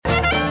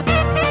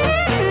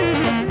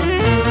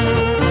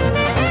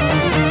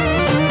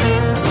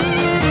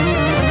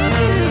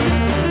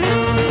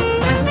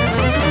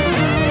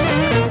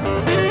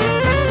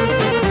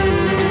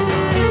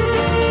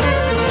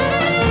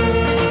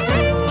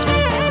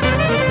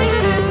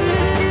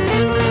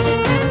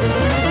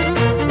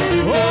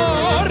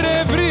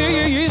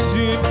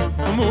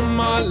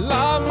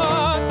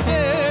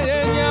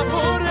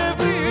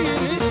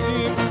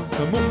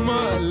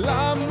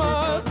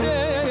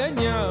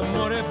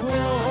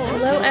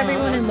Hello,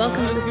 everyone, and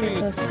welcome to the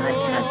Circos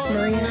podcast.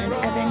 Maria and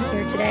Evan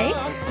here today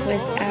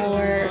with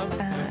our,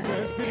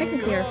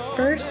 technically our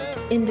first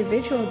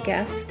individual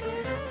guest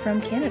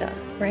from Canada.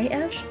 Right,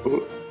 Ev?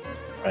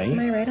 Right? Am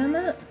I right on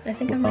that? I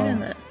think I'm right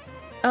on that.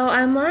 Oh,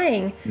 I'm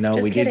lying. No,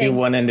 Just we kidding. did do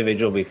one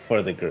individual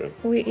before the group.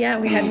 We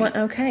had one.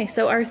 Okay,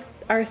 so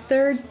our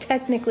third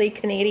technically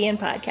Canadian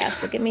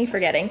podcast. Look at me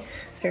forgetting.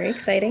 It's very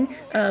exciting.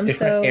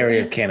 Different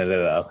area of Canada,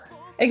 though.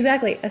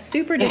 Exactly, a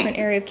super different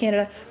area of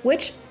Canada,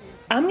 which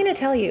I'm going to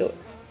tell you,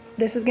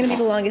 this is going to be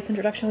the longest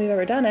introduction we've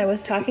ever done. I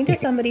was talking to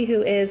somebody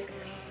who is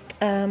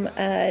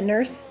a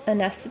nurse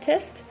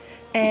anesthetist,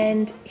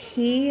 and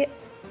he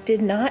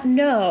did not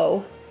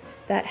know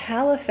that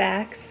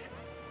Halifax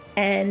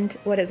and,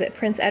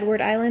 Prince Edward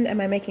Island? Am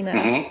I making that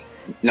up?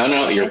 No,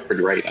 okay. You're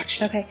pretty right,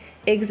 actually. Okay,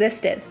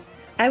 existed.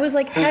 I was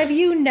like, have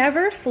you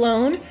never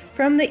flown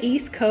from the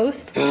East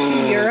Coast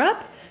to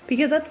Europe?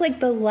 Because that's like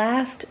the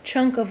last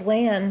chunk of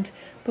land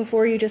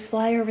before you just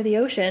fly over the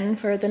ocean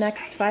for the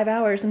next 5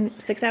 hours and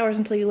 6 hours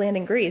until you land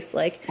in Greece.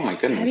 Like, oh my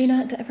goodness. Have you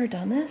not ever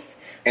done this?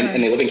 And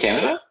they live in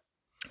Canada?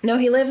 No,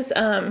 he lives,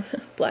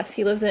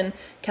 he lives in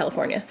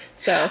California.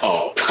 So.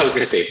 Oh, I was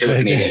going to say,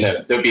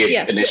 there'd be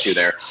an issue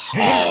there.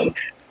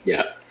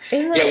 Yeah.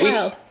 Isn't that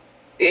wild?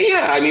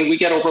 I mean, we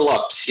get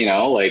overlooked,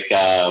 like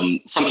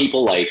some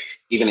people, like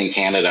even in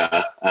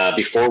Canada,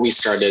 before we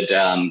started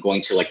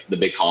going to like the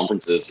big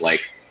conferences,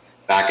 like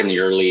back in the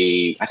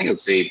early, I think I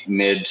would say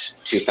mid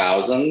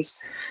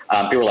 2000s,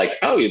 people were like,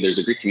 oh, there's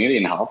a Greek community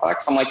in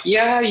Halifax. I'm like,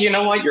 yeah, you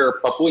know what? You're a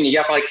Papuan.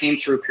 Yeah, I came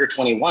through Pier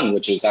 21,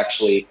 which is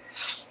actually,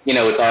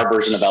 it's our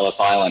version of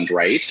Ellis Island,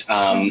 right?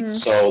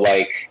 So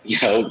like,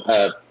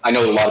 I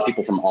know a lot of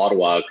people from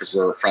Ottawa because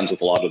we're friends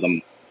with a lot of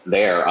them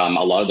there. A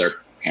lot of their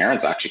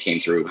parents actually came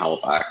through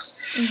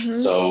Halifax.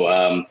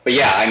 So, but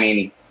yeah, I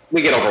mean,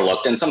 we get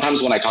overlooked. And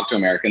sometimes when I talk to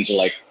Americans, they're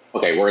like,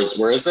 okay, where is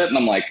it? And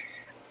I'm like,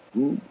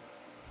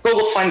 go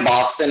find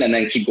Boston and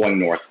then keep going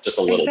north just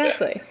a little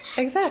bit.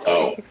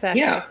 Exactly.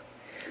 Yeah.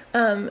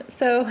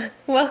 So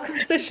welcome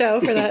to the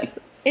show for that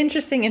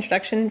interesting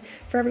introduction.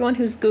 For everyone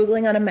who's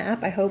Googling on a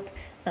map, I hope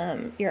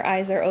your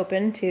eyes are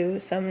open to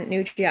some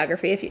new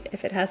geography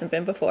if it hasn't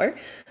been before.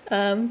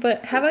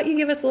 But how about you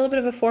give us a little bit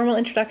of a formal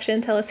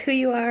introduction, tell us who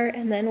you are,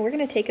 and then we're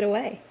going to take it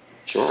away.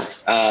 Sure.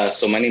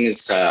 So my name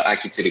is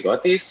Aki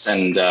Tsirigotis,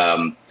 and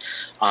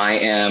I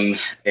am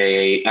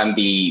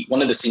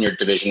one of the senior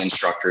division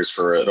instructors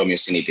for Romeo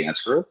Cine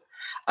Dance Group.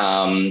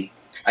 I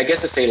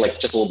guess to say like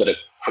just a little bit of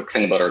quick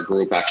thing about our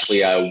group.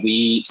 Actually,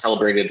 we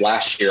celebrated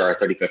last year our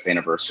 35th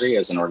anniversary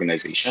as an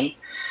organization.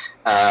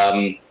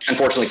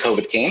 Unfortunately,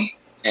 COVID came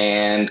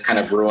and kind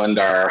of ruined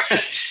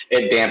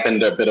it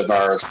dampened a bit of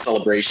our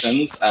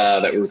celebrations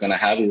that we were going to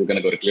have. We were going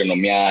to go to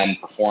Klironomia and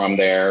perform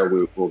there.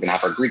 We were going to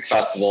have our Greek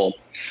festival,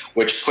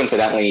 which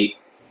coincidentally,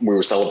 we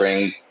were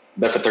celebrating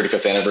the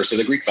 35th anniversary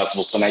of the Greek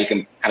festival. So now you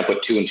can kind of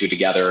put two and two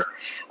together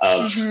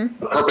of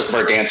the purpose of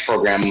our dance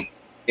program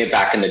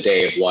back in the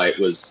day of why it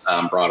was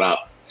brought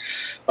up.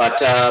 But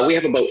we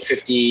have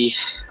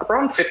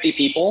around 50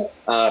 people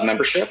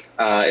membership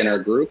in our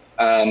group.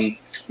 We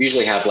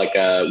usually have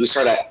we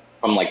start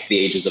from like the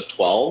ages of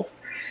 12,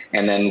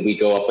 and then we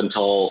go up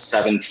until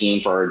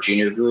 17 for our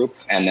junior group.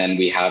 And then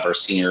we have our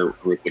senior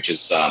group, which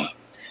is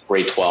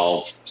grade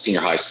 12, senior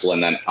high school,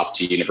 and then up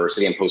to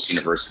university and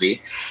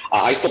post-university.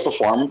 I still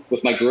perform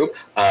with my group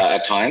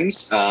at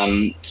times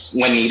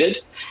when needed.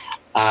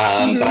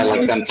 But I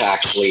like them to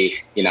actually,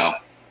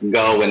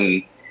 go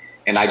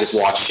and I just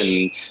watch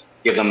and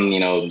give them,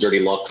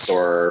 dirty looks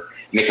or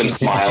make them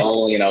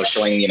smile,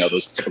 showing,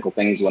 those typical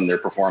things when they're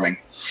performing.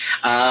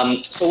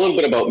 So a little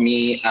bit about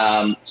me.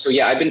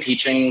 I've been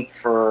teaching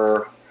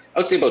for, I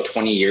would say about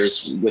 20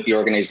 years with the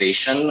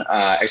organization.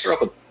 I started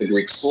off with the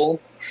Greek school.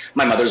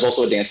 My mother's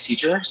also a dance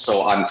teacher,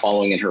 so I'm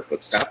following in her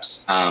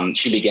footsteps.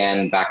 She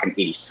began back in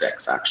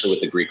 '86, actually,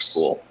 with the Greek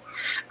school.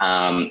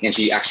 And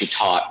she actually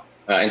taught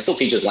and still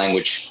teaches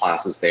language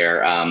classes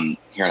there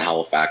here in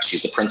Halifax.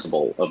 She's the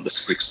principal of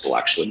this Greek school,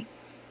 actually.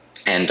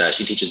 And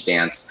she teaches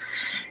dance.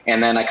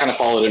 And then I kind of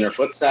followed in her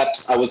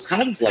footsteps. I was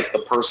kind of like the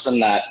person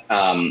that,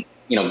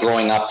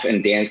 growing up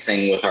and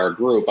dancing with our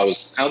group, I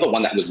was kind of the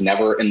one that was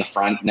never in the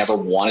front, never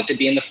wanted to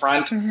be in the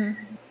front.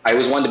 I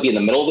always wanted to be in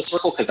the middle of the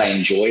circle because I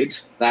enjoyed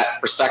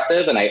that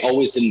perspective, and I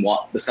always didn't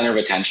want the center of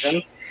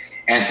attention.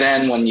 And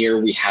then one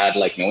year we had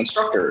like no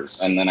instructors,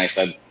 and then I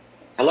said,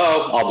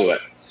 hello, I'll do it.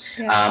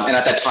 Yeah. And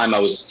at that time I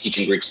was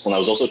teaching Greek school, and I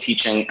was also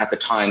teaching, at the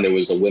time there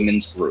was a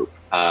women's group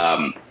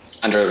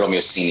under Romeo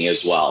Cine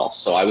as well.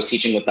 So I was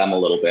teaching with them a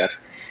little bit,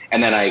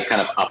 and then I kind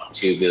of up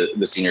to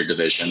the senior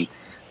division.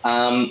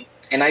 And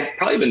I'd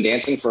probably been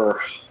dancing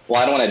for,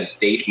 I don't want to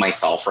date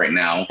myself right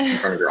now in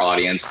front of your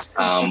audience.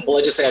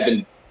 Let's just say I've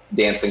been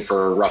dancing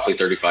for roughly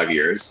 35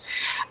 years.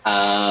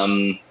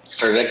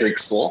 Started at Greek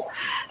school.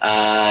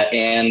 I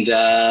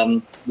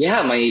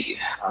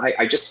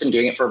just been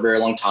doing it for a very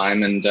long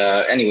time. And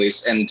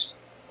and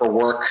for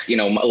work, a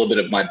little bit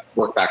of my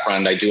work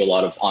background, I do a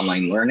lot of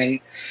online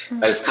learning.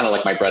 That's kind of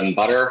like my bread and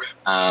butter.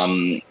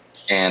 I'm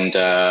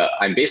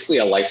basically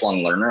a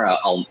lifelong learner.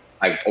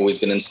 I've always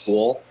been in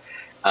school.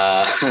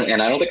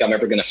 And I don't think I'm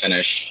ever going to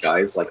finish,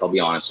 guys. Like, I'll be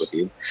honest with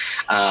you.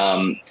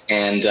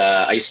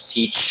 I used to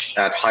teach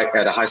at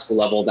a high school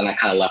level. Then I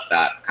kind of left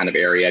that kind of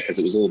area because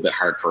it was a little bit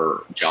hard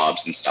for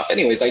jobs and stuff.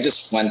 Anyways, I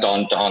just went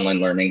on to online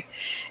learning,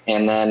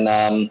 and then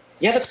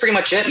that's pretty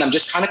much it. And I'm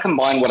just trying to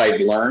combine what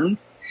I've learned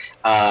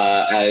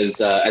as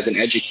an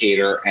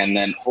educator, and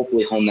then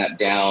hopefully hone that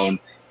down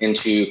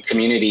into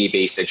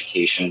community-based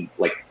education,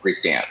 like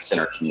Greek dance in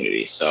our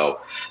community. So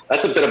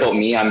that's a bit about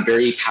me. I'm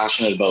very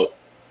passionate about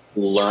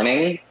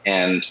learning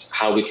and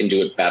how we can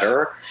do it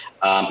better,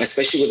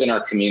 especially within our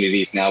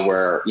communities now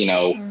where,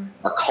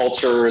 our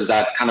culture is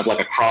at kind of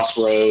like a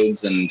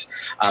crossroads, and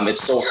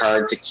it's so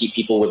hard to keep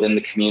people within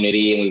the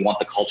community, and we want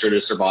the culture to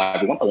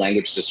survive. We want the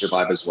language to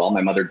survive as well. My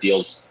mother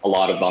deals a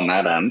lot on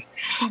that end.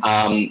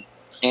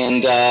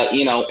 And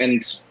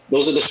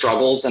those are the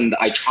struggles, and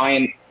I try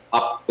and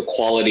up the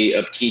quality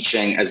of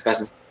teaching as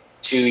best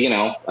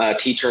to,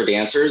 teach our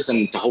dancers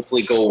and to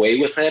hopefully go away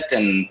with it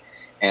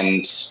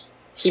and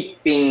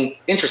keep being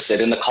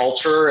interested in the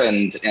culture,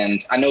 and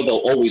I know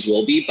they'll always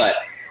will be, but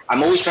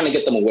I'm always trying to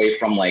get them away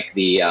from like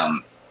the I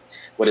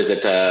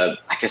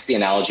guess the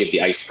analogy of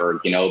the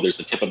iceberg. There's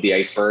the tip of the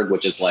iceberg,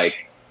 which is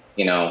like,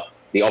 the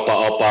Opa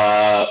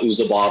Opa,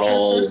 Ouzo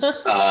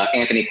bottles,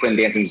 Anthony Quinn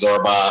dancing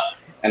Zorba,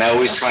 and I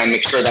always try and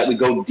make sure that we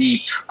go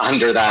deep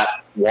under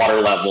that water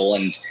level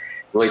and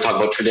really talk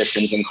about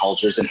traditions and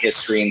cultures and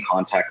history and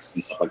context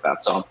and stuff like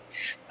that. So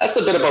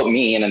that's a bit about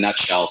me in a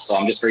nutshell. So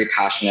I'm just very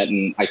passionate,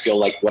 and I feel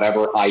like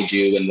whatever I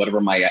do and whatever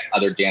my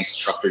other dance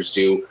instructors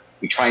do,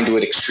 we try and do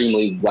it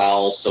extremely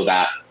well so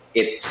that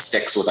it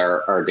sticks with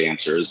our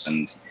dancers,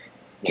 and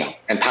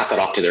and pass it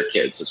off to their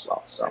kids as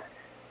well.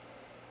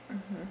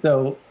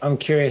 So I'm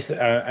curious,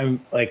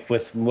 I'm like,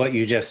 with what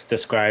you just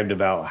described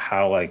about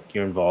how like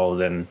you're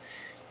involved in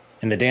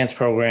the dance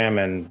program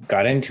and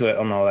got into it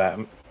and all that,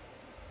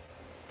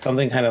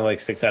 something kind of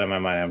like sticks out of my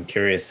mind. I'm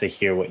curious to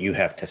hear what you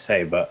have to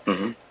say, but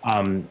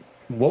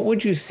what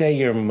would you say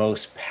you're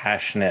most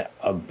passionate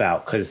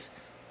about? Because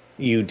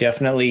you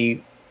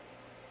definitely,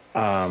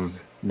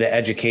 the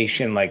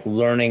education, like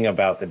learning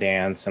about the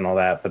dance and all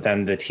that, but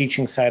then the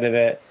teaching side of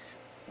it,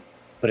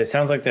 but it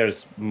sounds like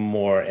there's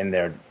more in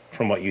there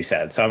from what you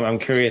said. So I'm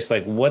curious,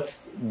 like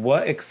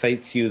what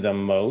excites you the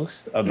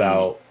most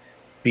about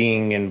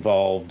being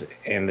involved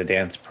in the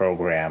dance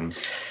program?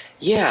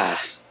 Yeah,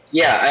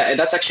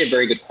 that's actually a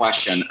very good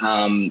question.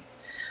 I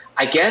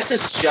guess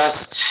it's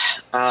just,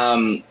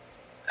 I'm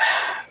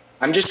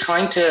just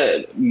trying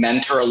to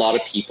mentor a lot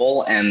of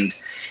people and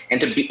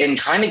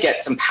trying to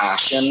get some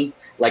passion.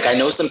 Like, I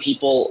know some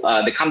people,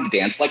 they come to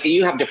dance, like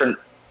you have different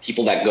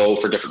people that go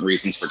for different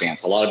reasons for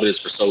dance. A lot of it is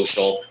for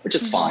social, which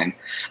is fine.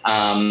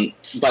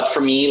 But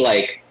for me,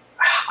 like,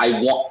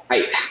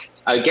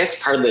 I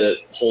guess part of the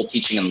whole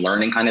teaching and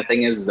learning kind of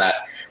thing is that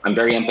I'm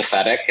very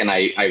empathetic, and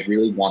I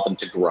really want them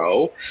to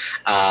grow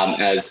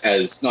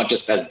as not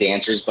just as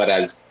dancers, but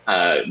as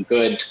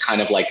good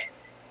kind of like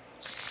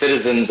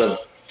citizens of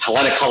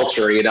Hellenic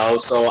culture,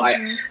 So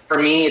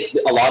for me, it's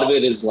a lot of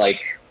it is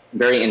like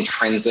very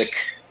intrinsic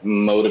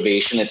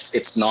motivation.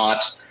 It's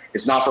not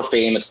for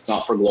fame. It's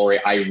not for glory.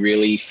 I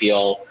really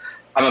feel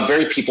I'm a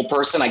very people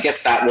person. I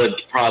guess that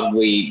would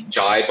probably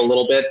jive a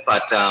little bit,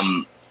 but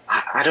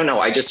I don't know.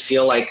 I just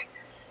feel like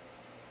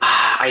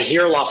I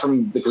hear a lot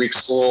from the Greek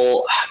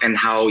school and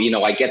how,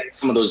 I get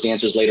some of those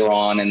dancers later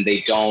on and they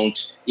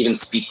don't even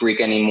speak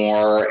Greek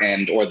anymore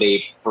or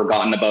they've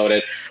forgotten about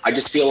it. I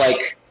just feel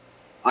like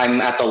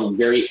I'm at the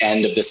very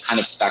end of this kind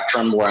of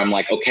spectrum where I'm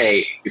like,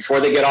 okay,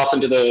 before they get off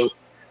into the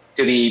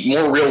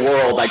more real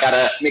world, I got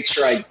to make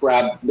sure I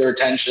grab their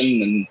attention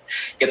and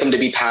get them to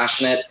be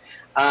passionate.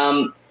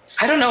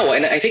 I don't know.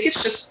 And I think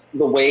it's just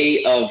the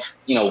way of,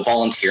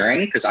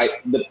 volunteering, because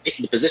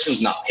the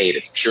position's not paid.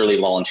 It's purely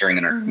volunteering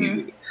in our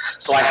community.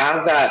 So I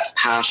have that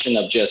passion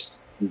of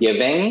just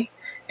giving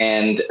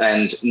and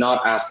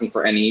not asking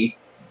for any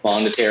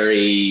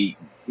monetary,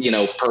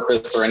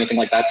 purpose or anything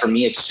like that. For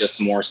me, it's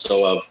just more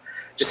so of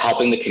just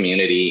helping the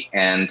community.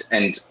 And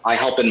I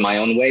help in my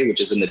own way,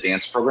 which is in the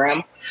dance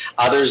program.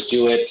 Others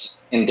do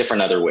it in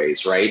different other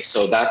ways, right?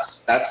 So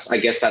that's I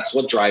guess that's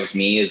what drives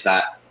me, is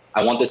that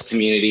I want this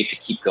community to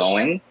keep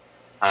going,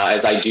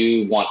 as I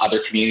do want other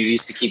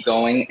communities to keep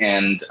going.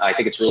 And I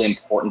think it's really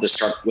important to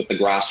start with the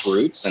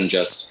grassroots and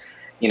just,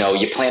 you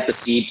plant the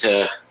seed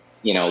to,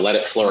 let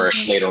it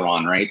flourish later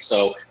on, right?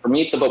 So for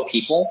me, it's about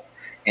people,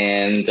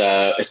 and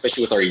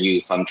especially with our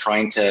youth, I'm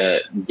trying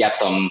to get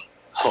them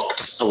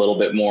hooked a little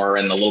bit more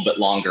and a little bit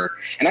longer.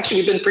 And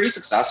actually, we've been pretty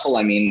successful.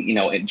 I mean,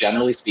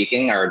 generally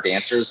speaking, our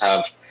dancers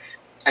have,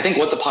 I think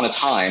once upon a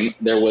time,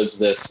 there was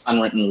this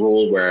unwritten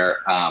rule where,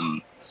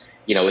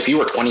 if you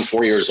were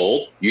 24 years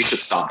old, you should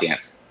stop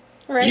dancing.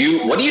 Right.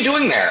 What are you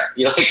doing there?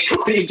 You're like,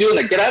 what are you doing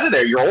there? Get out of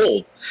there. You're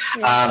old.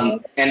 Yeah.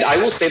 And I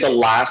will say the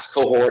last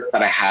cohort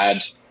that I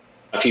had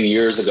a few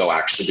years ago,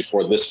 actually,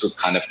 before this group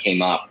kind of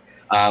came up,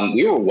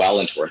 we were well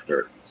into our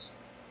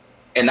 30s.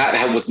 And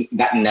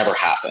that never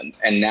happened.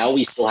 And now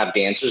we still have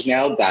dancers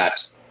now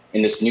that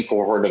in this new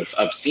cohort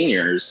of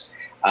seniors,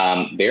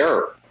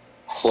 they're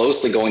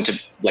closely going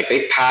to, like,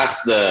 they've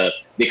passed the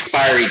the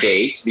expiry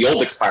date, the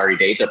old expiry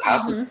date. They're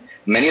past.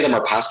 Many of them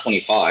are past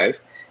 25,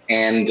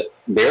 and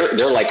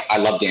they're like, I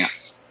love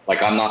dance.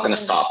 Like, I'm not going to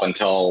stop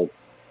until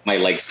my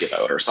legs give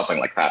out or something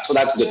like that. So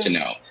that's good to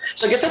know.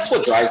 So I guess that's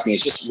what drives me,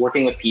 is just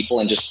working with people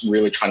and just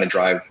really trying to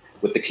drive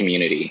with the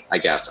community, I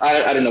guess.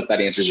 I don't know if that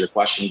answers your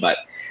question, but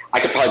I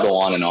could probably go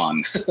on and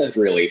on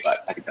really, but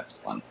I think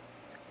that's fun.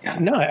 Yeah.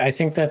 No, I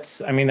think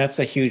that's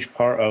a huge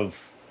part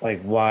of like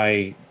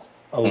why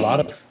a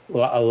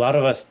lot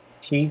of us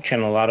teach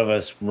and a lot of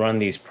us run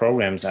these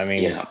programs. I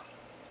mean,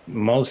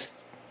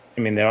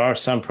 there are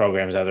some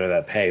programs out there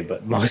that pay,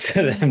 but most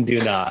of them do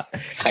not.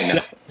 I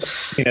know.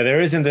 So,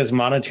 there isn't this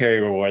monetary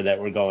reward that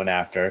we're going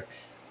after.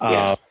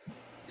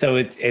 So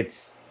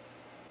it's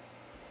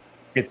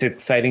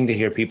exciting to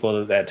hear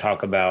people that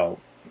talk about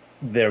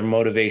their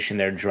motivation,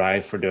 their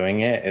drive for doing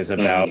it is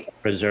about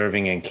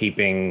preserving and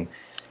keeping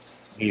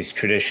these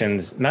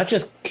traditions, not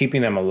just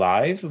keeping them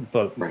alive,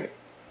 but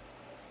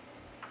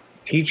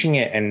teaching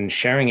it and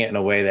sharing it in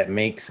a way that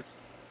makes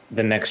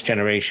the next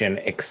generation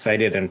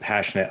excited and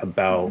passionate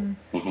about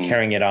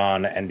carrying it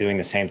on and doing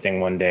the same thing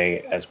one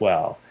day as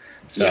well.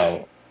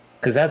 So,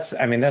 because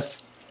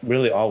that's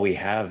really all we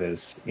have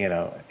is,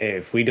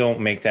 if we don't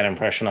make that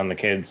impression on the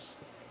kids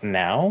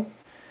now,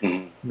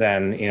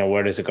 then,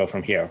 where does it go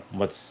from here?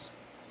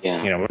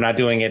 We're not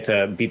doing it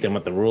to beat them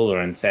with the ruler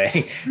and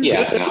say,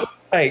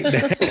 right.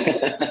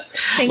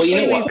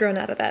 Thankfully, we've grown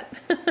out of that.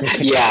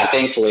 Yeah,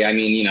 thankfully. I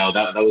mean,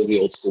 that was the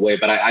old school way.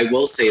 But I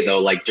will say, though,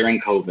 like during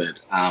COVID,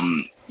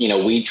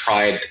 we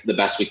tried the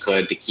best we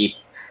could to keep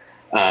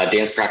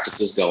dance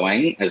practices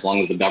going as long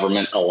as the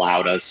government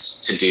allowed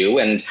us to do.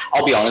 And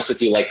I'll be honest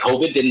with you, like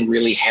COVID didn't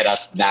really hit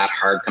us that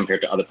hard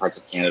compared to other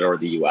parts of Canada or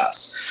the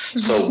US.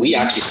 So we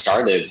actually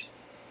started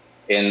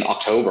in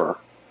October,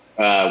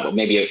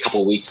 maybe a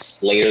couple of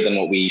weeks later than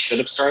what we should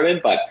have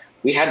started. But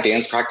we had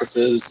dance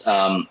practices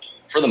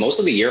for the most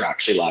of the year,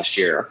 actually, last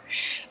year.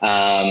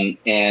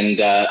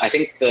 And I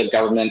think the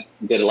government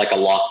did like a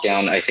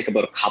lockdown, I think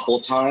about a couple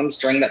of times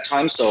during that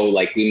time. So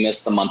like we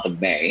missed the month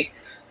of May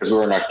because we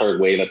were in our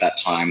third wave at that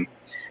time.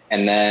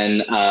 And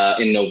then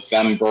in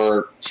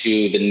November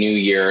to the new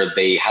year,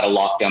 they had a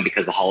lockdown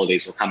because the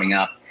holidays were coming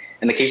up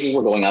and the cases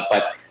were going up.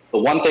 But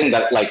the one thing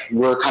that like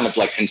we're kind of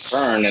like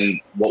concerned, and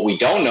what we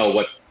don't know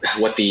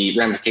what the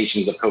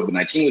ramifications of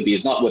COVID-19 would be,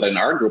 is not within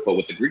our group, but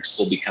with the Greek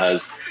school,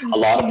 because a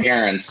lot of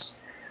parents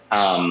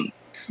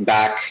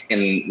back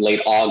in late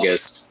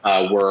August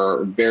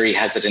were very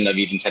hesitant of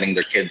even sending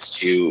their kids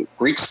to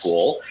Greek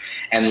school,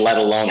 and let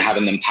alone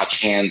having them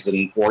touch hands,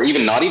 or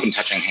even not even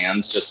touching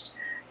hands,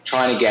 just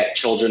trying to get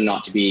children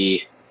not to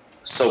be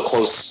so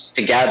close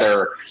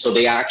together. So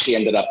they actually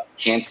ended up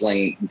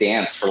canceling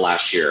dance for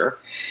last year.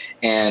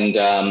 And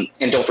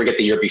don't forget,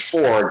 the year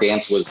before,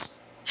 dance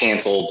was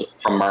canceled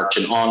from March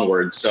and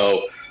onward.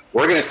 So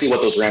we're going to see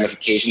what those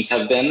ramifications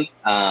have been.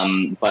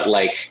 But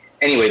like,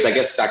 anyways, I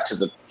guess back to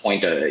the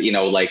point,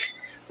 like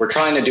we're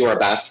trying to do our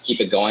best to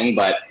keep it going,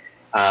 but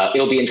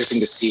it'll be interesting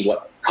to see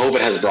what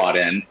COVID has brought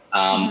in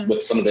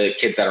with some of the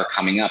kids that are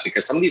coming up,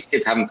 because some of these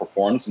kids haven't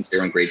performed since they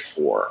were in grade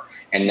 4.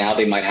 And now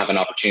they might have an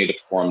opportunity to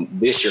perform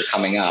this year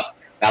coming up.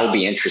 That'll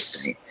be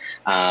interesting.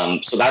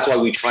 So that's why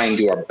we try and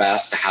do our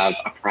best to have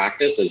a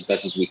practice as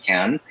best as we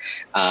can,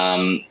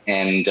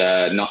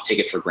 and not take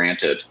it for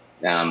granted.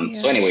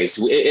 So anyways,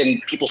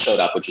 and people showed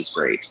up, which is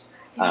great.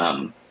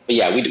 But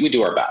yeah, we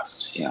do our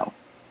best,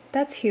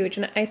 That's huge.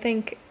 And I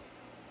think,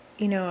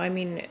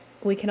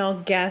 we can all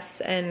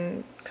guess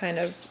and kind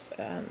of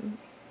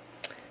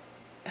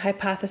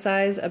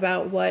hypothesize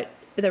about what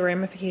the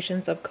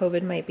ramifications of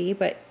COVID might be.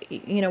 But,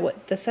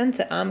 what the sense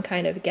that I'm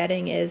kind of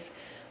getting is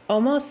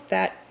almost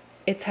that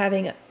it's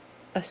having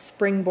a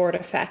springboard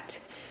effect,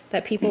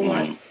 that people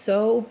want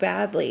so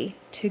badly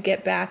to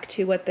get back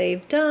to what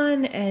they've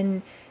done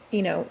and,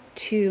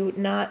 to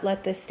not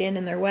let this stand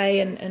in their way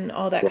and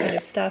all that kind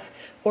of stuff,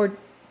 or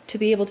to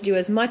be able to do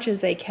as much as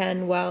they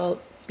can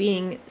while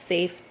being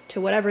safe to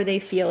whatever they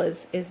feel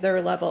is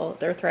their level,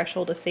 their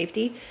threshold of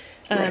safety.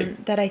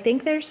 That I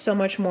think there's so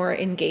much more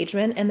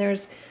engagement, and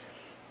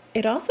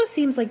it also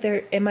seems like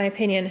there, in my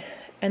opinion,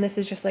 and this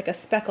is just like a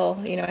speckle,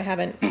 I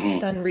haven't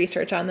done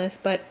research on this,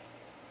 but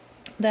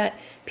that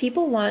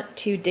people want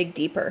to dig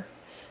deeper.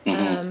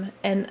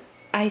 And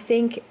I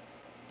think,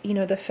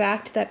 the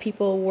fact that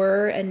people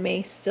were and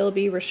may still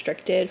be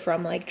restricted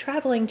from like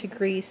traveling to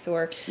Greece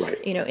or,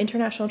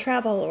 international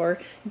travel or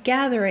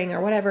gathering or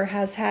whatever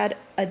has had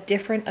a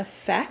different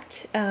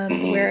effect,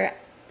 where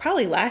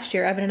probably last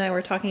year, Evan and I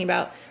were talking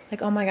about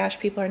like, oh my gosh,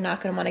 people are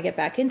not going to want to get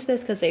back into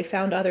this because they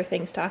found other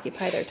things to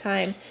occupy their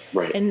time.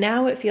 And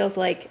now it feels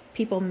like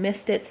people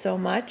missed it so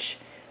much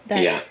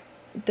that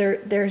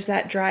there's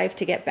that drive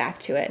to get back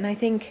to it. And I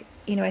think,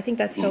 I think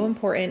that's so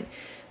important.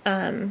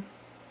 And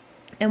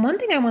one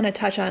thing I want to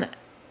touch on,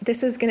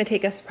 this is going to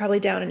take us probably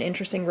down an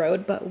interesting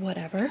road, but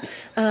whatever.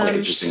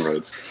 Interesting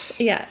roads.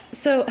 Yeah.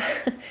 So,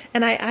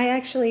 and I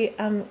actually,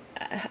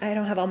 I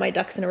don't have all my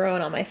ducks in a row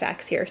and all my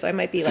facts here, so I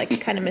might be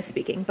like kind of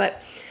misspeaking,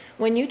 but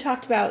when you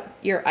talked about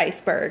your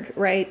iceberg,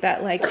 right?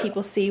 That like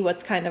people see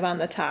what's kind of on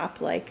the top,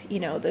 like, you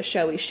know, the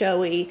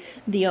showy,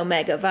 the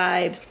Omega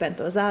vibes,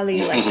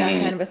 Bentozali, like that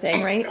kind of a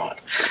thing, right?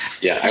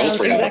 Yeah, I almost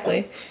forgot about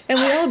exactly. And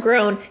we all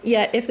grown.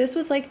 Yet if this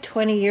was like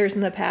 20 years in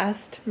the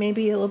past,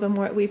 maybe a little bit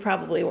more, we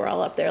probably were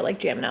all up there like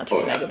jamming out to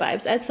Omega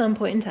vibes at some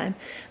point in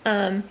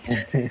time.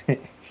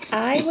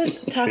 I was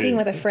talking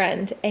with a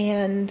friend,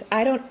 and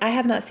I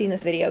have not seen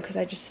this video because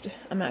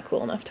I'm not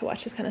cool enough to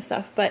watch this kind of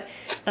stuff, but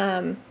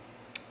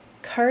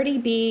Cardi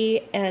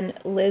B and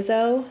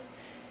Lizzo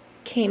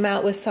came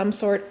out with some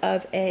sort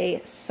of a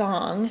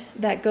song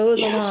that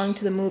goes along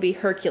to the movie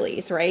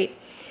Hercules, right?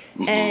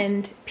 Mm-hmm.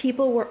 And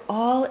people were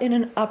all in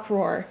an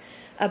uproar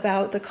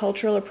about the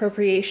cultural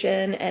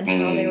appropriation and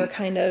how they were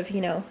kind of,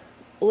 you know,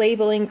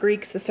 labeling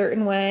Greeks a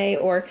certain way,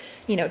 or,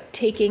 you know,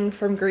 taking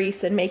from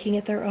Greece and making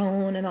it their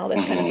own and all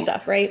this kind of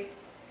stuff, right?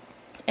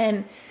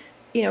 And,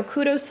 you know,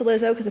 kudos to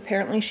Lizzo, because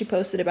apparently she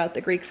posted about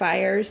the Greek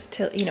fires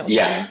to, you know,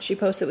 and she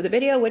posted with a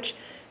video, which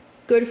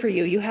good for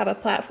you. You have a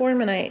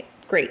platform, and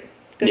great.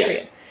 Good for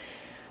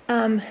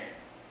you.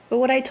 But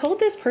what I told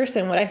this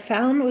person, what I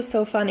found was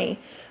so funny,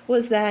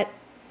 was that,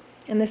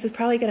 and this is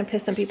probably going to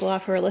piss some people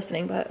off who are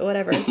listening, but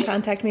whatever,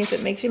 contact me if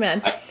it makes you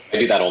mad. I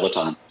do that all the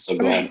time, so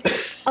go ahead.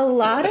 A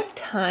lot of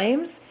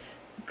times,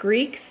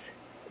 Greeks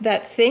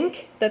that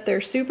think that they're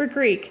super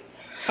Greek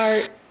are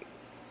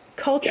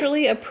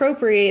culturally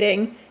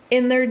appropriating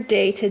in their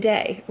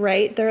day-to-day,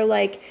 right? They're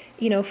like,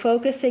 you know,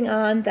 focusing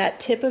on that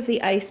tip of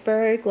the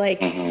iceberg,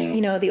 like,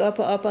 you know, the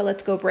oppa,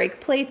 let's go break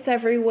plates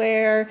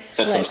everywhere.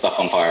 Set some stuff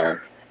on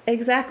fire.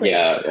 Exactly.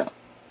 Yeah.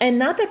 And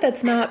not that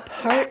that's not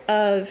part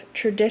of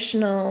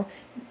traditional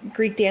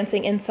Greek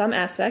dancing in some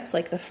aspects,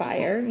 like the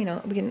fire, you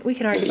know, we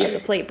can argue about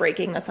the plate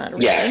breaking. That's not a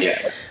real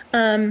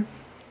thing.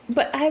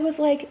 But I was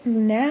like,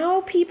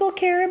 now people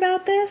care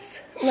about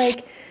this?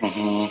 Like,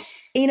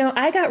 you know,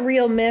 I got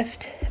real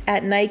miffed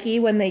at Nike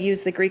when they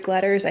used the Greek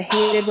letters. I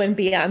hated when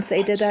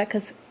Beyonce did that,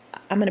 because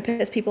I'm going to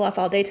piss people off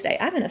all day today.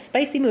 I'm in a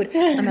spicy mood.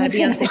 I'm not a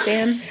Beyonce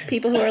fan.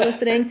 People who are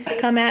listening,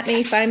 come at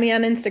me. Find me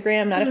on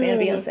Instagram. Not a fan of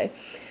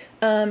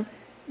Beyonce.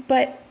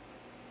 But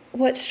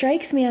what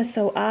strikes me as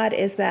so odd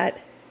is that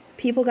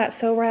people got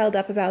so riled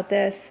up about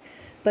this,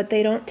 but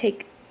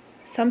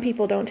some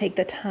people don't take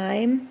the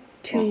time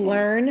to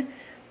learn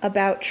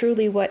about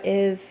truly what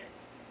is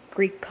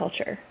Greek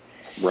culture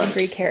and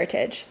Greek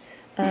heritage.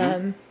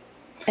 And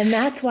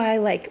that's why,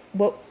 like,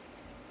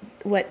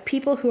 what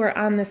people who are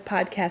on this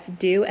podcast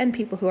do, and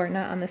people who are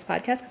not on this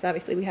podcast, because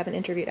obviously we haven't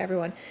interviewed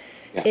everyone,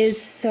 is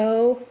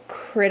so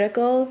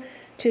critical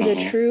to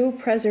the true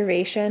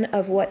preservation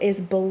of what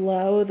is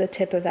below the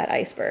tip of that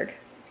iceberg.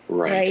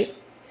 Right?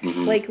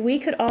 Like, we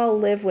could all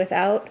live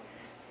without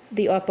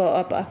the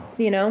oppa,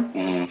 you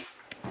know?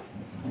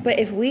 But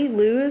if we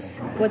lose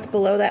what's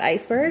below that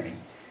iceberg,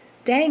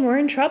 dang, we're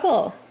in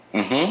trouble.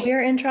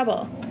 We're in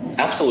trouble.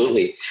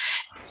 Absolutely.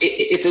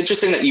 It's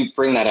interesting that you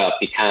bring that up,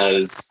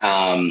 because,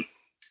 I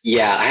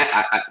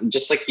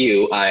just like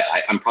you,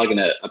 I'm probably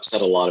going to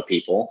upset a lot of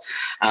people.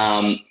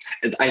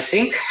 I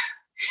think,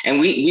 and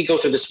we go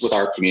through this with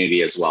our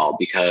community as well,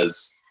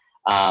 because,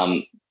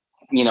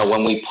 you know,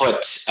 when we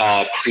put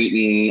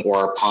Cretan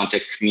or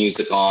Pontic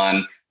music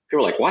on,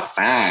 people are like, what's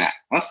that?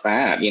 What's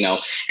that? You know,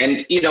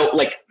 and, you know,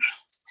 like,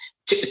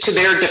 to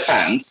their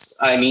defense,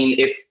 I mean,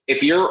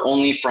 if you're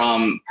only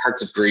from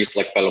parts of Greece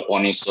like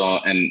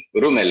Peloponneso and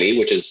Rumeli,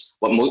 which is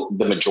what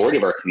the majority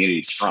of our community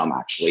is from,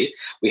 actually,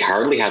 we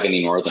hardly have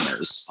any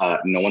Northerners.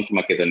 No one from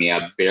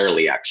Macedonia,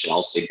 barely, actually.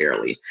 I'll say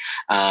barely.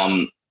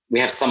 We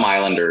have some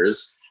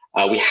Islanders.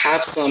 We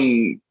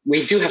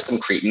do have some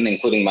Cretan,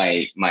 including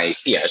my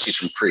Thea. She's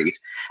from Crete.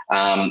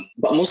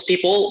 But most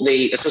people,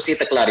 they associate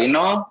the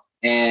clarino,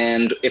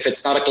 and if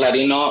it's not a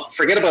clarino,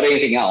 forget about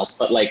anything else.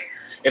 But like,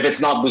 if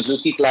it's not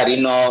buzuki,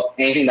 clarino,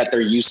 anything that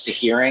they're used to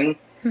hearing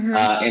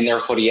in their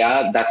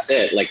choria, that's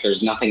it. Like,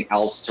 there's nothing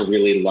else to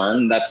really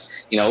learn.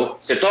 That's, you know,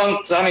 Sirtong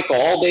Zamiko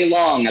all day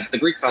long at the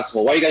Greek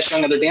festival. Why are you guys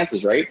showing other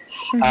dances, right?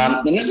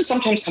 And this is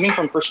sometimes coming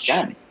from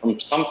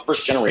some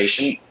first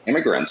generation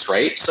immigrants,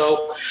 right?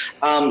 So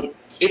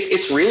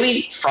it's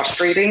really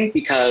frustrating,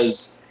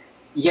 because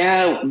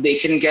they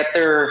can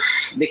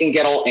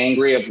get all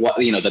angry of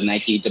what, you know, the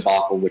Nike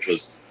debacle, which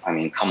was, I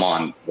mean, come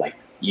on, like,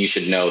 you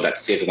should know that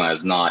Sirtong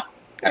is not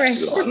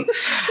Epsilon.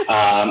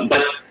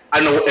 But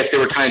I don't know if they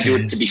were trying to do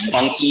it to be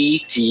funky,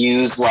 to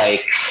use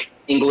like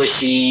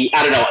Englishy.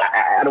 I don't know.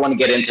 I don't want to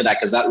get into that,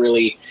 because that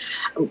really.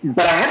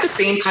 But I had the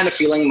same kind of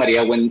feeling,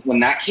 Maria, when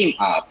that came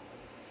up.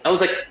 I was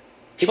like,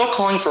 people are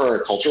calling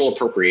for cultural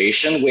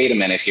appropriation. Wait a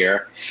minute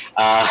here.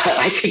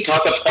 I could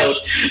talk about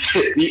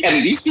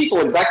and these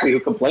people exactly who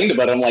complained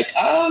about it. I'm like,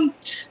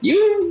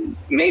 you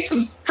made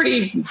some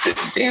pretty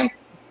damn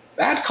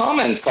bad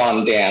comments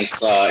on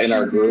dance in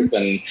our group.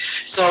 And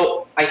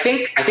so I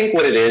think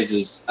what it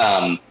is,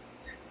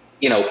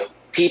 you know,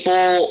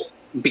 people,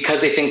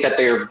 because they think that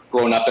they're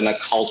grown up in a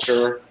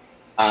culture,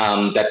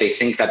 that they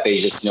think that they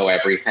just know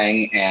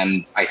everything.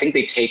 And I think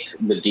they take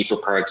the deeper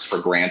parts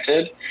for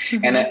granted.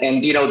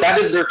 And you know, that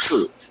is their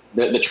truth.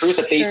 The truth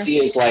that they see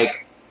is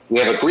like, We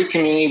have a Greek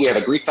community, we have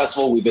a Greek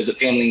festival, we visit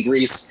family in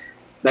Greece.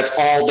 That's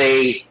all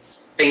they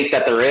think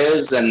that there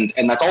is, and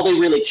that's all they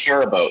really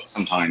care about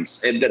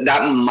sometimes.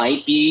 That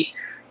might be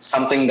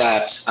something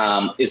that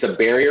is a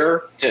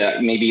barrier to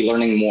maybe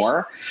learning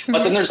more.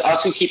 But then there's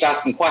us who keep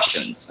asking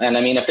questions. And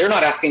I mean, if they're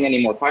not asking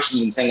any more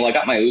questions and saying, well, I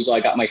got my Ouzo, I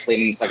got my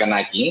Flaming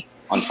Saganaki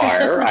on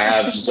fire, I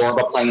have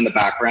Zorba playing in the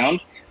background,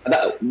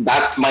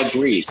 that's my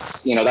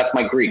Greece, that's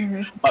my Greek.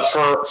 But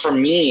for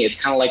me,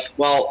 it's kind of like,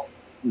 well,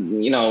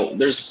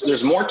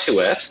 there's more to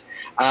it.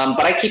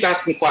 But I keep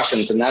asking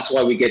questions, and that's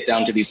why we get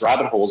down to these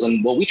rabbit holes.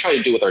 And what we try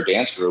to do with our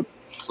dance group,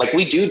 like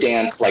we do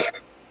dance,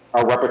 like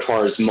our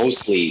repertoire is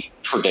mostly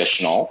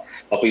traditional,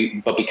 but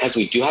because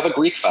we do have a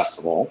Greek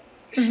festival,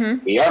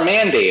 we are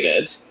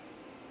mandated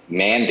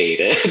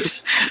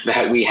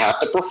that we have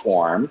to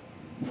perform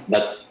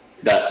the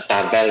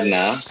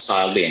taverna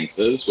style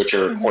dances, which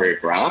are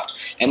choreographed,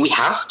 and we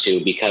have to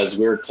because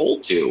we're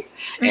told to.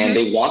 And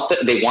they want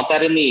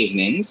that in the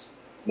evenings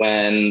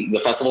when the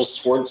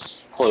festival's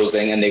towards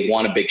closing and they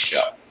want a big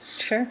show.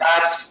 Sure.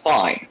 That's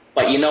fine.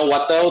 But you know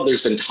what though?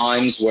 There's been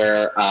times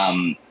where,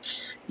 I'm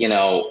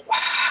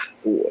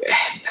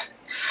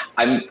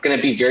going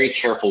to be very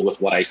careful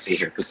with what I say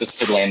here because this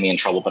could land me in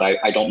trouble, but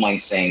I don't mind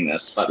saying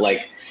this. But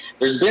like,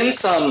 there's been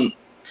some,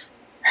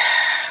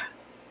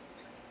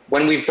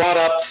 when we've brought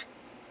up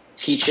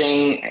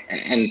teaching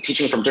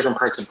from different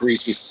parts of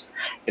Greece,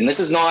 and this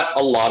is not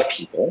a lot of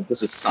people,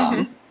 this is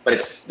some, but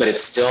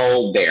it's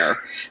still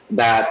there,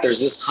 that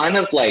there's this kind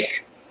of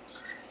like,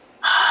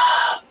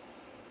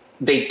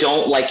 they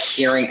don't like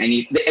hearing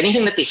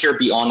anything that they hear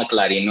beyond the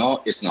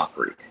Clarino is not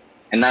Greek.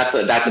 And that's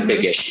a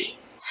big issue.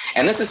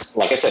 And this is,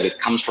 like I said, it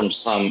comes from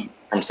some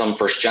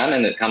first gen,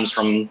 and it comes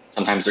from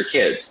sometimes their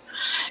kids.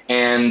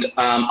 And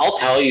I'll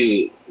tell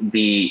you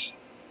the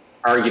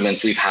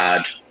arguments we've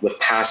had with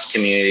past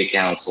community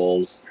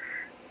councils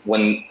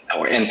and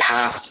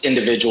past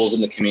individuals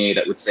in the community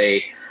that would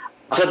say,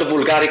 and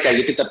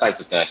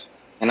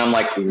I'm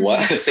like,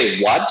 what? Say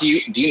what? Do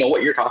you know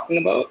what you're talking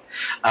about?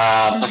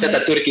 It's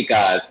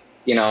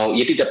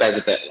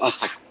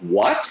like,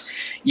 what?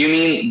 You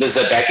mean the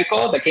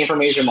Zebekiko that came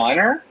from Asia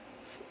Minor?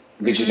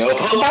 Did you know about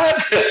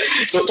that?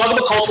 So talk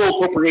about cultural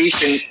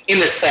appropriation in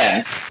a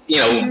sense,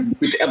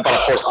 but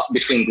of course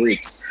between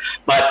Greeks.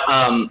 But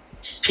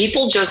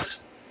people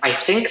I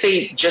think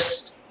they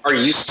just are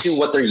used to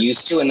what they're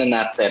used to, and then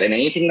that's it. And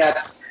anything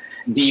that's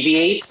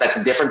deviates,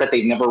 that's different, that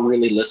they've never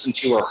really listened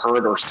to or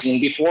heard or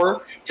seen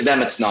before, to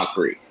them it's not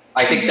Greek.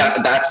 I think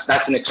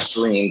that's an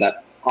extreme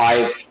that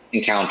I've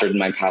encountered in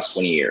my past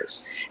 20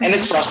 years. And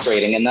it's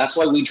frustrating, and that's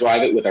why we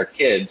drive it with our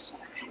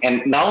kids.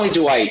 And not only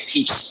do I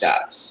teach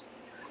steps,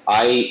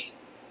 I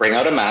bring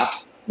out a map.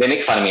 They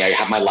make fun of me. I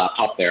have my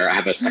laptop there. I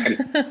have a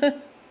second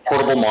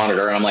portable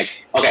monitor, and I'm like,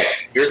 okay,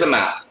 here's a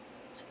map.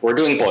 We're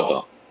doing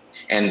Podo.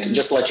 And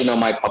just to let you know,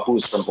 my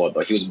papu's from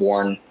Podo. He was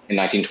born in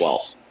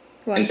 1912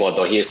 in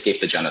Podo. He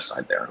escaped the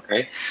genocide there,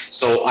 okay?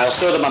 So I'll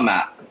show them a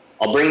map.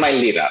 I'll bring my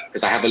lira,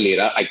 because I have a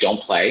lira. I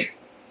don't play.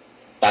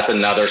 That's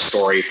another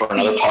story for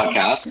another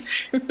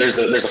podcast. There's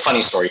a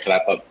funny story to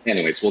that, but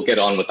anyways, we'll get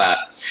on with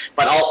that.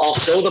 But I'll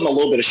show them a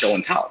little bit of show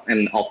and tell,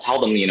 and I'll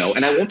tell them,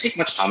 and I won't take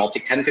much time. I'll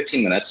take 10,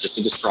 15 minutes just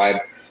to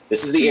describe,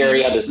 this is the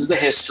area, this is the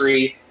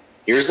history,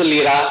 here's the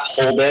lira,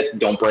 hold it,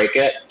 don't break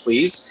it,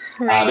 please.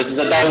 This is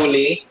a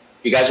dauli.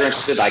 If you guys are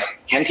interested, I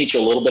can teach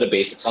you a little bit of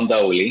basics on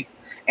dauli.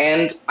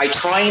 And I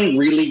try and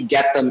really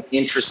get them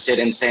interested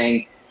in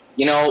saying,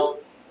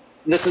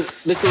 this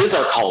is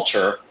our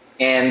culture.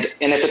 And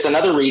if it's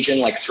another region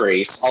like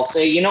Thrace, I'll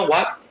say, you know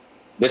what?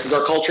 This is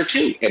our culture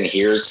too. And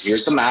here's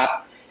the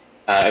map.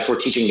 If we're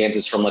teaching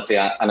dances from, let's say,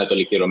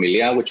 Anatoliki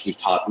Romilia, which we've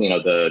taught,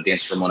 the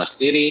dance from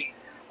Monastiri,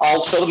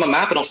 I'll show them a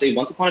map and I'll say,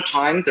 once upon a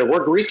time, there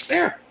were Greeks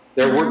there.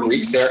 There were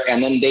Greeks there,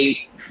 and then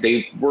they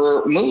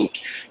were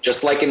moved.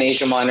 Just like in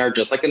Asia Minor,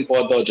 just like in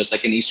Podo, just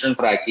like in Eastern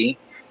Thrace,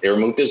 they were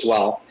moved as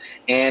well.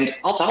 And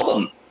I'll tell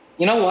them,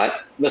 you know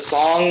what? The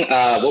song,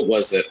 what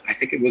was it? I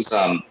think it was...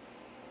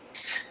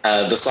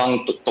 the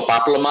song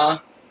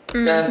Topaploma.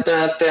 Well,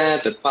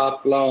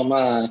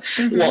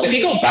 if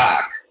you go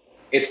back,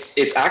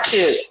 it's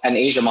actually an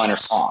Asia Minor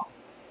song.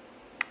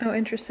 Oh,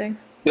 interesting.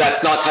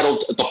 That's not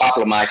titled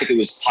Topaploma. I think it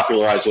was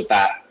popularized with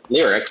that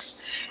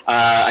lyrics.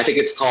 I think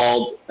it's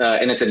called,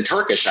 and it's in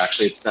Turkish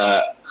actually, it's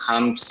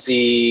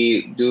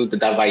Hamsi Du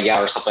Davaya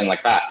or something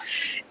like that.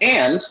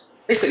 And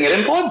they sing it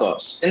in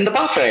Podos, in the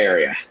Bafra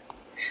area.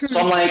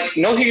 So I'm like,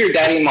 know who your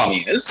daddy and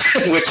mommy is,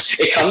 which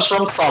it comes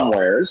from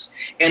somewheres,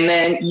 and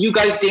then you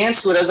guys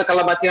dance to it as a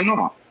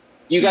Kalabatiano.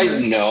 You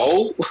guys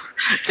know,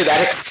 to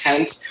that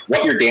extent,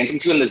 what you're dancing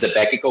to in the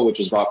Zebekiko, which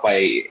was brought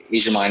by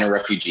Asia Minor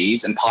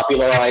refugees and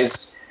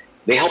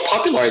they helped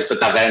popularize the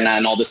taverna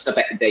and all this stuff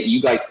that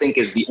you guys think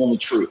is the only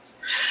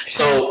truth.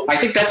 So I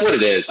think that's what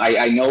it is.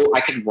 I know I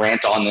could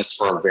rant on this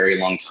for a very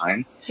long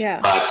time,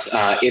 but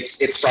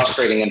it's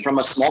frustrating. And from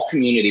a small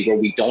community where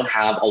we don't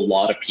have a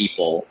lot of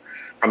people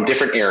from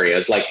different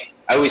areas, like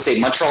I always say,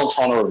 Montreal and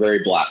Toronto are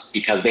very blessed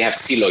because they have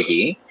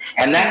Silogi,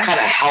 and that kind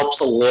of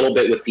helps a little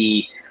bit with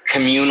the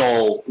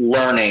communal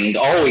learning.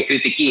 Oh,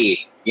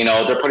 ikritiki, You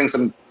know, they're putting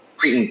some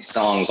Cretan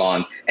songs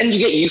on, and you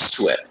get used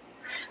to it.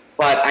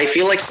 But I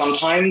feel like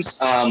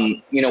sometimes,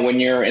 you know, when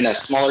you're in a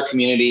smaller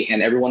community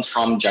and everyone's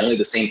from generally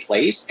the same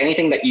place,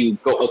 anything that you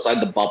go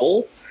outside the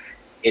bubble,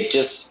 it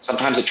just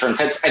sometimes it turns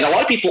heads. And a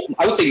lot of people,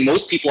 I would say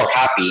most people are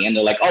happy and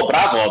they're like, oh,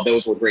 bravo,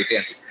 those were great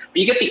dances.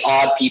 But you get the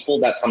odd people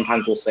that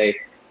sometimes will say,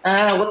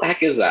 what the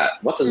heck is that?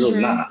 What's a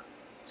zurna?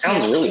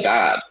 Sounds really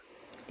bad.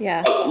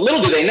 Yeah.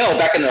 Little do they know,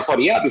 back in the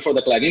Korea, before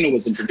the Clarino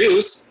was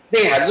introduced,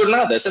 they had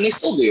zurnadas, and they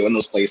still do in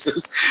those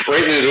places,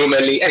 right in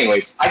Rumeli.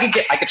 Anyways, I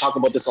could talk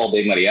about this all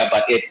day, Maria,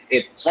 but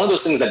it's one of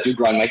those things that do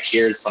grind my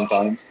gears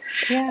sometimes.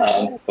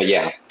 Yeah. But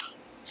yeah.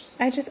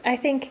 I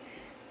think,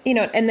 you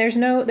know, and there's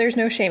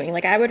no shaming.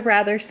 Like, I would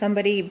rather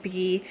somebody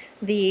be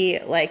the,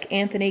 like,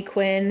 Anthony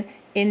Quinn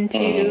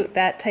into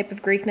that type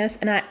of Greekness,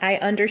 and I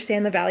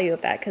understand the value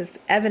of that, because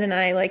Evan and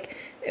I, like,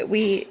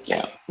 we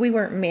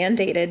weren't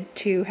mandated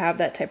to have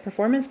that type of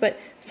performance, but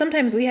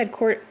sometimes we had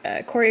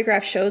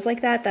choreographed shows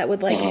like that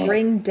would, like,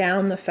 bring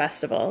down the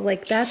festival.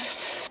 Like,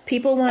 that's,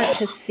 people want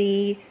to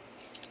see,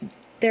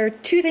 there are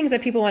two things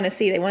that people want to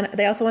see.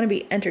 They also want to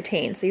be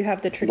entertained. So you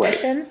have the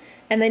tradition,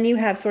 and then you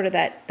have sort of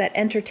that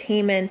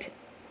entertainment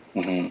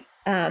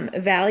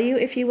value,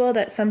 if you will,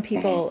 that some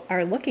people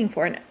are looking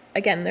for. And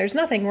again, there's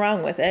nothing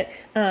wrong with it,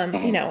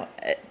 you know,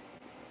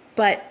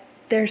 but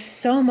there's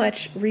so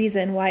much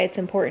reason why it's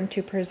important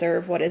to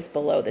preserve what is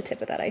below the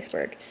tip of that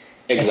iceberg.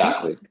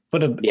 Exactly.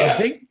 But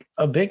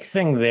a big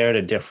thing there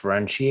to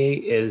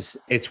differentiate is,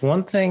 it's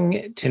one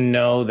thing to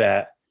know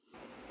that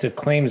to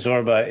claim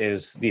Zorba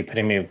is the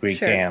epitome of Greek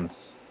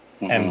dance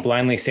and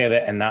blindly say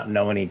that and not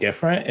know any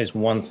different is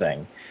one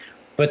thing.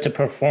 But to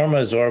perform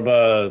a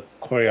Zorba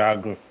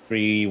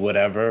choreography,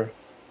 whatever,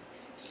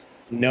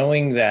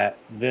 knowing that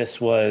this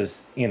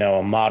was, you know,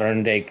 a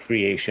modern day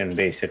creation,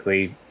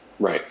 basically.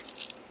 Right.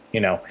 You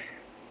know,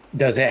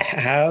 does it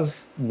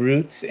have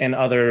roots in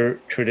other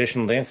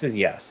traditional dances?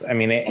 Yes. I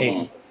mean,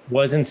 it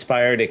was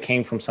inspired. It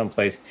came from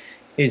someplace.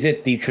 Is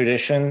it the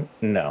tradition?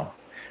 No.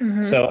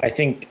 So I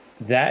think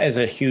that is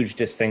a huge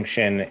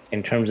distinction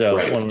in terms of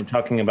when we're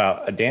talking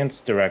about a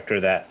dance director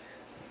that,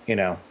 you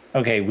know,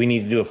 okay, we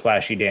need to do a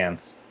flashy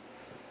dance.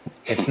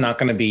 It's not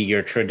going to be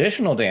your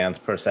traditional dance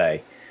per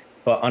se,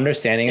 but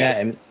understanding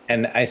that.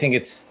 And I think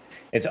it's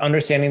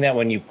understanding that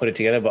when you put it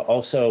together, but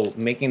also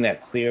making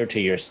that clear to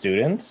your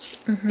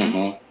students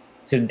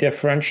to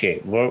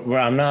differentiate. Where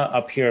I'm not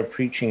up here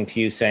preaching to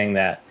you saying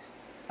that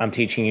I'm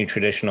teaching you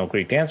traditional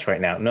Greek dance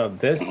right now. No,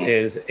 this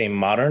is a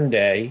modern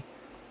day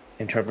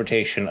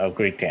interpretation of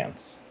Greek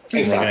dance.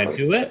 Exactly. We're going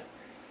to do it.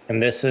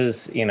 And this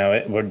is, you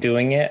know, we're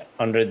doing it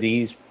under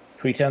these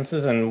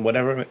pretenses and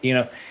whatever, you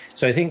know.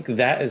 So I think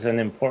that is an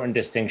important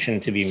distinction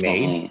to be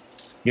made.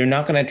 You're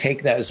not going to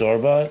take that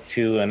Zorba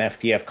to an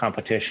FDF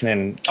competition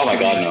and... Oh my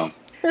God,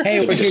 no. Hey,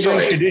 we're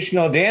doing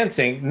traditional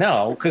dancing.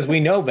 No, because we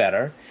know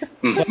better.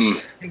 But I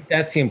think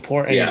that's the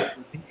important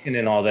distinction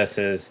in all this,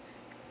 is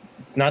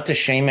not to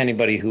shame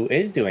anybody who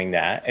is doing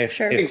that. If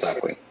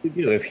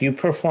you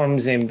perform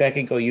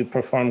Zembekiko, you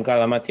perform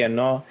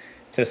Galamatiano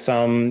to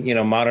some, you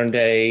know, modern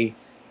day,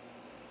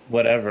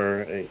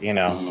 whatever, you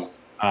know,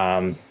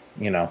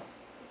 you know.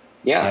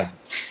 Yeah.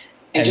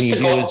 And you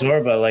do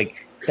Zorba,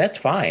 like, that's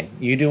fine.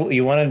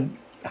 You want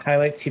to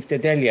highlight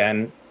Siftedelia,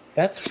 and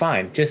that's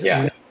fine. Just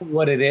know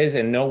what it is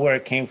and know where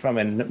it came from,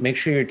 and make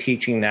sure you're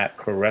teaching that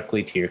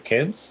correctly to your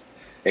kids.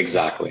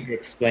 Exactly. You're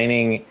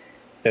explaining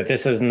that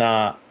this is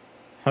not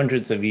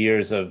hundreds of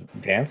years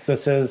of dance.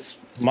 This is,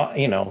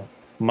 you know,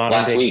 modern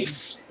last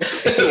week's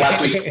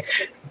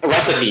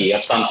recipe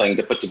of something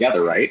to put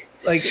together, right?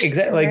 Like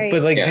exactly, like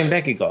but like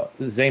Zembekiko.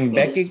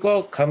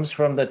 Zembekiko comes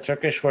from the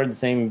Turkish word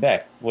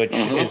Zembek, which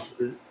is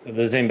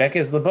the Zembek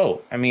is the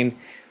boat. I mean,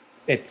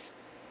 it's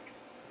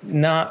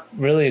not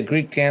really a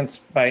Greek dance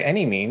by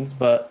any means,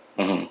 but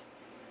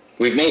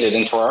we've made it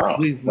into our own.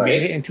 We've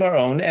made it into our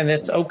own, and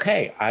it's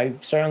okay. I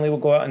certainly will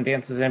go out and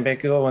dance the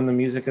Zembekiko when the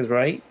music is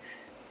right.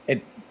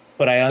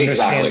 But I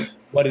understand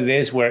what it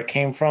is, where it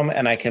came from,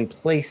 and I can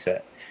place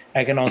it.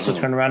 I can also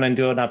turn around and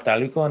do an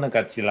Naptaliko and a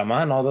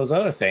Gatsilama and all those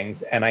other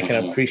things, and I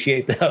can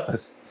appreciate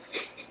those.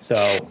 So,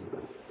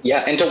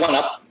 yeah, and to one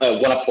up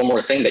one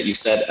more thing that you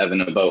said,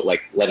 Evan, about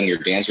like letting your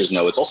dancers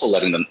know, it's also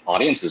letting the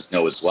audiences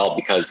know as well,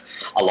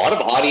 because a lot of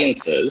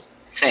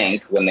audiences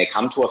think when they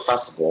come to a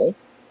festival,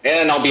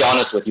 and I'll be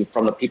honest with you,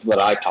 from the people that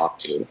I talk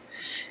to,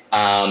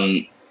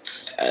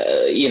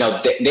 you know,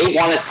 they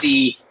want to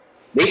see.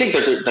 They think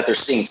that they're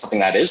seeing something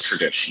that is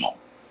traditional,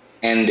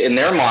 and in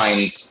their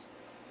minds,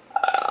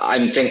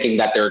 I'm thinking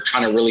that they're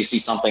trying to really see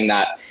something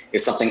that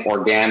is something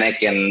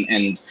organic,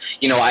 and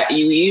you know,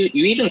 you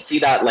even see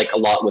that like a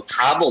lot with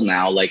travel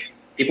now. Like,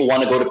 people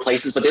want to go to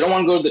places, but they don't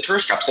want to go to the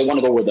tourist traps. They want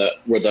to go where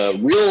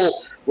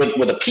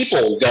the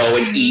people go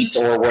and eat,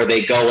 or where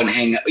they go and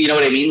hang. You know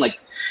what I mean? Like,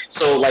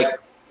 so like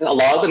a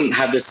lot of them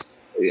have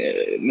this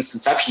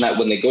misconception that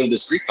when they go to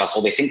this Greek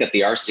festival, they think that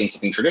they are seeing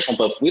something traditional.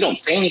 But if we don't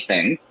say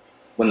anything,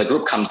 when the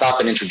group comes up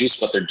and introduce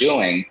what they're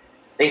doing,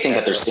 they think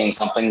that they're seeing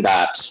something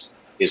that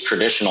is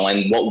traditional.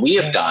 And what we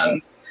have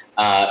done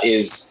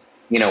is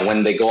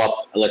when they go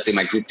up, let's say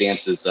my group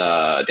dances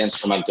dance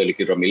from Anatolic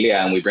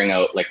Romilia, and we bring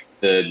out like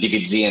the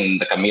Dividzi and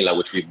the Camila,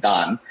 which we've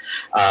done,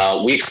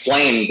 we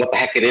explain what the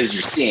heck it is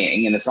you're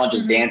seeing, and it's not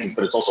just dances,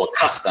 but it's also a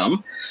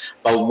custom.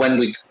 But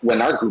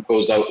when our group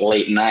goes out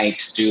late night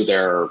to do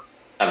their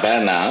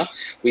taverna,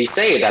 we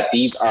say that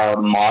these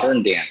are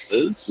modern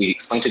dances. We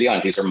explain to the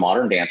audience these are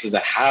modern dances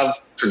that have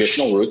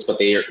traditional roots, but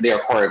they are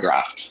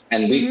choreographed,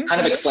 and we kind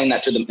of explain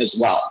that to them as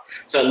well.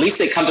 So at least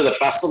they come to the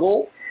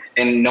festival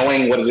and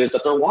knowing what it is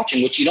that they're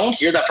watching, which you don't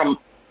hear that from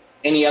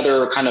any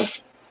other kind of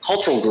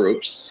cultural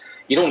groups.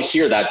 You don't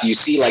hear that. You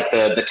see like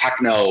the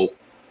techno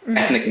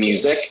ethnic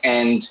music,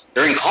 and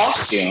they're in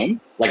costume,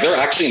 like they're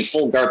actually in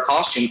full garb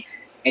costume.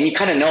 And you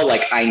kind of know,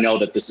 like, I know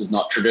that this is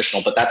not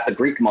traditional, but that's the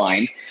Greek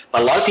mind.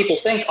 But a lot of people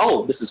think,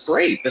 oh, this is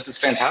great. This is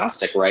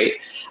fantastic, right?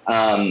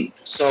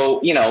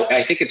 So,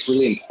 I think it's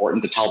really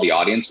important to tell the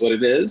audience what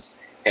it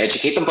is, to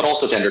educate them, but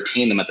also to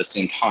entertain them at the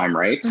same time,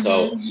 right?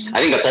 So I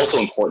think that's also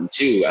important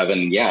too,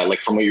 Evan. Yeah,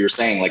 like from what you were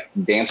saying, like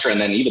dancer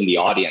and then even the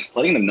audience,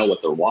 letting them know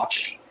what they're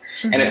watching.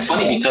 And it's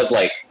funny because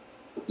like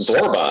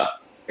Zorba,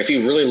 if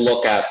you really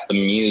look at the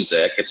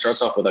music, it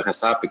starts off with a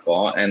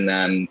Hasapiko, and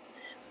then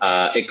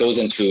it goes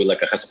into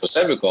like a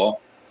Hasaposervico.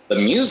 The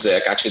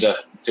music actually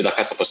to the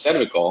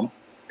Hasaposervico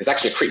is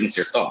actually a Cretan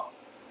Sirto.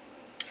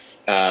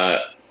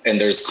 And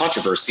there's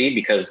controversy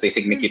because they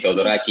think Miki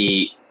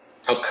Theodoraki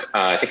took,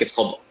 I think it's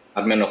called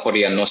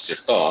Armenochoria no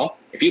Sirto.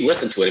 If you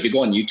listen to it, if you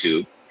go on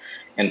YouTube,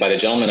 and by the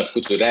gentleman of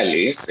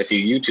Koutsourellis, if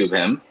you YouTube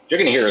him, you're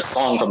going to hear a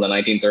song from the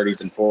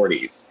 1930s and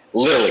 40s.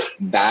 Literally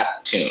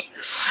that tune.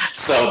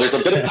 So there's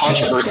a bit of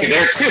controversy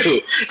there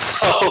too.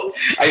 So,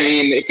 I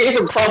mean, it came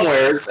from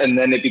somewheres, and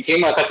then it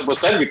became a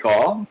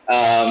Hasaposervico,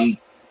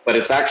 but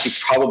it's actually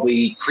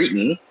probably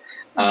Cretan.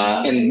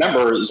 And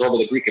remember, Zorba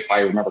the Greek, if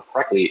I remember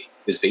correctly,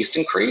 is based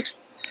in Crete,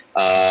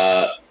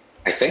 I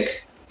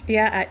think.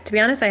 Yeah, to be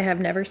honest, I have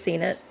never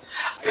seen it.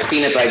 I've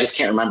seen it, but I just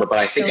can't remember. But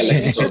I think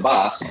Alexis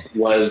Zorbas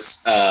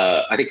was,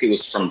 I think it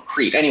was from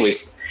Crete.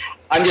 Anyways,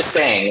 I'm just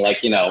saying, like,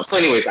 so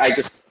anyways, I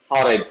just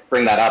thought I'd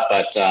bring that up.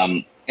 But,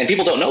 and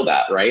people don't know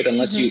that, right?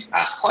 Unless you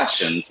ask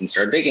questions and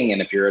start digging.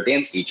 And if you're a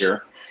dance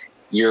teacher,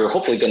 you're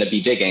hopefully going to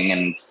be digging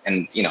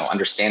and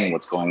understanding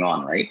what's going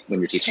on, right? When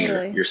you're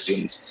teaching your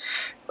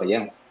students. But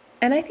yeah.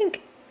 And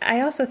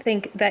I also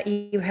think that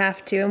you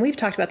have to, and we've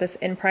talked about this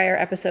in prior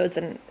episodes,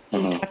 and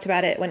we talked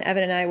about it when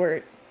Evan and I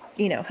were,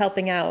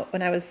 helping out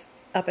when I was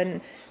up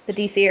in the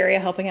DC area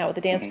helping out with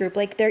the dance group.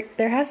 Like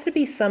there has to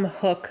be some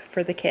hook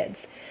for the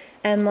kids,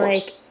 and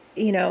like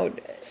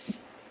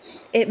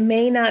it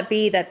may not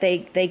be that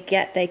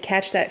they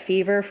catch that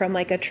fever from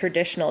like a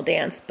traditional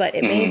dance, but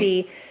it may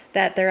be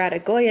that they're at a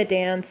Goya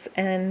dance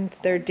and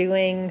they're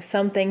doing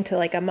something to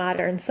like a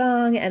modern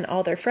song, and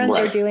all their friends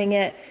are doing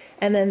it.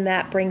 And then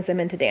that brings them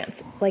into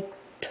dance. Like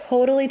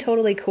totally,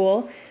 totally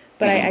cool.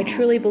 But I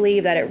truly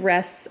believe that it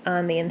rests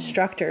on the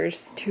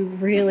instructors to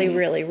really,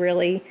 really,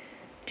 really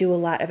do a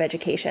lot of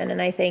education.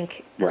 And I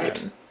think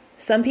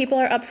some people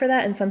are up for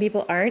that and some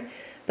people aren't.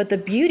 But the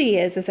beauty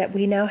is that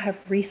we now have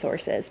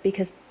resources,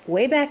 because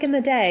way back in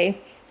the day,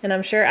 and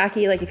I'm sure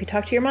Aki, like if you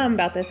talk to your mom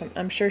about this,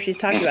 I'm sure she's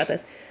talked about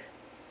this,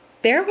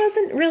 there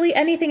wasn't really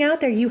anything out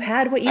there. You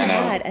had what you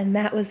had, and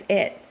that was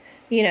it,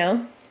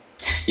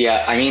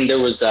 Yeah, I mean, there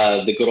was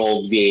the good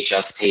old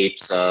VHS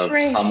tapes of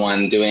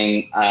someone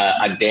doing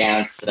a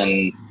dance,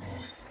 and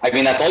I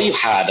mean, that's all you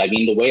had. I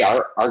mean, the way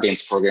our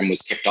dance program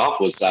was kicked off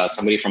was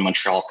somebody from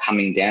Montreal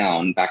coming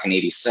down back in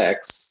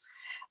 '86,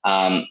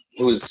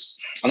 who's,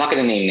 I'm not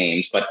going to name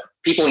names, but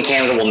people in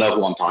Canada will know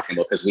who I'm talking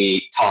about because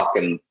we talk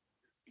and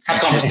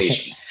have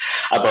conversations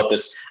about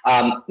this.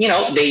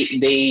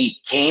 They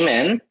came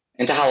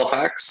into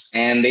Halifax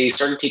and they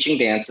started teaching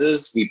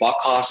dances. We bought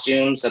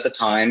costumes at the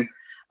time.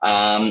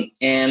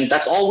 And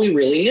that's all we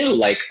really knew.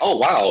 Like, oh,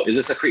 wow, is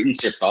this a Cretan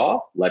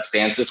Sirto? Let's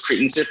dance this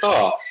Cretan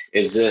Sirto.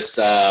 Is this,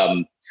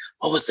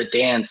 what was the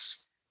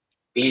dance?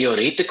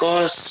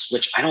 Pilioritikos,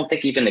 which I don't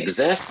think even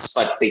exists,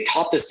 but they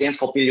taught this dance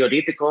called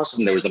Pilioritikos,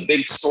 and there was a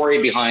big story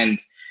behind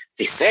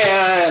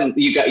Thesea, and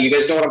you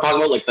guys know what I'm talking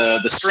about, like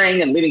the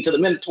string and leading to the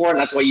Minotaur, and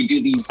that's why you do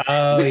these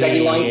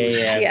zigzaggy lines.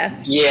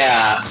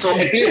 Yeah. So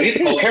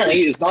Pilioritico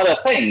apparently is not a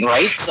thing,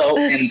 right? So,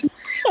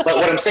 but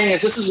what I'm saying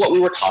is this is what we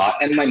were taught,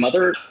 and my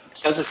mother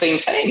says the same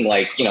thing.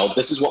 Like,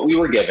 this is what we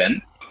were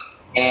given.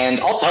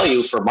 And I'll tell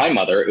you, for my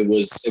mother, it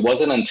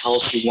wasn't until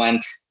she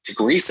went to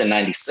Greece in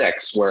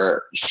 '96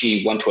 where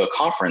she went to a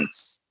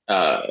conference,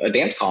 a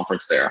dance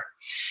conference there.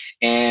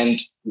 And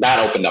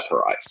that opened up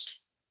her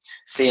eyes.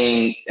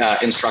 Seeing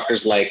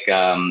instructors like,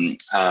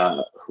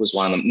 who's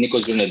one of them?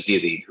 Nikos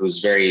Zunadzidi, who's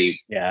very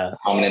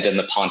prominent in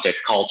the Pontic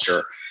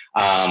culture.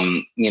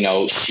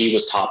 She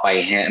was taught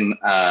by him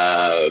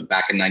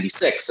back in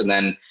 '96. And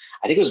then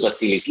I think it was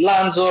Vasilis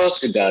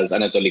Lanzos who does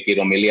Anatoliki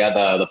Romilia,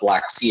 the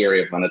Black Sea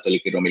area of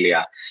Anatoliki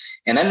Romilia.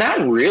 And then that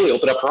really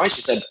opened up her eyes.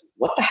 She said,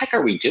 what the heck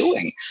are we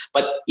doing?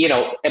 But,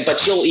 but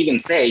she'll even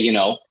say,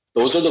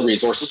 those are the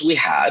resources we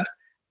had.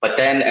 But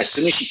then as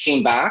soon as she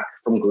came back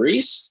from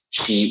Greece,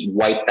 she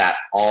wiped that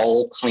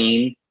all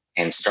clean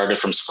and started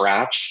from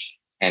scratch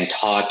and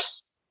taught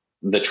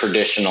the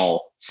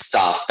traditional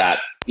stuff that,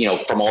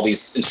 from all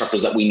these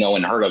instructors that we know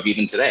and heard of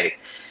even today.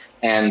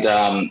 And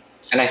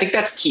I think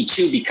that's key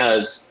too,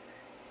 because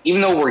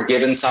even though we're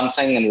given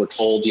something and we're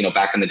told,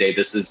 back in the day,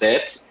 this is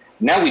it,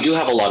 now we do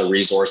have a lot of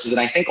resources.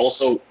 And I think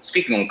also,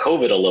 speaking on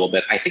COVID a little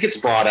bit, I think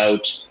it's brought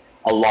out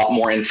a lot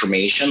more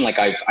information. Like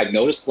I've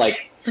noticed,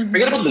 like,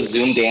 forget about the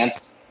Zoom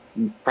dance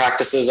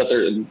practices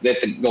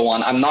that go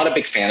on. I'm not a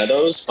big fan of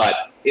those,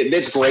 but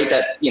it's great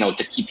that,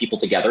 to keep people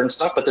together and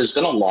stuff. But there's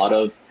been a lot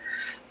of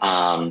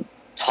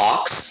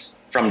talks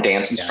from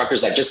dance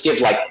instructors that just give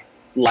like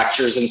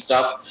lectures and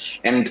stuff.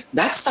 And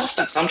that stuff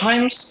that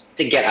sometimes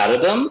to get out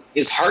of them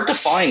is hard to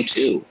find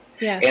too.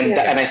 Yeah. And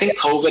I think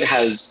COVID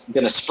has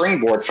been a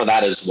springboard for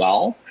that as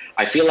well.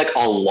 I feel like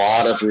a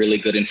lot of really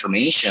good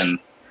information,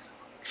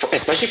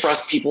 especially for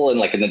us people in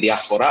the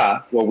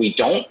diaspora, where we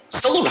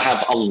still don't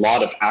have a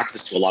lot of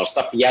access to a lot of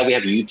stuff. Yeah, we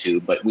have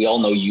YouTube, but we all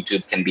know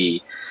YouTube can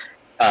be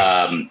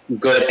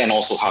good and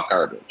also hot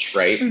garbage,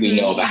 right? Mm-hmm. We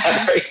know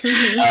that, right?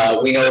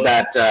 Mm-hmm. We know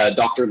that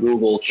Dr.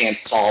 Google can't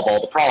solve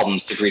all the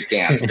problems to Greek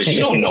dance because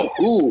you don't know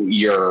who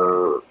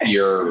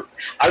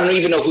I don't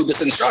even know who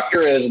this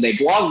instructor is, and they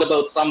blogged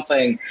about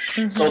something.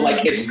 Mm-hmm. So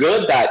it's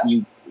good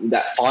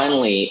that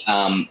finally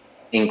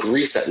in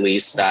Greece, at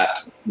least,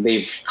 that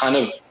they've kind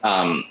of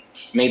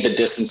made the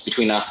distance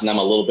between us and them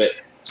a little bit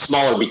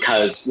smaller,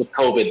 because with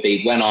COVID,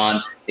 they went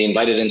on, they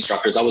invited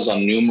instructors. I was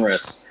on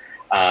numerous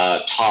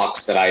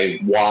talks that I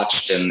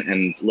watched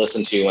and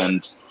listened to,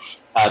 and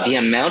the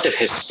amount of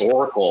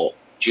historical,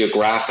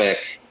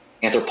 geographic,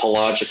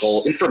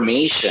 anthropological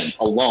information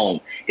alone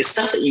is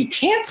stuff that you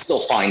can't still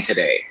find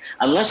today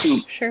unless you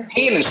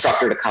pay an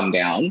instructor to come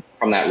down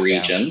from that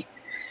region. Yeah.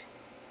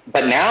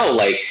 But now,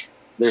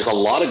 there's a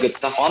lot of good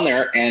stuff on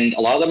there, and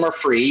a lot of them are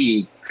free.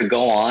 You could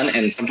go on,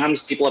 and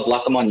sometimes people have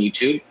left them on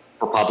YouTube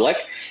for public,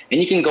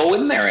 and you can go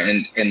in there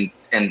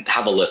and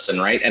have a listen,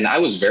 right? And I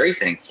was very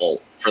thankful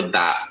for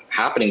that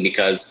happening,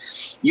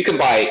 because you can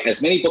buy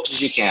as many books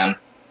as you can.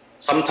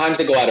 Sometimes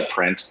they go out of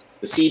print.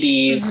 The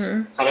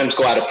CDs sometimes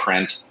go out of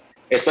print,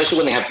 especially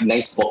when they have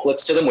nice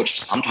booklets to them,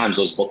 which sometimes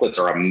those booklets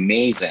are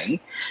amazing.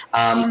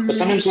 But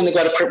sometimes when they go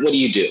out of print, what do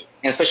you do?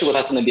 And especially with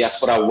us in the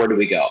diaspora, where do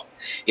we go?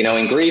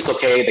 In Greece,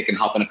 okay, they can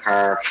hop in a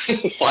car,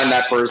 find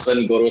that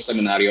person, go to a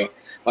seminario.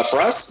 But for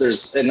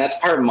us, and that's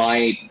part of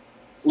my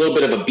little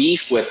bit of a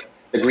beef with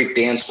the Greek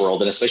dance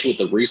world, and especially with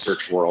the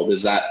research world,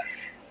 is that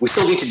we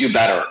still need to do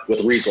better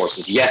with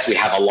resources. Yes, we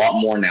have a lot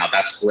more now.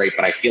 That's great.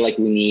 But I feel like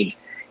we need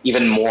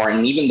even more.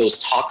 And even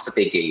those talks that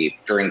they gave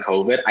during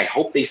COVID, I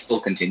hope they still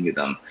continue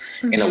them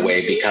in a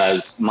way,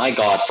 because my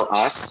God, for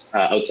us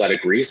outside of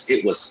Greece,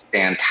 it was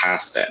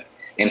fantastic.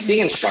 And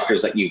seeing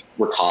instructors that you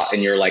were taught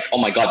and you're like,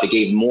 oh my God, they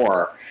gave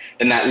more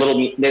than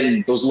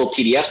those little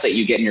PDFs that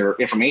you get in your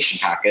information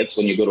packets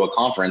when you go to a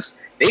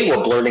conference. They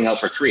were blurting out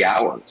for 3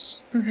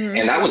 hours.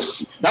 And that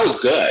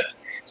was good.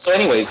 So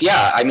anyways,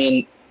 yeah, I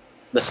mean,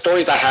 the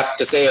stories I have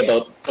to say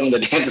about some of the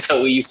dances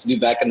that we used to do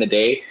back in the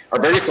day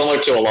are very similar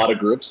to a lot of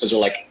groups, because they're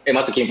like, it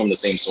must have came from the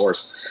same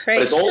source. Right.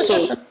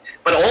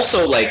 But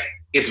also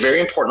it's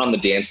very important on the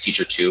dance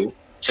teacher too,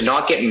 to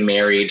not get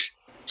married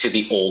to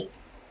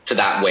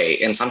that way.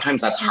 And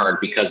sometimes that's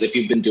hard, because if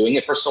you've been doing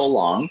it for so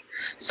long,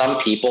 some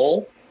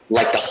people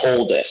like to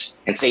hold it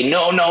and say,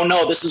 no,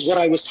 this is what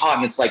I was taught.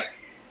 And it's like,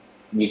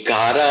 you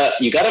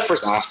gotta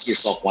first ask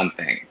yourself one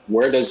thing: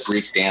 where does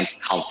Greek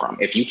dance come from?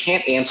 If you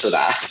can't answer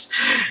that,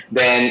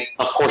 then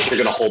of course you're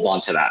gonna hold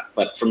on to that.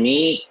 But for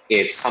me,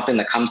 it's something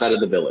that comes out of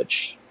the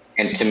village.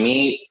 And to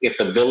me, if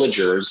the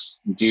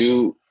villagers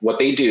do what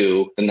they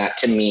do, then that,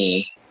 to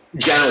me,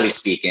 generally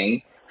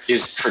speaking,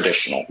 is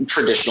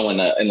traditional in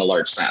a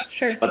large sense.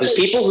 Sure. But there's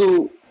people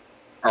who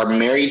are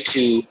married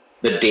to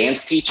the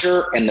dance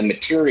teacher and the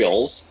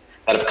materials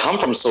that have come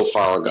from so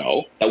far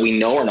ago that we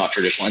know are not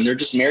traditional, and they're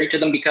just married to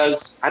them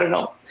because, I don't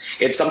know.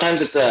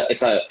 Sometimes it's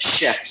a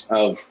shift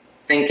of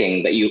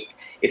thinking that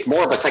it's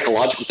more of a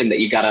psychological thing that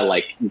you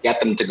gotta get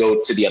them to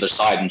go to the other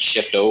side and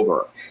shift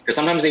over, because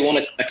sometimes they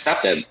won't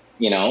accept it,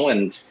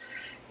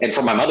 and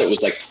for my mother, it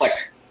was like, click,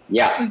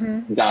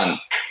 yeah, done.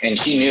 And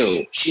she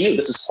knew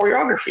this is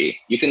choreography.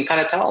 You can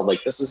kind of tell,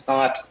 this is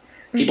not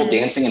people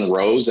dancing in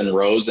rows and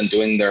rows and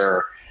doing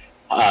their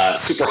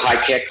super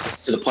high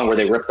kicks to the point where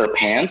they rip their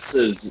pants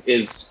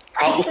is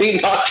probably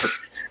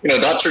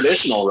not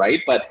traditional,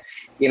 right? But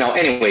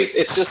anyways,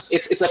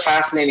 it's a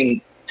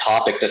fascinating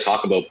topic to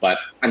talk about. But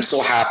I'm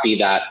so happy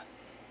that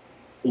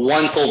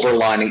one silver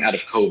lining out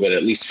of COVID,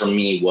 at least for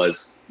me,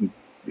 was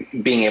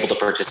being able to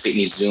participate in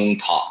these Zoom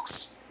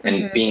talks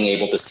and being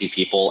able to see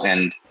people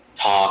and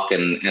talk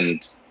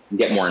and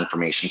get more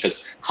information,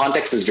 because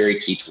context is very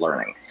key to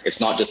learning.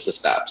 It's not just the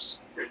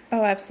steps.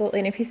 Oh, absolutely.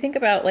 And if you think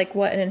about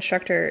what an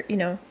instructor,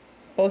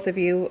 both of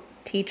you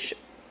teach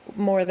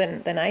more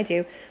than I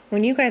do,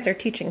 when you guys are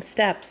teaching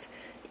steps,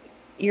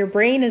 your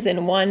brain is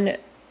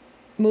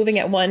moving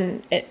at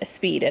one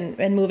speed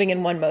and moving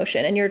in one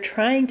motion. And you're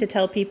trying to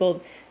tell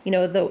people,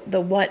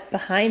 the what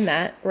behind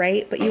that,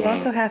 right? But you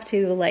also have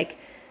to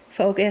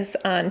focus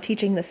on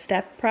teaching the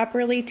step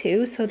properly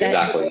too, so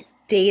that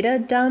data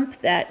dump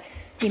that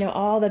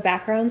all the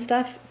background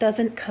stuff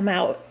doesn't come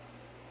out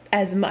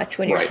as much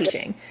when you're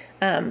teaching.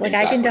 Like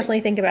I can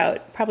definitely think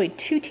about probably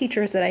 2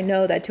 teachers that I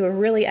know that do a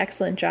really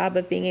excellent job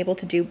of being able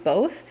to do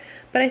both.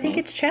 But I think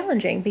it's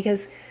challenging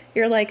because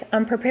you're like,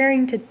 I'm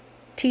preparing to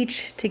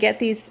teach to get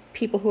these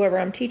people, whoever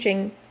I'm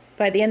teaching,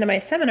 by the end of my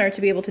seminar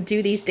to be able to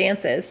do these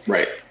dances.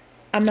 Right.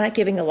 I'm not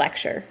giving a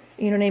lecture.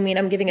 You know what I mean?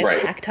 I'm giving a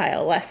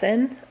tactile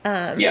lesson.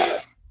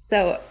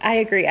 So I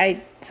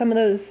agree. Some of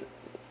those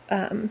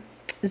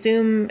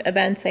Zoom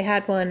events, they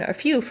had a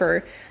few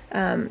for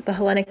the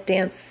Hellenic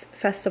Dance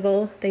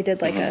Festival. They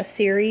did like a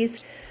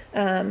series,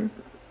 and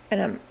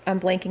I'm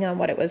blanking on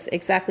what it was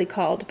exactly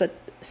called, but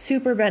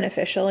super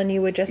beneficial. And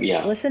you would just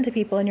listen to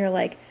people and you're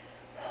like,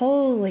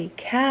 holy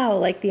cow,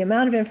 like the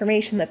amount of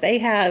information that they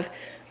have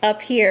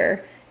up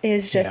here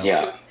is just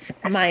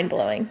mind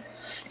blowing.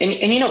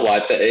 And you know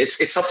what?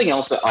 It's something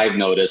else that I've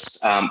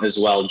noticed as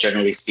well,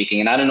 generally speaking.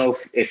 And I don't know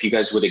if you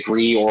guys would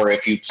agree or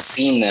if you've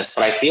seen this,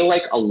 but I feel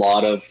like a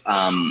lot of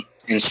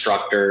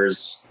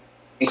instructors,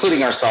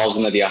 including ourselves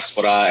in the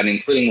diaspora and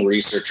including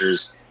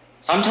researchers,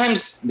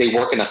 sometimes they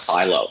work in a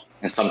silo,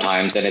 and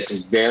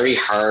it's very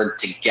hard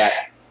to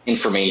get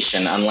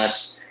information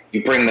unless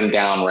you bring them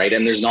down, right?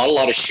 And there's not a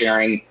lot of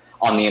sharing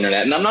on the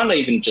internet. And I'm not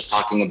even just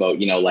talking about,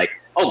 like,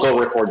 oh, go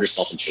record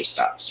yourself and show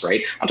steps,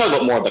 right? I'm talking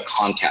about more of the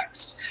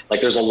context.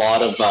 Like there's a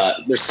lot of,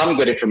 there's some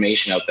good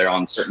information out there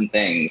on certain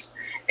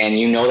things. And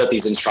that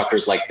these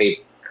instructors, like they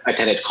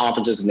attended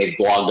conferences and they've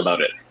blogged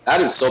about it.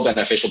 That is so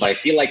beneficial. But I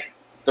feel like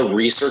the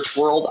research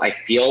world,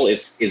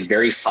 is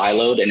very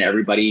siloed, and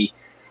everybody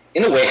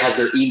in a way has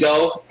their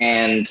ego.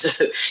 And,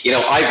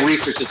 I've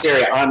researched this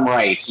area, I'm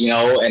right,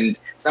 and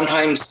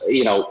sometimes,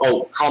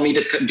 oh, call me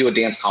to do a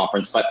dance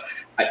conference. But,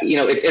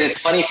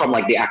 it's funny from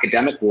like the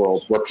academic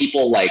world where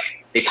people like,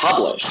 they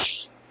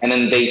publish and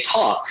then they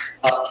talk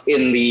up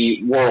in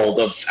the world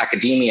of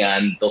academia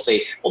and they'll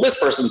say, well,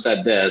 this person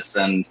said this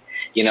and,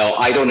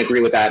 I don't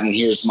agree with that. And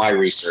here's my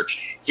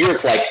research. Here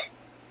it's like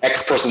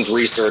X person's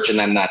research and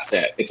then that's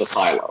it. It's a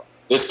silo.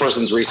 This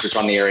person's research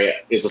on the area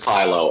is a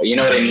silo. You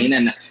know what I mean?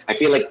 And I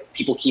feel like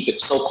people keep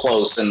it so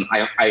close. And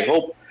I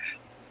hope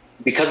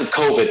because of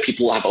COVID,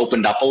 people have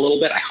opened up a little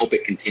bit. I hope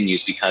it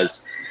continues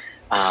because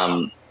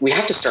we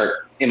have to start,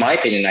 in my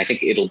opinion, I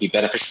think it'll be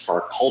beneficial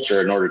for our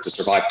culture in order to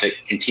survive, to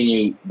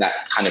continue that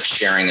kind of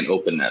sharing and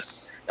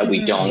openness that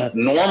we don't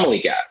normally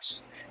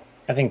get.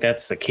 I think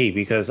that's the key,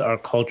 because our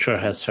culture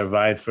has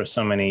survived for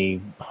so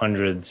many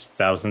hundreds,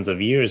 thousands of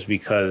years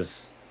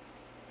because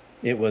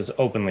it was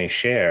openly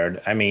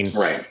shared. I mean,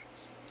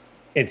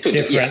 it's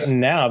different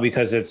now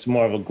because it's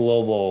more of a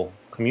global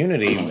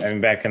community. I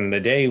mean, back in the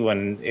day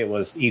when it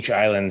was each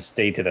island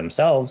stayed to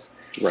themselves,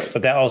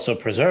 but that also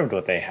preserved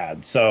what they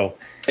had. So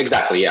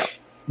exactly, yeah.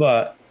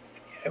 But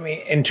I mean,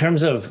 in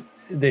terms of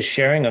the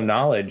sharing of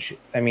knowledge,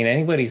 I mean,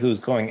 anybody who's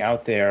going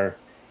out there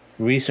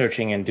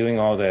researching and doing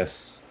all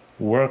this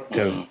work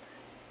to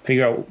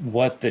figure out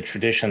what the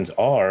traditions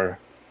are,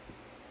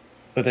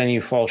 but then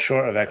you fall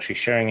short of actually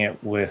sharing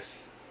it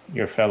with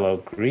your fellow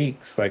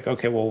Greeks. Like,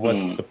 okay, well,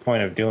 what's the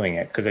point of doing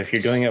it? Because if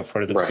you're doing it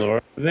for the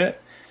glory of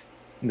it,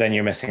 then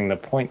you're missing the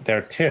point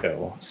there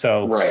too.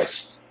 So,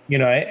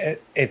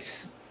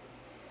 it's,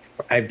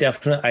 I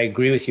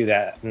agree with you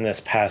that in this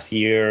past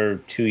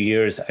year, 2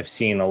 years, I've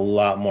seen a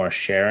lot more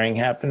sharing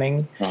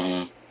happening.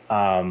 And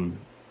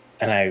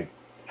I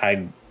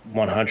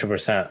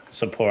 100%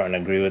 support and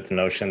agree with the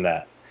notion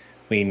that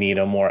we need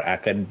a more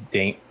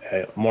academia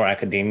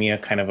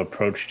kind of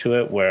approach to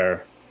it,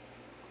 where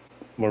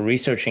we're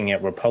researching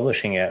it, we're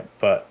publishing it,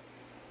 but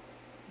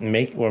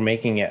we're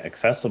making it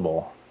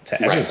accessible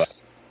to everybody.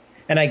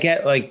 And I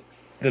get like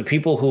the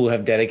people who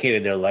have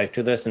dedicated their life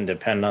to this and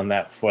depend on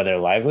that for their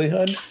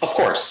livelihood. Of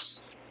course.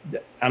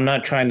 I'm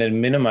not trying to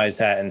minimize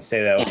that and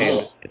say that,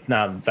 okay, it's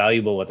not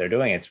valuable what they're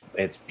doing.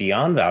 It's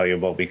beyond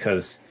valuable,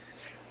 because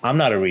I'm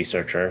not a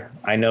researcher.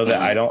 I know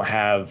that I don't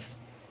have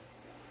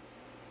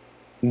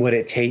what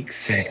it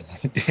takes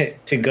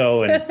to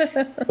go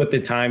and put the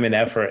time and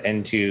effort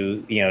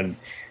into,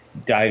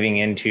 diving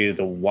into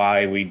the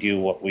why we do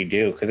what we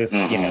do. Because it's,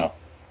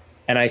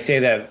 and I say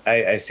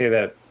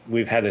that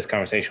we've had this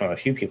conversation with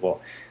a few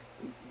people.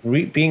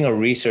 Being a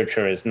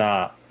researcher is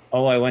not,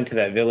 oh, I went to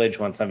that village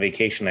once on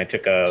vacation. I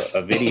took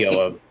a video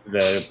of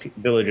the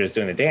villagers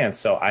doing the dance,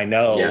 so I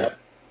know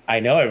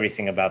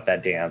everything about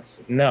that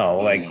dance. No,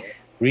 like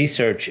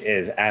research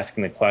is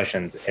asking the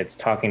questions. It's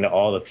talking to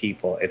all the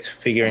people. It's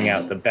figuring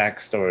out the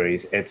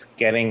backstories. It's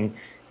getting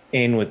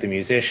in with the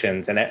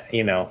musicians, and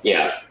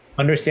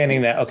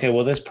understanding that, okay,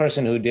 well, this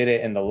person who did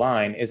it in the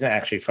line isn't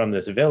actually from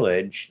this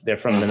village. They're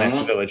from the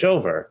next village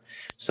over.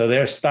 So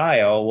their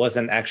style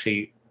wasn't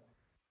actually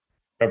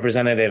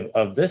representative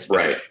of this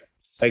village.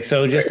 Like,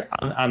 so just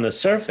on the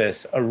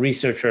surface, a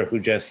researcher who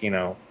just,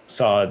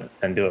 saw it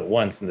and do it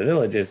once in the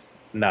village is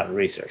not a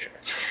researcher.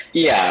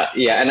 Yeah.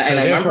 And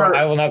I remember,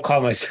 I will not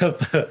call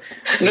myself. No.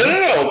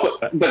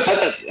 But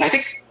I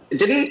think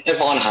didn't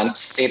Yvonne Hunt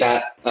say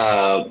that,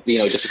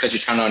 just because you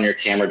turn on your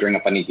camera during a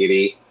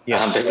panigiri,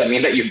 does that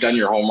mean that you've done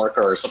your homework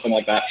or something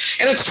like that?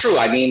 And it's true.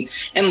 I mean,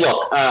 and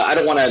look, I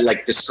don't want to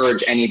like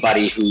discourage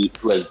anybody who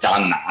has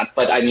done that,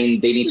 but I mean,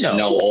 they need to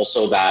know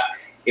also that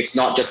it's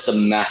not just the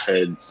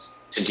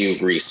methods to do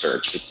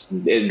research.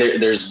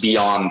 There's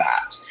beyond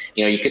that.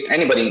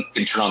 Anybody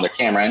can turn on their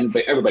camera, and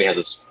everybody has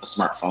a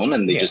smartphone,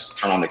 and they just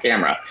turn on the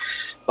camera.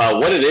 But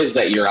what it is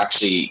that you're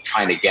actually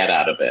trying to get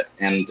out of it,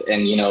 and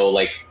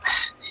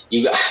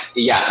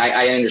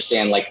I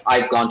understand. Like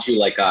I've gone to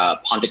like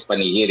a Pontic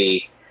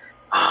Panigiri.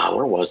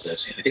 Where was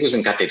it? I think it was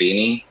in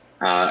Caterini.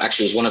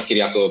 Actually, it was one of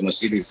Kyriako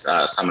Mosidi's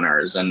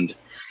seminars, and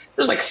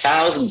there's like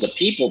thousands of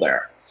people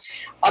there.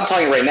 I'm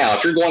telling you right now,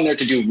 if you're going there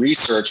to do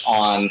research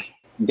on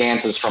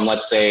dances from,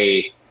 let's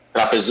say,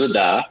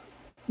 Trapezuda,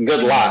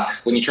 good luck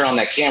when you turn on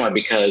that camera,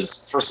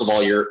 because first of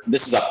all,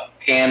 this is a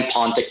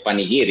pan-Pontic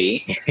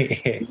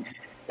Panigiri.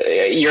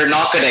 You're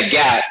not going to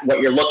get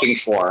what you're looking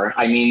for.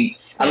 I mean,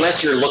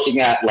 unless you're looking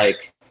at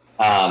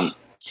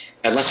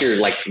unless you're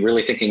like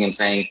really thinking and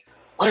saying,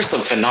 what are some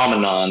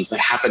phenomenons that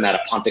happen at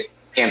a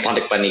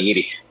pan-Pontic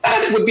Panigiri?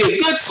 That would be a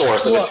good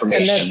source of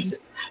information.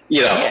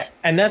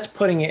 And that's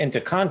putting it into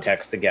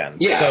context again.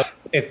 Yeah. So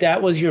if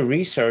that was your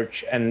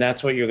research and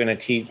that's what you're going to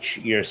teach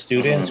your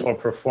students or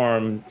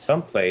perform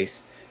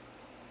someplace,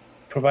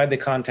 provide the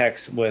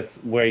context with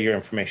where your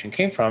information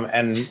came from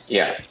and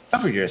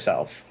cover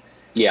yourself.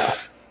 Yeah,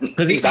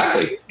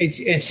 exactly.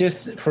 It's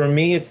just, for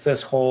me, it's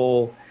this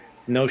whole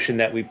notion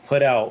that we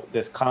put out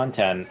this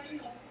content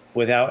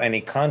without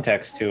any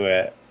context to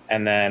it,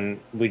 and then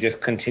we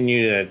just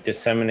continue to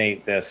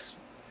disseminate this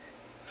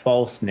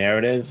false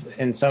narrative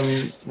in some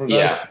regards.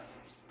 Yeah.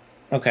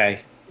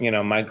 Okay,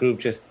 my group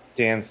just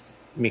danced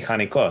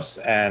Mechanicos,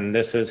 and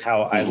this is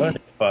how I learned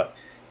it. But,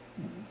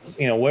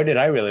 where did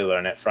I really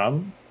learn it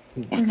from?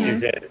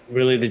 Is it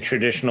really the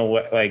traditional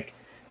way? Like,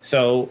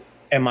 so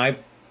am I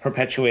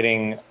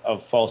perpetuating a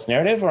false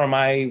narrative, or am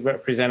I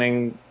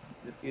representing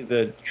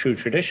the true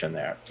tradition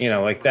there?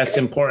 That's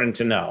important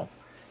to know.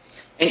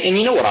 And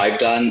you know what I've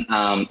done,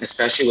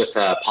 especially with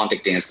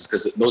Pontic dances,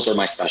 because those are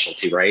my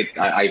specialty, right?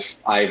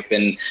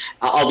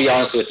 I'll be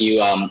honest with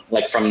you,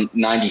 like from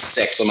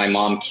 96, when my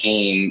mom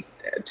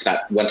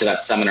went to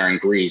that seminar in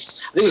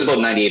Greece, I think it was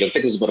about 98, I think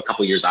it was about a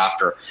couple of years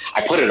after,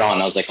 I put it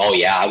on, I was like, oh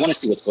yeah, I want to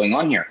see what's going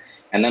on here.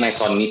 And then I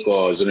saw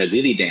Nico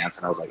Zunadidi dance,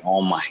 and I was like,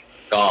 oh my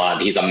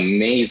God, he's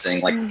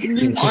amazing. Like,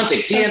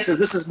 Pontic dances,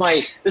 this is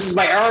my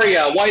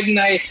area. Why didn't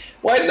I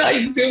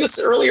do this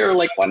earlier?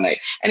 Like one night.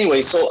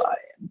 Anyway, so,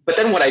 but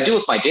then what I do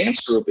with my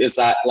dance group is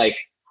that, like,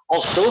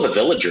 I'll show the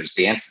villagers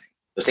dancing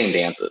the same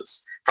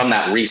dances from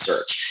that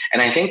research.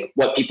 And I think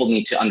what people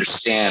need to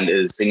understand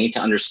is they need to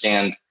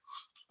understand,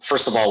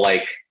 first of all,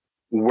 like,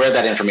 where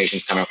that information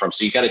is coming from.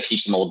 So you got to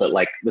teach them a little bit,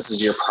 like, this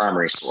is your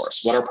primary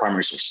source. What are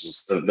primary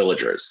sources? The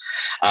villagers.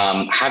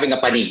 Having a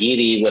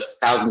panigiri with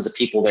thousands of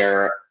people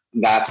there,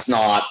 that's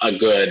not a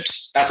good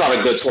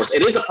source.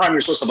 It is a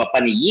primary source of a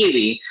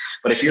panigiri,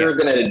 but if you're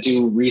going to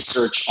do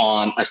research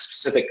on a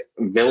specific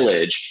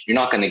village, you're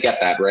not going to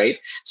get that, right?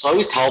 So I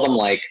always tell them,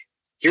 like,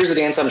 here's a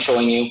dance I'm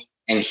showing you,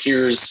 and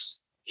here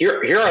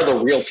are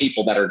the real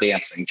people that are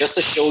dancing, just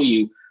to show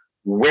you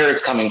where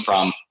it's coming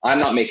from. I'm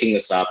not making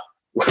this up.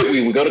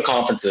 We go to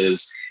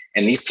conferences,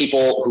 and these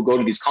people who go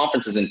to these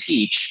conferences and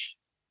teach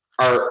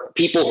are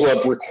people who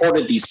have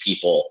recorded these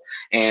people,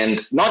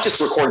 and not just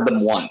recorded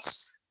them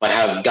once, but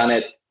have done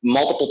it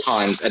multiple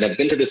times and have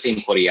been to the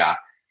same Korea,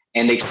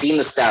 and they've seen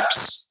the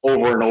steps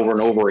over and over and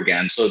over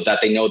again, so that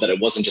they know that it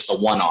wasn't just a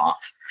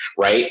one-off,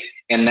 right?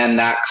 And then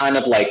that kind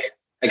of, like,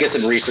 I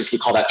guess in research we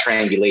call that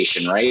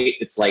triangulation, right?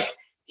 It's like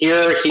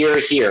here, here,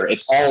 here.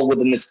 It's all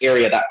within this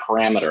area, that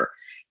parameter.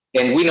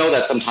 And we know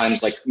that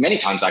sometimes, like many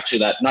times actually,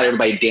 that not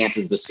everybody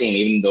dances the same,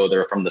 even though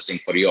they're from the same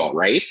Koryo,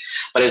 right?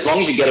 But as long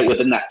as you get it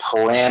within that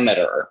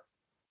parameter,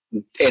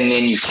 and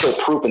then you show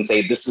proof and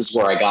say, this is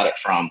where I got it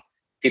from,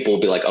 people will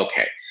be like,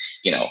 okay,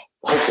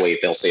 hopefully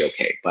they'll say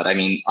okay. But I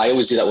mean, I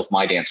always do that with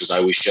my dancers. I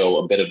always show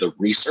a bit of the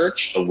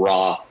research, the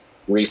raw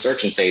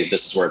research, and say,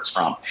 this is where it's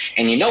from.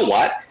 And you know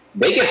what?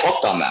 They get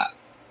hooked on that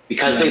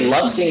because they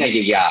love seeing a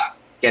yaya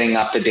getting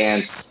up to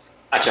dance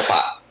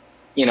achapat.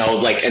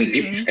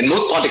 And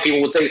most Pontic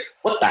people would say,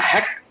 what the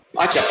heck?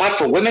 Achapat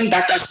for women?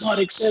 That does not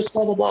exist,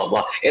 blah, blah, blah,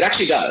 blah. It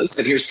actually does,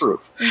 and here's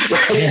proof.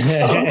 Right?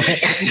 So,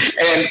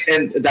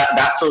 and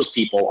that throws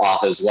people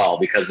off as well,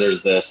 because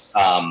there's this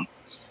kind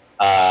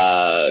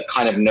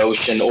of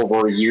notion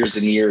over years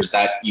and years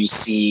that you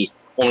see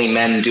only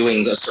men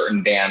doing a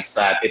certain dance,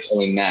 that it's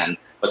only men.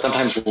 But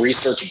sometimes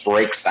research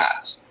breaks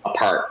that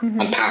apart,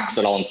 unpacks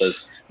it all and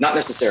says, not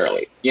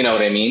necessarily, you know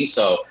what I mean?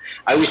 So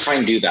I always try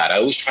and do that. I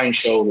always try and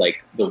show,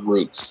 like, the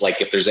roots.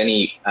 Like, if there's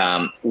any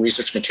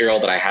research material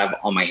that I have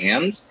on my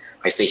hands,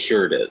 I say,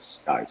 here it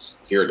is,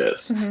 guys, here it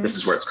is. This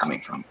is where it's coming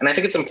from. And I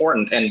think it's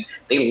important. And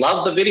they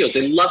love the videos.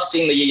 They love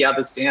seeing the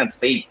yayadas dance.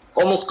 They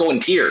almost go in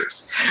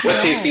tears when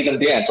they see them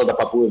dance, or the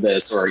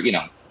papudas, or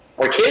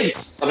kids.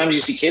 Sometimes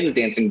you see kids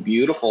dancing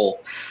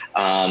beautiful.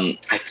 I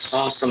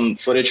saw some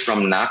footage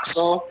from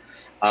Naxo,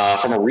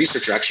 from a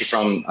researcher, actually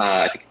from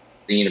I think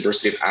the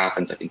University of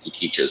Athens. I think he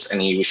teaches,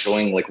 and he was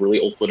showing like really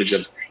old footage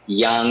of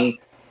young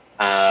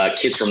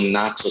kids from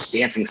Naxos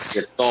dancing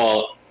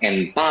sirtol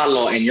and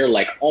balo, and you're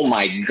like, oh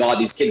my God,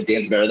 these kids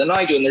dance better than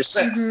I do, and they're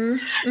 6.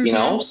 You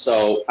know,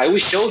 so I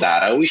always show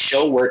that. I always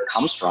show where it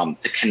comes from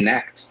to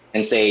connect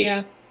and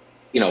say,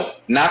 you know,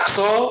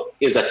 Naxo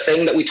is a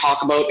thing that we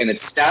talk about and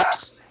its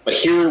steps, but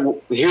here's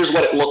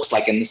what it looks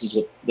like, and this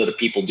is what the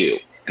people do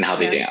and how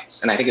they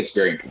dance. And I think it's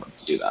very important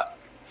to do that.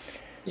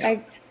 Yeah.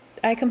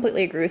 I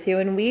completely agree with you.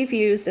 And we've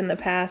used in the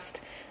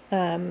past,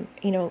 you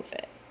know,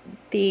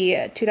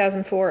 the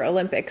 2004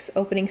 Olympics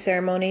opening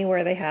ceremony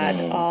where they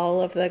had all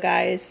of the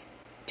guys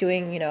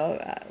doing, you know,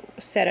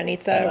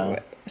 Serenita,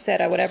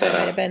 whatever it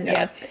might have been.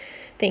 Yeah.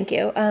 Thank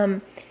you.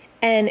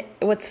 And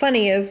what's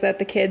funny is that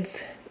the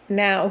kids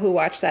now who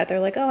watch that,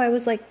 they're like, oh, I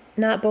was like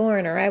not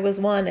born, or I was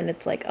 1. And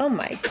it's like, oh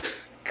my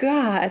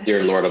God.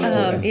 Dear Lord of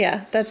Lord.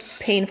 Yeah, that's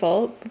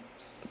painful.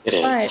 It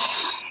is.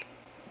 But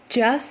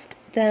just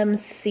them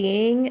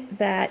seeing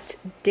that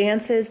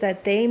dances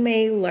that they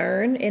may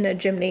learn in a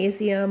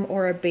gymnasium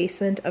or a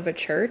basement of a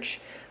church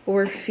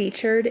were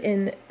featured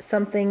in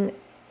something,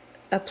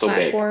 a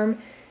platform,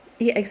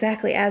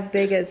 exactly as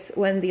big as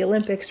when the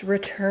Olympics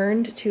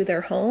returned to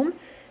their home,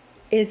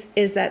 is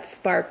that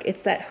spark.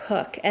 It's that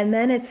hook. And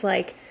then it's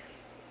like,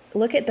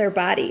 look at their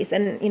bodies.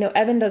 And, you know,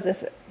 Evan does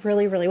this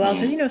really, really well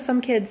because, you know, some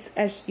kids,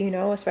 as you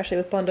know, especially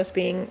with Bondos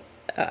being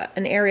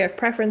an area of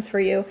preference for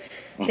you,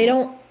 they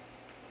don't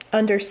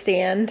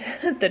understand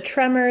the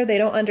tremor. They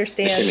don't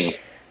understand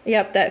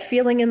that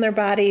feeling in their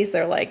bodies.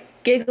 They're like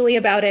giggly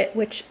about it,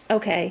 which,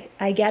 okay,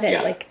 I get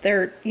it. Like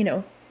they're, you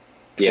know,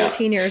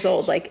 14 years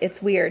old, like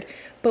it's weird.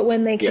 But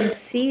when they can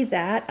see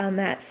that on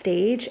that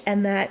stage,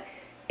 and that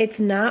it's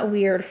not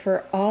weird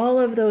for all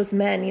of those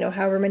men, you know,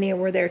 however many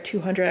were there,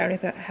 200, I don't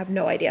even have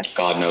no idea.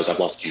 God knows, I've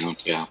lost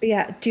count.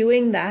 Yeah,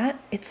 doing that,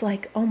 it's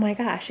like, oh my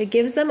gosh, it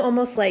gives them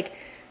almost like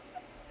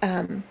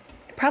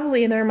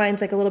probably in their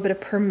minds like a little bit of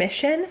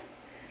permission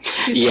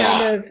to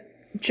kind of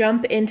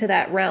jump into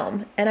that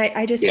realm. And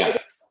I just,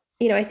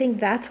 you know, I think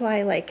that's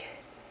why like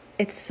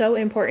it's so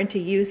important to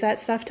use that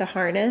stuff to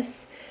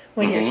harness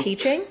when you're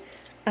teaching.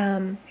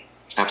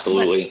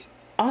 Absolutely.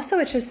 Also,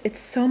 it's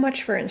so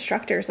much for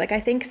instructors. Like I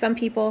think some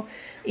people,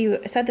 you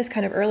said this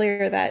kind of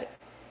earlier, that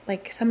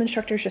like some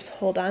instructors just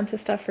hold on to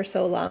stuff for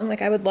so long.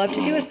 Like I would love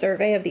to do a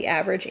survey of the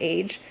average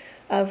age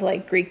of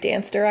like Greek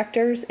dance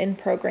directors in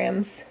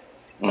programs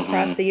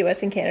across the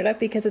US and Canada,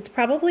 because it's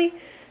probably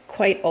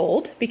quite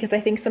old, because I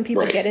think some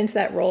people get into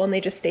that role and they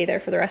just stay there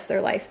for the rest of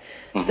their life.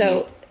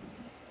 So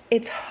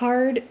it's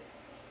hard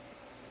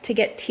to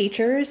get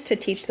teachers to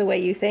teach the way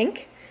you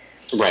think.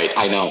 Right.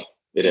 I know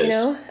it is.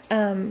 You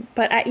know,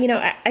 but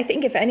I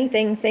think if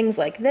anything, things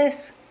like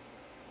this,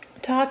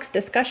 talks,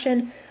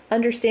 discussion,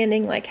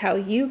 understanding like how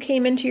you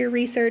came into your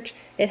research,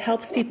 it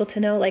helps people to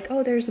know like,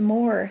 oh, there's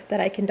more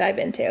that I can dive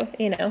into,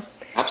 you know?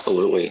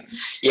 Absolutely.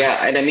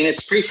 Yeah. And I mean,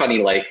 it's pretty funny.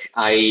 Like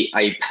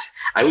I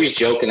always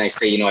joke and I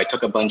say, you know, I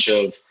took a bunch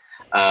of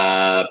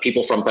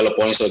people from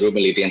Peloponneso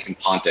Rumeli dancing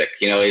Pontic.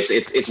 You know,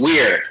 it's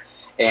weird.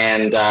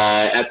 And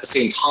at the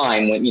same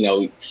time, when, you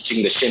know,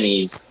 teaching the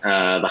shimmies,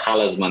 the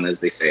halasman, as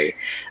they say,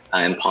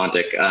 in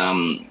Pontic,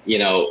 you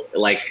know,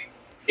 like,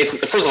 it's,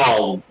 first of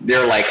all,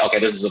 they're like, okay,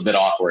 this is a bit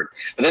awkward.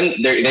 But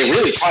then they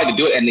really try to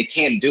do it and they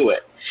can't do it.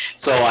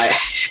 So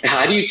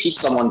how do you teach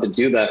someone to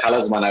do the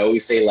halasman? I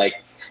always say, like,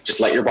 just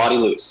let your body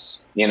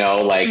loose, you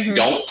know, like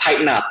don't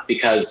tighten up,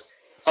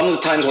 because some of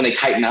the times when they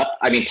tighten up,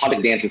 I mean,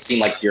 Pontic dances seem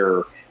like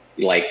you're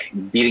like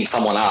beating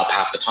someone up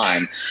half the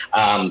time.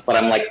 But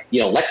I'm like,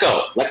 you know, let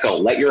go,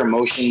 let your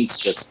emotions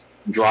just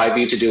drive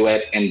you to do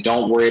it. And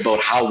don't worry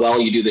about how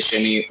well you do the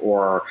shimmy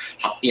or,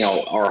 you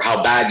know, or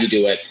how bad you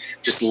do it.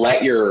 Just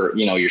let your,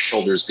 you know, your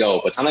shoulders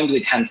go. But sometimes they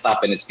tense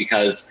up, and it's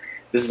because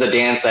this is a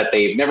dance that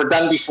they've never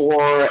done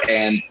before,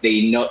 and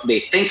they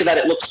think that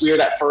it looks weird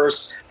at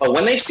first, but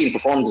when they've seen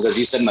performances, as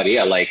you said,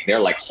 Maria, like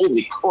they're like,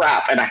 holy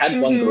crap. And I had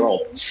one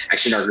girl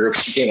actually in our group,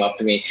 she came up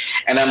to me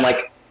and I'm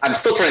like, I'm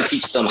still trying to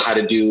teach them how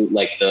to do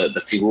like the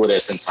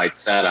figuras inside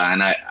Sera.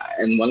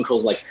 And one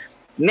girl's like,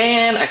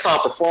 man, I saw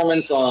a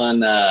performance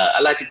on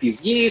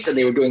Alatitis Yis, and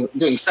they were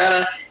doing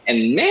Sera,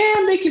 and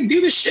man, they can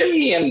do the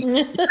shimmy, and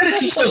you gotta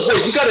teach those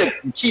boys, you gotta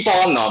keep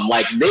on them.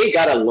 Like they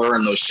gotta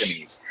learn those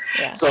shimmies.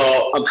 Yeah.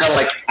 So I'm kind of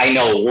like, I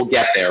know, we'll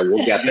get there.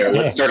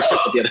 Let's start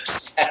off with the other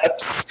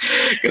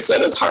steps, because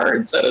Sera's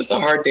hard. Sera's a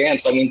hard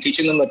dance. I mean,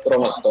 teaching them the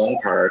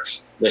Tromakton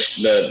part,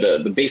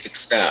 the basic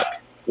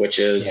step, which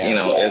is, you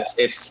know,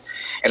 it's,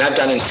 and I've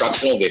done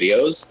instructional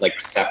videos like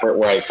separate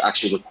where I've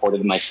actually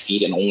recorded my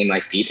feet and only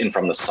my feet and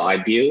from the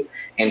side view,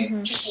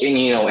 and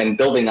you know, and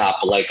building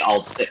up, like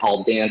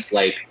I'll dance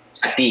like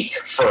atik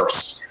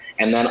first,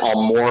 and then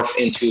I'll morph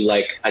into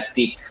like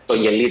atik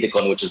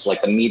tonyelidikon, which is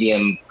like the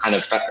medium kind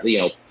of, you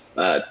know,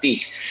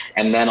 atik,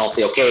 and then I'll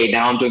say, okay,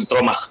 now I'm doing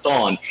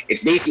tromakton.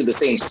 It's basically the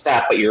same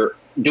step, but you're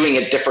doing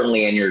it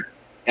differently, and you're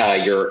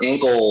your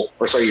ankle,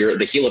 or sorry,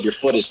 the heel of your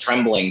foot is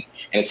trembling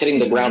and it's hitting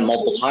the ground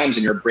multiple times,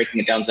 and you're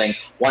breaking it down saying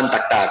one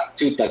tak tak,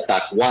 two tak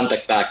tak, one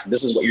tak tak.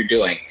 This is what you're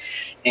doing.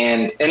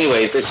 And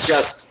anyways, it's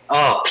just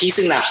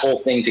piecing that whole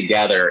thing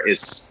together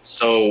is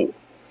so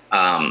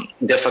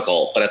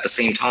difficult. But at the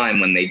same time,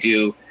 when they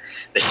do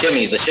the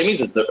shimmies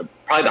is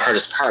probably the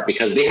hardest part,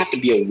 because they have to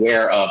be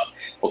aware of,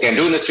 okay, I'm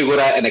doing this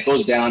figura and it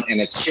goes down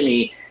and it's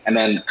shimmy and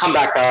then come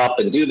back up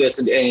and do this,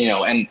 and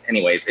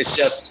anyways,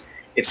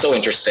 it's so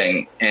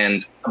interesting.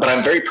 But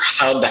I'm very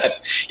proud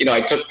that,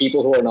 I took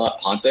people who are not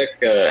Pontic,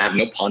 have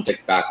no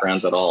Pontic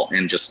backgrounds at all,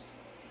 and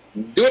just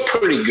do it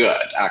pretty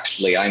good,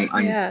 actually. I'm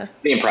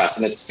pretty impressed.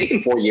 And it's taken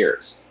 4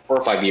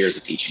 or 5 years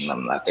of teaching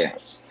them that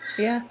dance.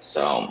 Yeah.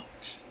 So,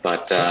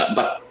 but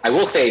I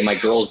will say my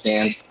girls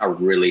dance a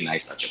really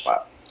nice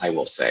Achapat, I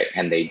will say,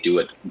 and they do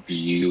it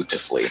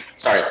beautifully.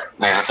 Sorry,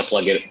 I have to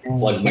plug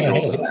my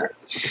girls in there.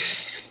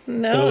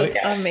 No, it's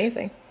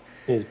amazing.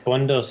 Is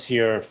Bundos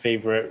your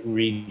favorite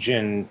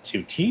region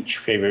to teach?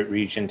 Favorite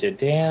region to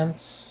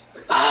dance?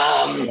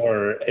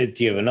 Or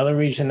do you have another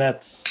region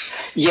that's?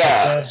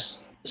 Yeah.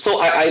 So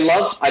I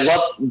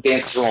love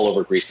dances from all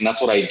over Greece, and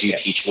that's what I do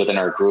teach within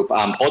our group.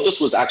 Bundos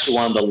was actually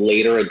one of the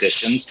later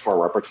additions to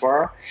our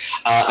repertoire.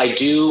 I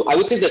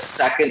would say the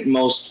second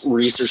most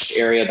researched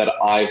area that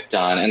I've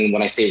done, and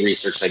when I say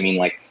research, I mean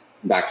like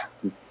back,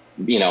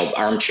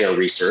 armchair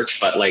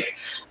research, but like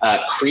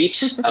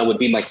Crete would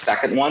be my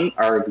second one.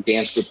 Our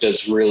dance group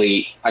does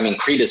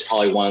Crete is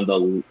probably one of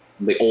the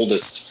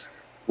oldest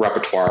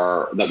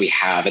repertoire that we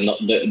have, and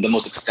the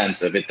most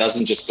extensive. It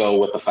doesn't just go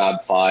with the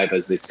Fab Five,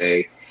 as they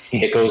say.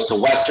 It goes to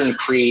Western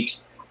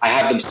Crete. I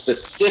have them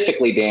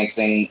specifically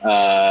dancing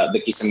the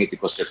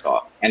Kisamitico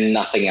Sirto and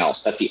nothing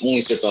else. That's the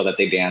only Sirto that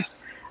they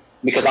dance,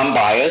 because I'm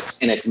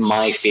biased and it's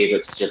my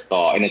favorite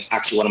Sirto, and it's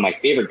actually one of my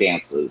favorite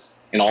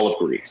dances in all of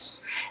Greece.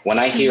 When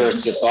I hear a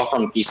Sirto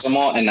from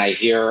Kisamo and I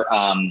hear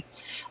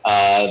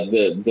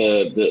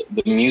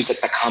the music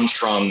that comes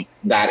from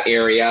that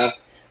area,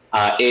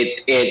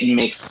 it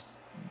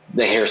makes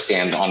the hair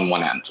stand on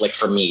one end, like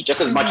for me, just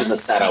as much as a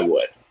Seta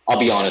would. I'll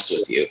be honest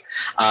with you.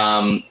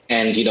 And,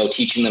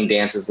 teaching them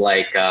dances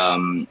like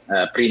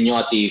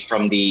Prignoti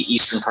from the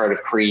eastern part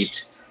of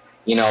Crete,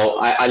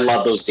 I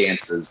love those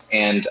dances.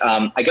 And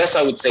I guess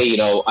I would say,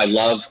 I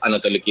love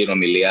Anatoliki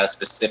Romilia,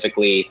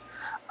 specifically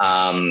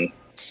the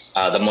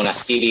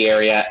Monastiri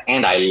area,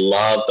 and I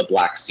love the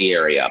Black Sea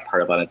area,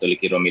 part of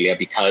Anatoliki Romilia,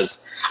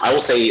 because I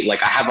will say,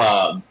 like, I have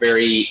a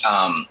very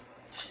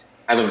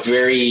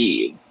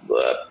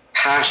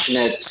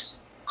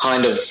passionate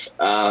kind of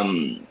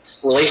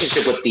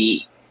relationship with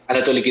the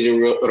Anatoliki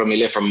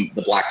Romilia from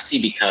the Black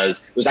Sea,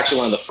 because it was actually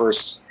one of the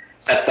first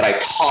sets that I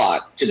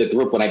taught to the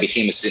group when I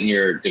became a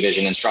senior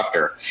division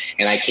instructor.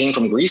 And I came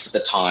from Greece at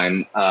the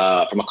time,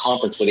 from a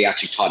conference where they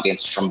actually taught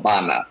dance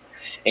Trambana.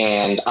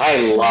 And I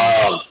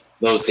love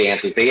those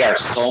dances. They are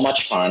so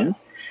much fun.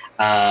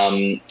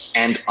 And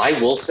I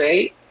will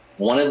say,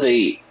 one of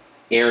the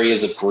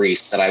areas of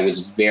Greece that I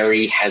was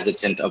very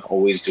hesitant of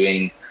always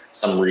doing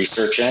some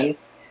research in,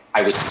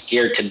 I was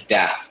scared to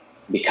death,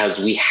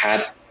 because we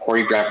had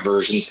choreographed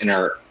versions in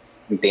our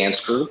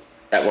dance group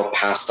that were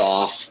passed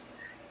off.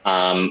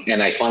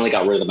 And I finally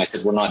got rid of them. I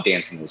said, we're not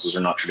dancing those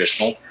are not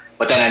traditional.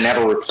 But then I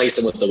never replaced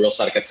them with the real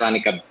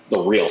Sarakatsanika,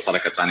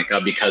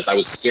 because I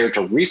was scared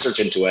to research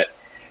into it.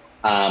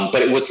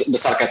 But it was the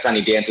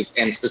Sarakatsani dances,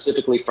 and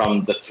specifically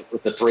from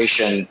the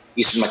Thracian,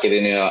 Eastern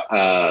Macedonia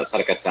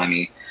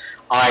Sarakatsani.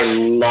 I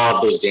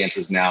love those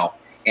dances now.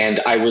 And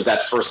I was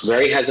at first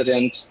very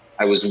hesitant.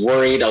 I was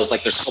worried. I was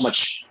like, there's so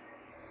much.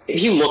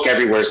 If you look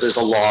everywhere, there's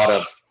a lot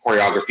of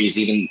choreographies,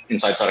 even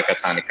inside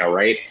Sarakatsanika,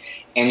 right?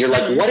 And you're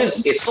like,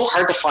 it's so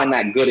hard to find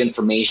that good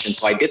information.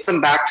 So I did some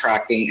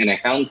backtracking, and I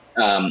found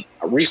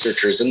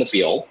researchers in the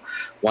field.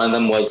 One of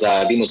them was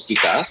Dimos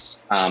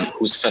Kikas,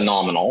 who's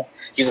phenomenal.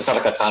 He's a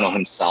Sarakatsano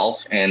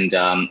himself, and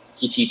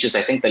he teaches,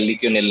 I think, the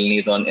Likyo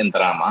Nilnidon in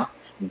drama.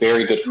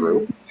 Very good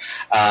group.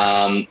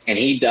 And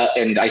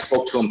I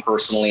spoke to him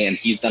personally, and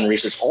he's done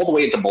research all the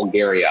way into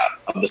Bulgaria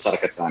of the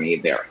Sarakatsani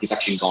there. He's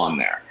actually gone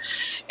there.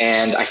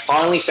 And I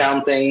finally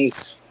found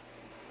things,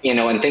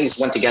 and things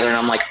went together, and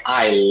I'm like,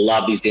 I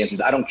love these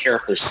dances. I don't care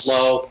if they're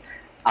slow.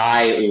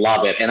 I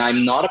love it. And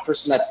I'm not a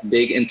person that's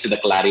big into the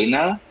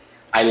clarina.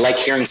 I like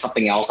hearing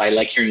something else. I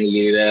like hearing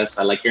liris.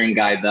 I like hearing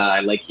gaida.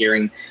 I like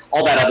hearing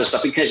all that other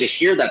stuff, because you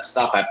hear that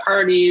stuff at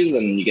parties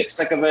and you get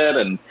sick of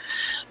it.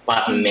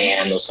 But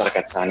man, those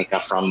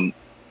Sarakatsanika from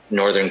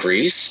northern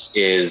Greece,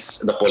 is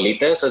the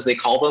Polites, as they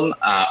call them,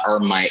 are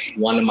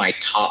one of my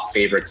top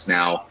favorites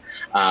now.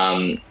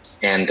 I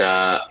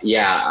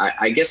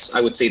guess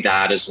I would say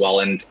that as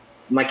well. And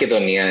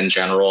Macedonia in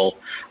general,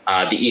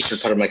 the eastern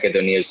part of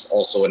Macedonia is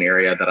also an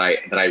area that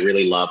I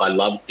really love. I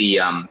love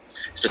the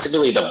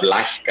specifically the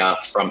Vlachika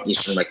from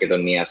eastern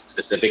Macedonia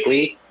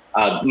specifically.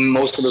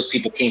 Most of those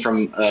people came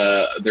from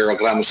the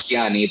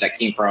Rogramustiani that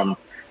came from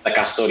the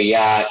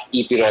Kastoria,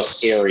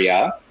 Epirus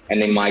area,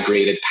 and they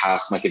migrated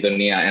past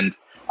Macedonia. And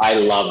I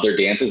love their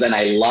dances, and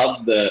I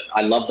love the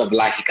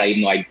Vlahika,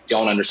 even though I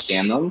don't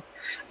understand them.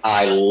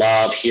 I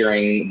love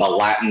hearing the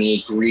Latin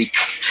Greek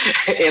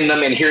in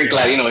them, and hearing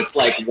Clarino. It's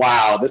like,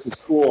 wow, this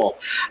is cool.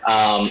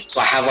 So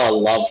I have a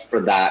love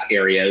for that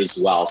area as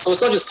well. So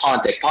it's not just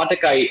Pontic.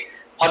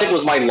 Pontic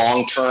was my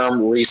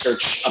long-term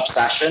research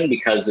obsession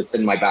because it's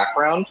in my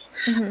background.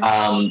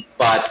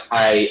 But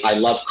I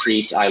love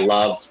Crete. I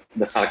love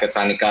the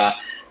Saracatsanica.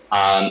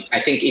 I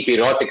think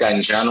Epirotica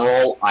in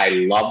general, I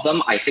love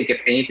them. I think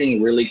if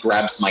anything really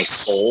grabs my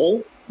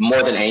soul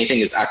more than anything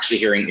is actually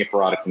hearing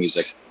Epirotic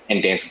music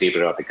and dancing to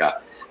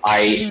Epirotica.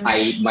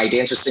 My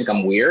dancers think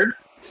I'm weird,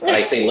 but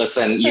I say,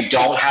 listen, you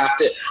don't have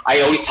to.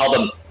 I always tell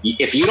them,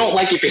 if you don't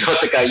like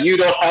Epirotica, you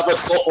don't have a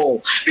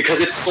soul, because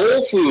it's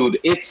soul food.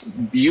 It's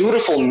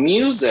beautiful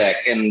music,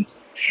 and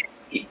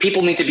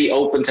people need to be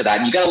open to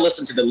that. You got to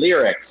listen to the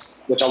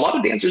lyrics, which a lot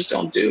of dancers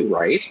don't do,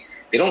 right?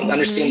 They don't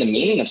understand the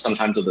meaning of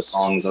sometimes of the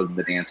songs of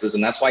the dances,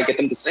 and that's why I get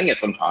them to sing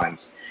it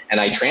sometimes. And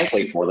I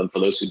translate for them for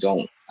those who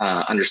don't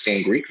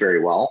understand Greek very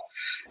well.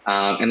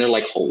 And they're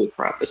like, holy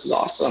crap, this is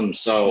awesome.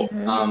 So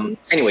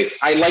anyways,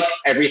 I like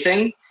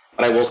everything,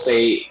 but I will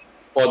say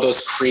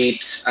Podos,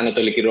 Crete,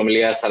 Anatoliki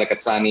Romelia,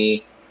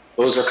 Sarakatsani,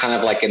 those are kind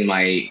of like in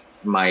my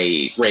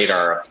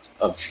radar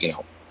of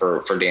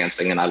for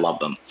dancing, and I love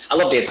them. I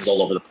love dances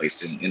all over the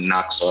place in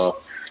Naxo.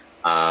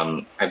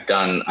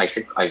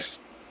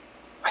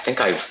 I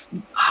think I've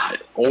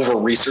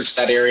over-researched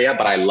that area,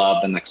 but I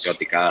love the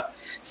Naxiotica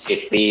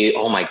city.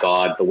 Oh my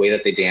God, the way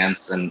that they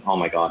dance, and oh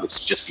my God,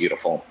 it's just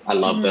beautiful. I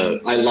love a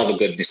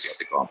good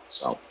Naxiotico.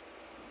 So,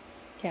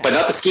 but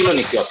not the skilo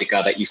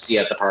Naxiotica that you see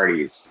at the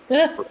parties,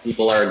 where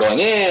people are going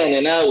in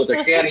and out with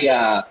their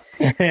carria.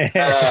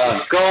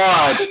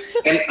 God,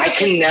 and I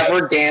can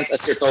never dance a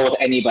sirto with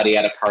anybody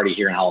at a party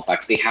here in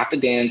Halifax. They have to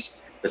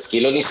dance the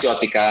skilo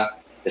Naxiotica,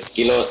 the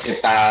skilo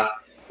sirta,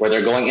 where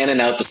they're going in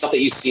and out, the stuff that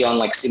you see on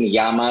like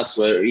Siniyamas,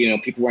 where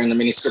people wearing the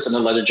mini skirts and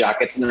their leather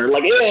jackets, and they're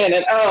like in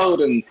and out,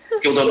 and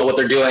people don't know what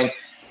they're doing.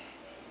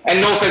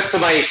 And no offense to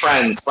my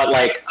friends, but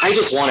like I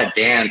just want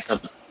to dance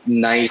a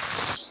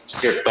nice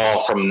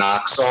sirto from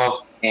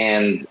Naxo,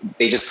 and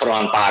they just put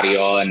on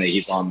Barrio, and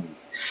he's on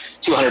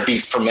 200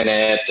 beats per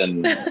minute,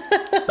 and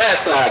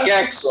Besa,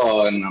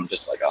 Gexo, and I'm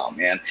just like, oh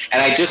man.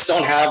 And I just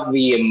don't have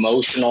the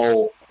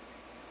emotional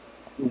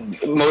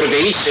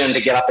motivation to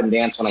get up and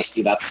dance when I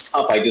see that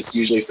stuff. I just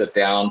usually sit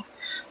down.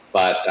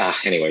 But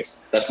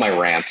anyways, that's my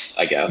rant,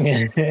 I guess.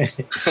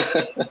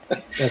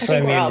 That's why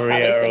me and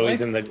Maria are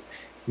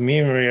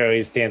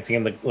always dancing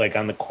in the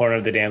on the corner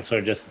of the dance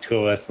floor, just the two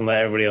of us, and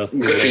let everybody else do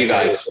it. Good for you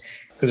guys.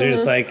 Because we're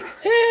just like,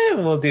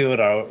 we'll do it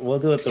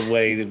the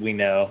way that we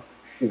know.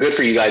 Good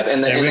for you guys.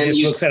 And then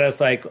just looks at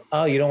us like,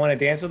 oh, you don't want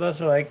to dance with us?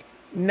 We're like,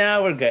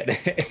 no, we're good.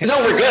 No,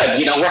 we're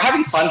good. We're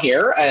having fun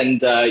here,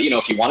 and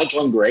if you want to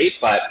join, great.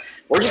 But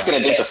we're just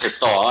gonna dance a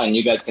sirto, and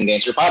you guys can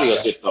dance your patio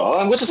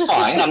sirto, which is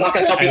fine. I'm not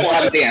gonna tell people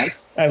how to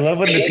dance. I love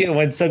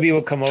when some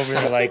people come over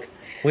and they're like,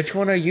 "Which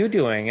one are you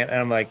doing?" And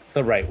I'm like,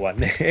 "The right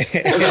one."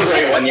 The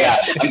right one, yeah.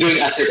 I'm doing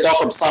a sirto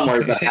from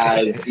somewhere that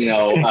has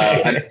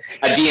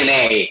a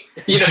DNA.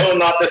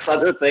 Not this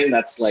other thing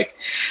that's like,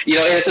 and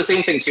it's the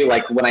same thing too.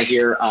 Like when I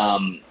hear,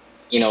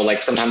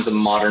 like sometimes a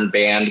modern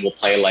band will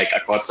play like a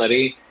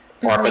Kotsari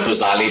or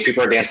Petuzali,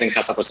 people are dancing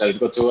Casa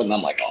Poserico to it, and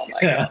I'm like, oh my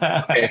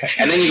God. Okay.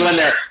 And then you go in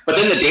there, but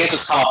then the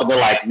dancers come up and they're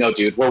like, no,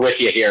 dude, we're with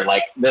you here.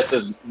 Like,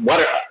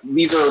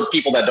 these are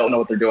people that don't know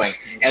what they're doing,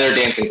 and they're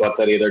dancing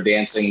Kotsari, they're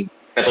dancing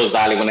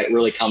Petuzali when it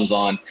really comes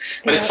on.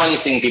 But it's funny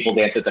seeing people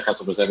dance at the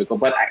Casa Poserico,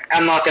 but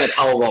I'm not going to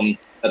tell them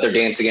that they're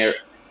dancing it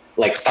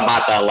like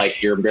stamata,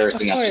 like you're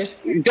embarrassing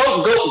us. Just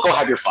go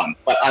have your fun,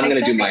 but I'm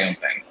going to do my own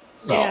thing.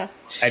 So. Yeah.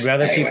 I'd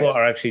rather people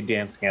are actually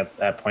dancing at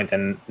that point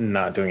than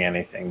not doing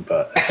anything.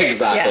 But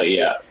exactly,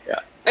 yeah.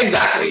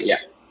 Exactly, yeah.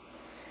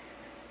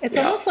 It's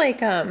almost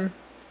like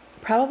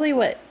probably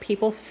what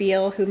people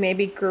feel who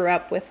maybe grew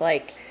up with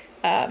like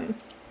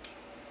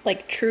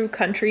true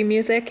country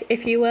music,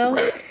 if you will,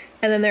 right.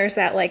 And then there's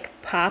that like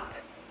pop.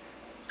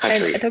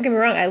 Country. And don't get me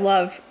wrong, I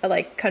love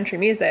like country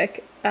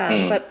music,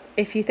 but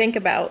if you think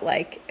about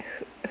like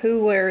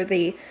who were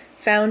the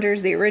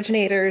founders, the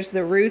originators,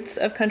 the roots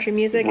of country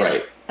music.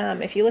 Right.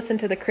 And, if you listen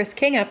to the Chris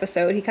King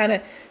episode, he kind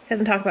of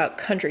doesn't talk about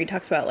country. He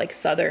talks about like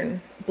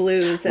Southern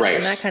blues and,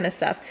 and that kind of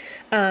stuff.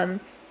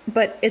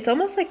 But it's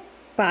almost like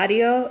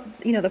Barrio,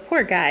 the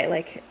poor guy,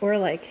 like, we're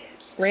like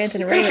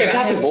ranting and raving.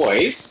 Fantastic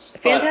voice.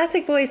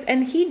 Fantastic voice.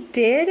 And he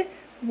did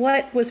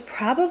what was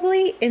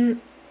probably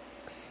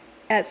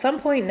at some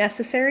point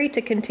necessary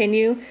to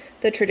continue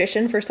the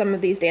tradition for some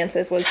of these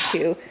dances was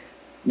to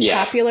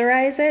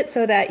popularize it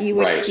so that you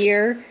would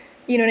hear,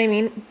 you know what I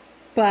mean?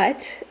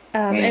 But,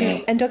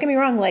 and don't get me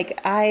wrong, like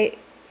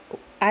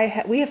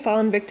we have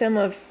fallen victim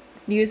of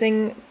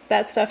using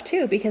that stuff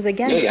too, because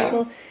again,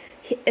 people,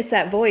 it's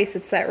that voice,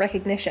 it's that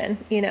recognition,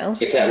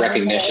 It's that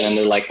recognition, and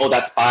they're like, oh,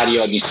 that's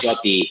Barrio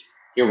Niscioti.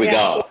 here we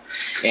go.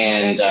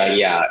 And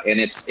and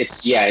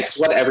it's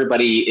what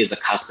everybody is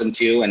accustomed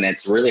to, and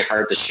it's really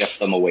hard to shift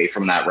them away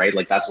from that, right?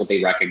 Like that's what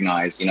they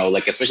recognize, you know,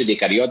 like especially the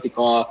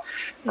Cariotico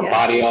from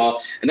Barrio,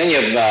 and then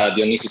you have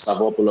Dionisio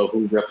Savopoulos,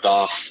 who ripped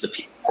off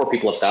the poor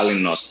people of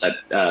Talinos,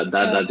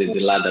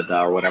 that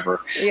or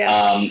whatever.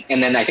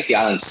 And then I think the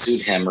island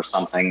sued him or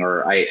something,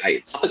 or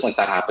I something like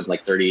that happened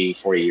like 30,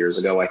 40 years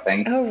ago, I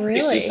think. Oh, really? They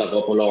sued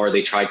Savopoulos, or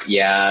they tried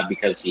to,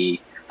 because he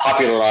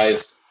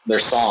popularized their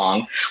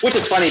song, which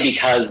is funny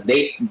because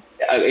they,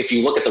 if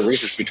you look at the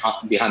research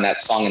behind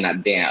that song and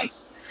that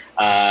dance,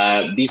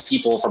 these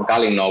people from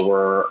Galino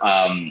were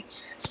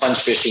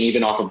sponge fishing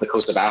even off of the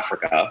coast of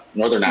Africa,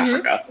 northern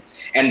Africa,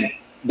 and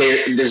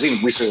there's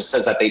even research that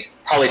says that they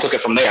probably took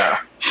it from there.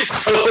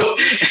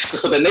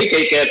 So then they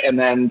take it, and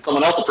then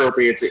someone else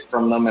appropriates it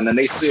from them, and then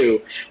they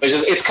sue. But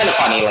it's kind of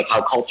funny, like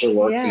how culture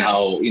works and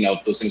how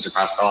those things are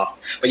passed off.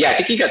 But I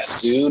think he got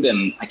sued,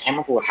 and I can't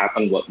remember what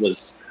happened. What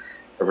was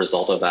the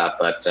result of that?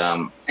 But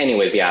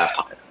anyways,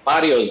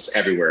 Barrio's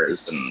everywhere,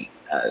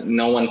 and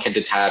no one can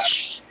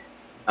detach.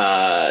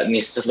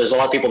 There's a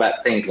lot of people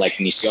that think like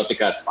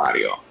Nisiotica, it's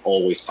Barrio,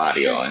 always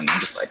Barrio, and I'm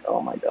just like,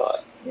 oh my god,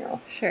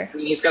 Sure. I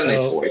mean, he's got a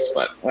nice voice,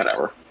 but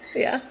whatever.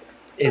 Yeah.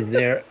 Is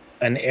there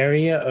an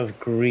area of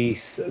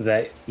Greece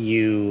that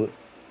you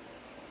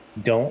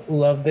don't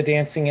love the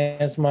dancing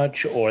as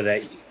much, or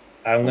that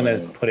I'm going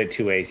to put it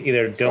two ways,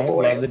 either don't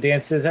love the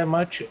dances that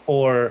much,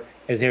 or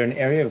is there an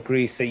area of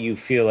Greece that you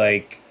feel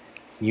like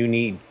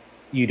you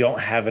don't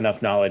have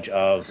enough knowledge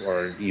of,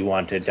 or you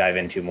want to dive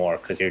into more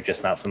because you're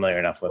just not familiar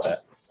enough with it?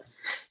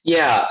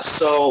 Yeah.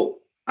 So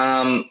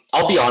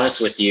I'll be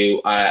honest with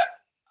you. I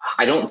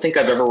don't think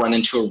I've ever run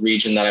into a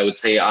region that I would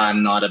say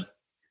I'm not a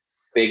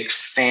big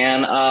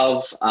fan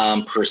of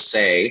per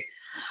se.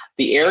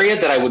 The area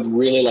that I would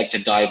really like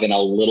to dive in a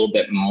little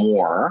bit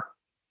more,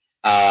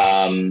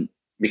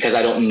 because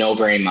I don't know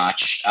very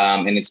much,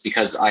 and it's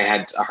because I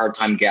had a hard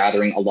time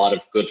gathering a lot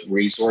of good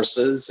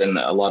resources and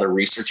a lot of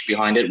research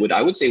behind it,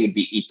 I would say would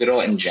be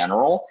Ipiro in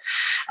general.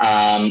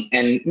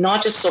 And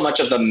not just so much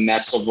of the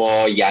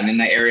Metsovo,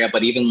 Yanina area,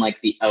 but even like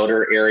the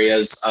outer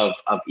areas of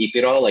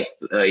Ipiro, like,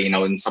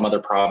 in some other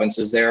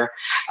provinces there.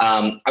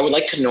 I would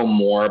like to know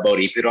more about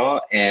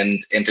Ipiro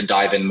and to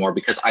dive in more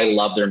because I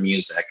love their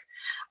music.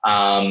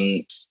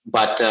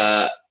 But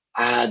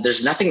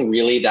there's nothing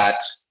really that,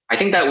 I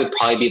think that would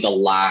probably be the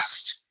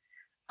last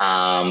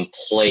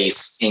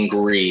place in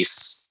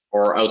Greece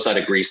or outside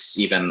of Greece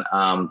even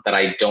that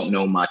I don't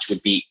know much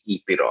would be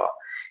Ipiro.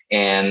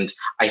 And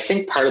I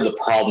think part of the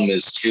problem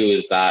is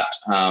that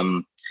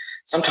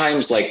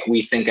sometimes like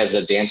we think as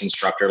a dance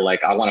instructor,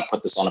 like I want to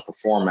put this on a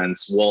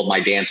performance. Will my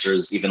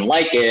dancers even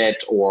like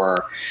it?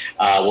 Or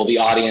will the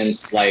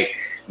audience like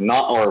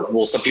not, or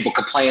will some people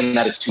complain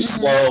that it's too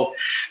slow?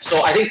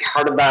 So I think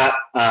part of that,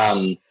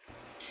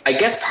 I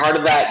guess part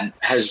of that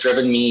has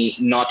driven me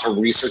not to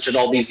research it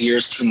all these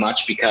years too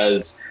much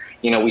because,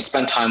 we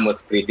spend time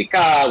with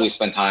Kritika, we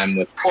spend time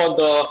with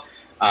Kodo,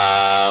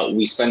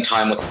 we spend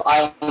time with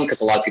Island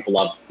because a lot of people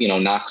love,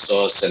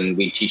 Naxos, and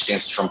we teach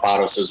dances from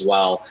Paros as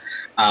well.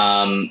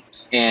 And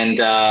we,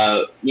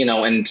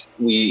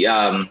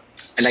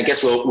 and I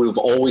guess we've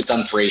always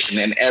done Thracian,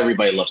 and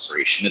everybody loves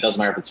Thracian. It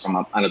doesn't matter if it's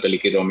from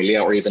Anatoliki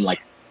Romilia or even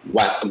like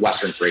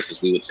Western Thrace,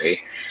 as we would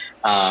say.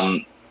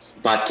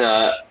 But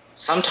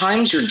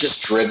sometimes you're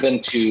just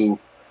driven to,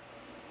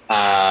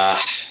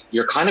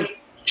 you're kind of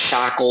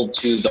shackled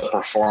to the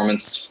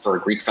performance for a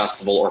Greek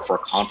festival or for a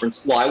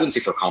conference. Well, I wouldn't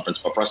say for a conference,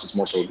 but for us, it's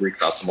more so a Greek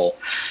festival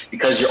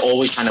because you're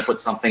always trying to put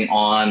something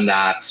on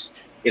that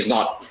is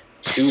not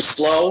too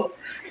slow.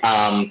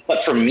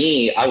 But for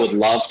me, I would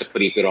love to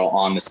put Ipiro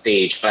on the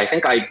stage, but I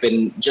think I've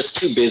been just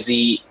too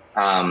busy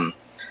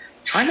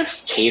kind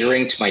of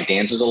catering to my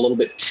dancers a little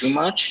bit too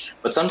much.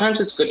 But sometimes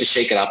it's good to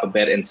shake it up a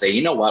bit and say,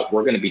 you know what,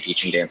 we're going to be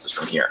teaching dances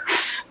from here.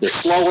 They're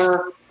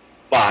slower,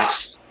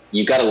 but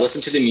you got to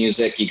listen to the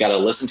music, you got to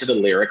listen to the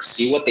lyrics,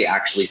 see what they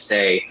actually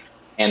say,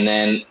 and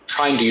then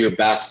try and do your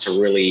best to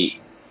really,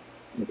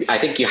 I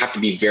think you have to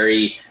be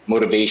very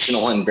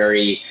motivational and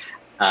very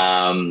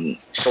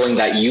showing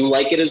that you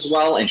like it as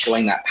well and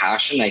showing that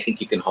passion. I think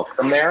you can hook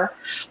them there.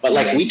 But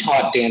like we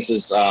taught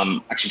dances,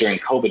 actually during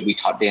COVID, we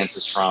taught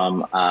dances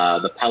from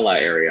the Pella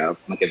area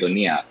of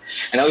Macedonia.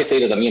 And I always say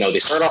to them, they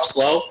start off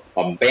slow,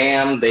 but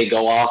bam, they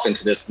go off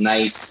into this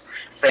nice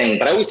thing.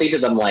 But I always say to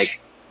them, like,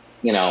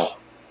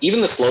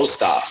 even the slow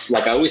stuff,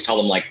 like I always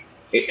tell them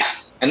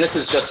and this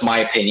is just my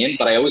opinion,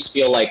 but I always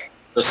feel like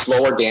the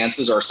slower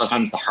dances are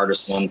sometimes the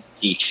hardest ones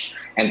to teach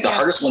and the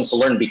hardest ones to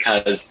learn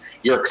because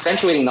you're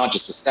accentuating not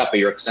just the step, but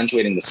you're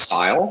accentuating the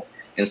style.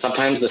 And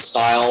sometimes the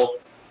style,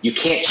 you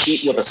can't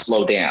cheat with a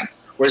slow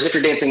dance. Whereas if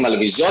you're dancing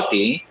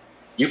Malviscioti,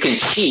 you can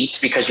cheat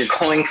because you're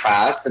going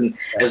fast. And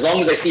as long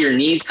as I see your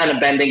knees kind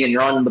of bending and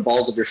you're on the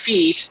balls of your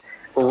feet,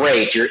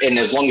 great. And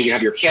as long as you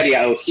have your keria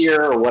out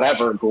here or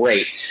whatever,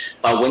 great.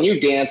 But when you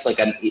dance like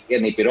an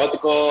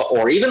Epirotico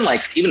or even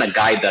a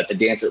guide that to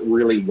dance it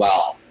really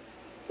well,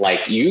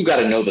 like you got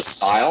to know the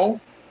style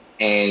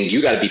and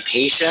you got to be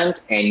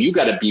patient, and you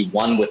got to be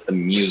one with the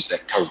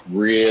music to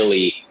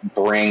really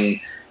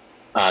bring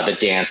the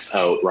dance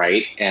out,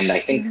 right? And I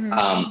think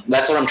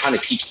that's what I'm trying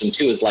to teach them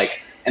too, is like,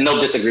 and they'll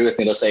disagree with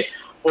me. They'll say,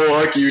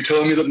 oh, Aki, you're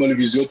telling me that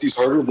Manavizyotti is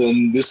harder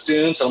than this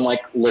dance? I'm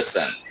like,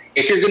 listen,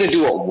 if you're going to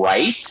do it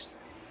right,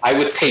 I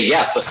would say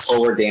yes, the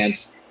slower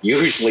dance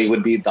usually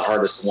would be the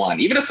hardest one.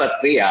 Even a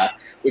Satriya,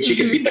 which you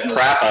can beat the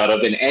crap out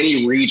of in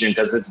any region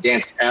because it's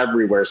danced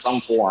everywhere,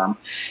 some form.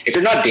 If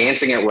you're not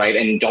dancing it right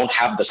and you don't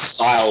have the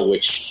style,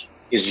 which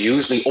is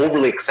usually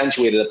overly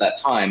accentuated at that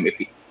time,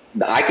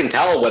 I can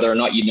tell whether or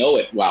not you know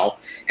it well.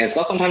 And it's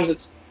not, sometimes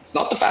it's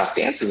not the fast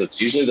dances, it's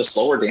usually the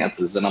slower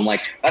dances. And I'm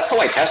like, that's how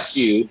I test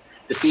you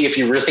to see if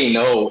you really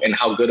know and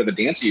how good of a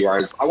dancer you are,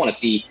 is I want to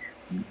see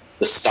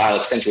the style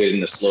accentuated in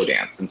the slow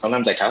dance. And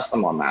sometimes I test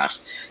them on that,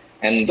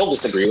 and they'll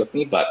disagree with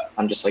me, but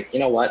I'm just like, you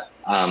know what?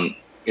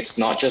 It's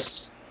not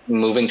just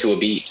moving to a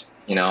beat,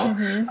 you know?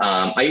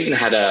 I even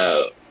had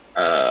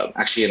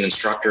actually an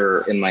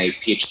instructor in my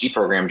PhD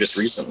program just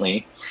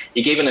recently.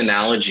 He gave an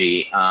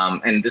analogy,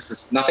 and this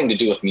is nothing to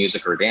do with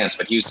music or dance,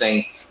 but he was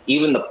saying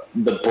even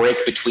the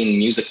break between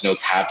music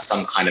notes have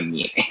some kind of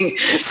meaning.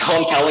 So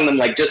I'm telling them,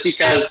 like, just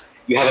because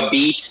you have a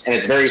beat and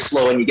it's very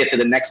slow and you get to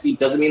the next beat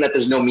doesn't mean that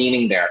there's no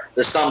meaning there.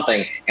 There's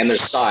something, and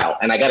there's style,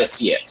 and I got to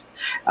see it.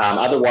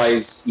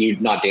 Otherwise, you're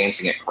not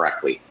dancing it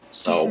correctly.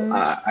 So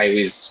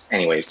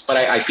anyways, but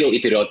I feel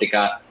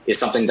Ipirotika is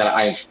something that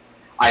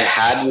I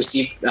had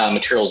received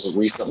materials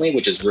recently,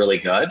 which is really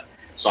good.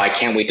 So I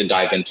can't wait to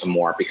dive into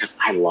more, because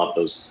I love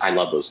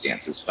those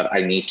dances, but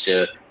I need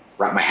to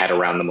wrap my head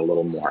around them a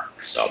little more.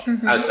 So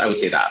I would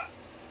say that.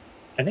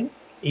 I think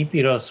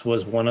Ipiros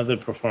was one of the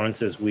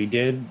performances we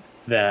did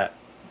that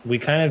we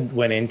kind of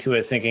went into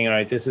it thinking, all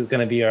right, this is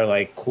going to be our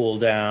like cool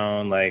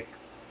down, like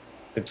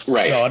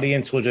the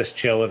audience will just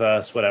chill with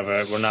us,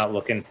 whatever. We're not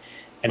looking.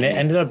 And it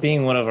ended up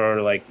being one of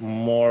our like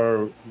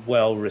more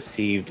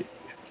well-received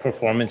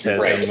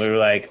performances. And we were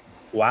like,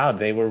 wow,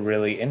 they were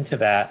really into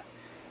that.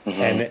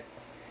 And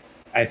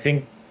I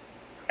think,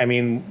 I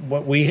mean,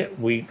 what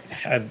we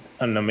had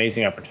an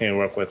amazing opportunity to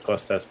work with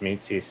Kostas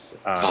Mitsis.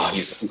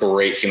 He's a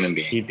great human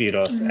being.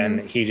 Ipiros,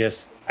 and he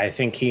just, I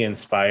think he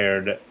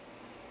inspired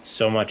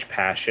so much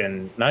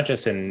passion, not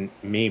just in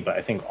me, but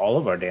I think all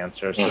of our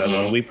dancers. So that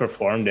when we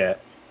performed it,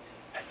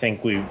 I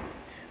think we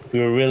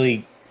were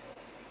really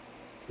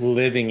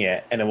living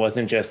it, and it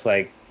wasn't just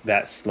like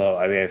that slow.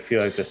 I mean, I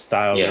feel like the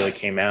style really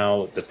came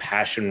out, the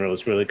passion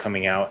was really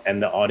coming out,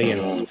 and the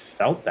audience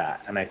felt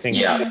that. And I think,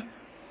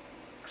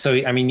 so,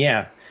 I mean,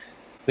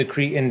 the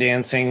Cretan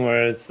dancing,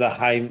 where it's the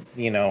high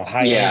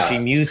energy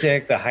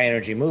music, the high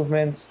energy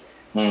movements,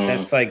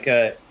 that's like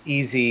a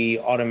easy,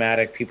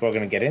 automatic, people are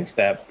going to get into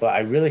that. But I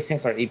really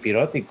think our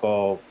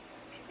Ipirotiko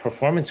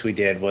performance we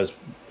did was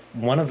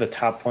one of the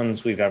top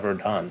ones we've ever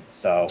done.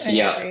 So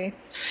and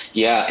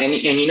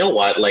you know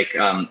what, like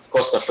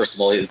Costa, first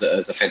of all, is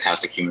a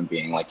fantastic human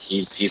being. Like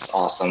he's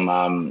awesome.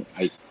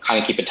 I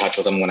kind of keep in touch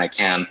with him when I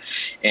can,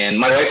 and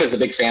my wife is a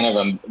big fan of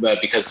him, but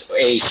because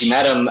she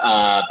met him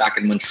back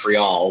in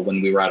Montreal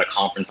when we were at a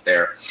conference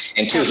there,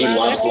 and two, he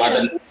loves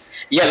Lebanon.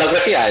 Yeah, La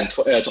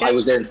Grafia. I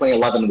was there in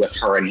 2011 with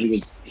her, and he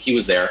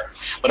was there.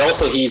 But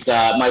also,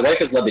 my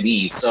wife is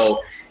Lebanese,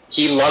 so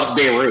he loves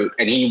Beirut,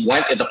 and he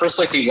went. The first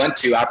place he went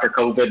to after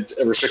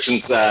COVID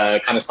restrictions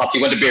kind of stopped,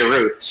 he went to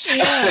Beirut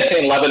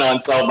in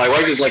Lebanon. So my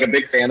wife is like a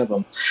big fan of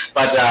him.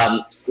 But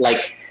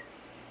like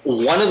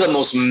one of the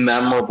most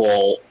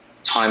memorable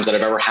times that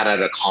I've ever had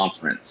at a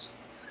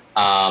conference,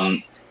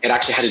 it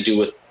actually had to do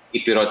with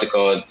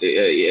Ipirotiko.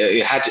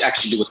 It had to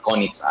actually do with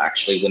Konitsa,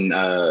 actually, when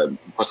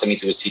Costa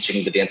Mitsi was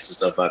teaching the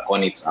dances of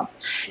Konitsa.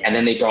 And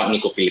then they brought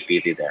Nico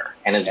Filipidi there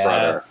and his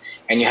brother.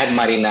 And you had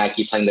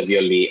Marinaki playing the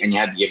violi, and you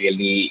had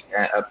Violi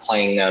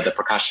playing the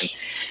percussion.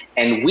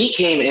 And we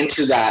came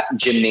into that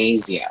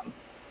gymnasium,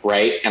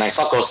 right? And I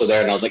saw Costa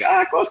there, and I was like,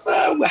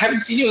 Costa, I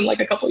haven't seen you in like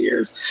a couple of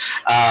years.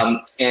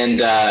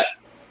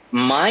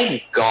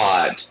 My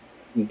God,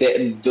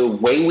 the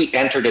way we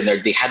entered in there,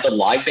 they had the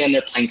live band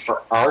there playing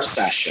for our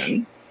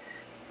session,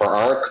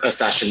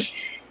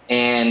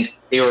 and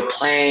they were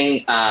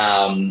playing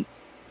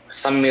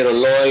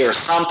Samiroloy or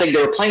something.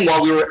 They were playing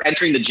while we were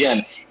entering the gym,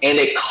 and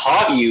it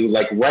caught you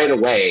like right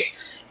away.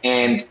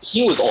 And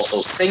he was also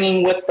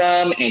singing with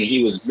them, and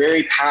he was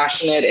very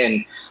passionate.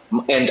 And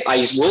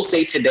I will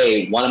say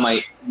today, one of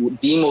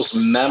the most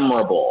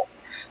memorable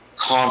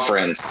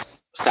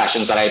conference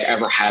sessions that I've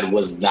ever had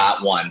was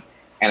that one.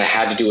 And it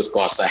had to do with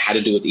Costa, it had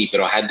to do with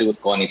Ipiro, it had to do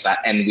with Konitsa,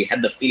 and we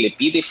had the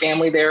Filipidi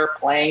family there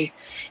playing.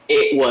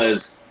 It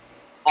was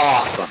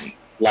awesome.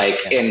 Like,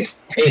 and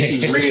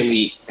it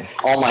really,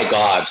 oh my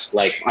God,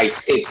 like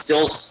it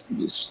still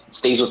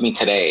stays with me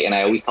today. And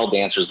I always tell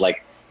dancers,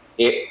 like,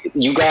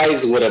 you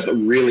guys would have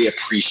really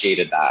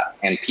appreciated that,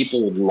 and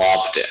people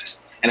loved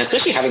it. And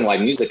especially having live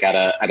music at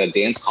a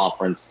dance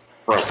conference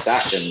for a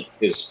session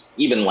is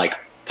even like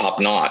top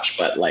notch.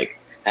 But like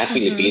that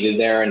Filipidi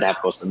there, and to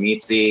have Costa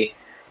Mitsi,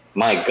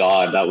 my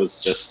God, that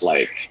was just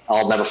like,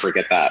 I'll never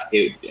forget that.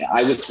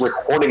 I was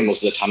recording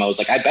most of the time. I was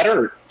like, I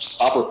better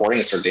stop recording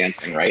and start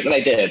dancing, right? And I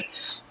did.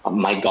 oh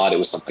my God, it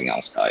was something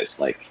else, guys.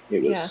 Like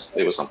it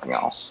was something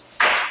else.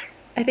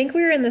 I think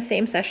we were in the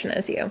same session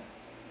as you.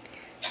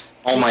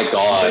 Oh my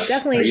God. We're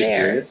definitely Are you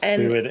there. serious?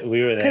 And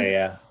we were there,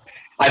 yeah.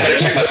 I better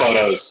check my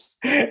photos.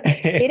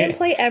 they didn't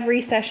play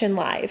every session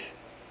live.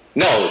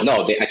 No,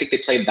 I think they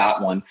played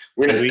that one.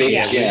 We're in a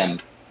big gym.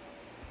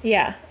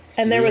 Yeah.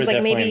 And there was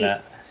like maybe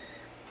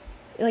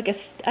like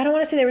I don't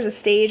want to say there was a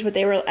stage, but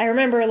I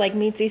remember like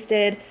Meetsies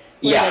did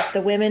like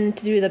the women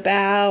to do the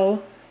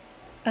bow.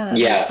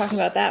 Yes. Talking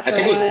about that for I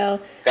think a while.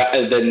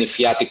 It was the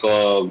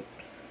Nifiatico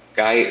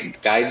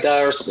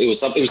Gaida or something.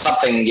 It was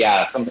something.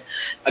 Yeah, something.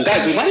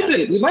 Guys,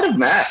 we might have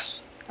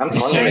met. I'm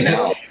telling you right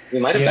now, we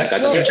might have met.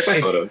 Guys, I'm gonna check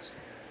my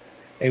photos.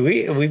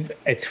 Hey,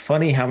 it's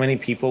funny how many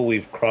people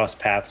we've crossed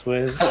paths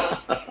with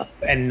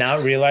and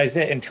not realized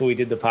it until we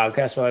did the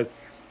podcast. We're like,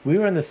 we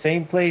were in the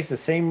same place, the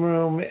same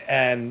room,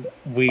 and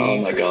we.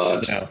 Oh my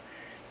God!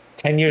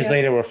 10 years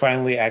later, we're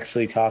finally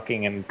actually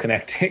talking and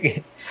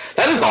connecting.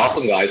 That is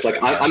awesome, guys. Like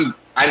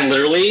I'm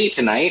literally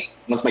tonight,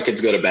 once my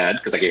kids go to bed,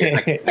 because I can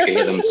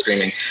hear them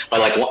screaming.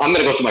 But like, I'm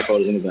gonna go through my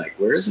photos and be like,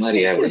 "Where's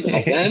Maria? Where's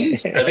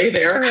Elvin? Are they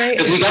there?"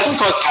 Because we definitely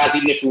crossed paths,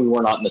 even if we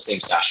were not in the same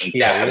session.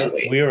 Yeah,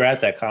 definitely. We were at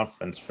that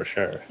conference for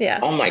sure. Yeah.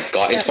 Oh my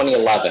God! In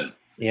 2011.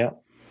 Yeah.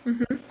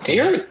 Mm-hmm.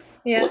 Dear,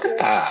 look at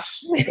that.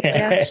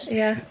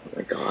 Yeah. Oh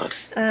my God.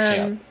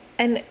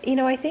 And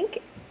I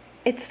think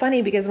it's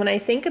funny because when I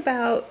think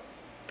about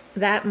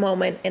that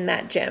moment in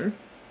that gym,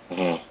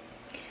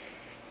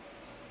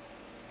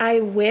 I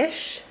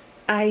wish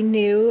I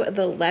knew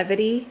the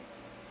levity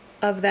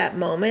of that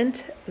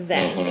moment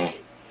then.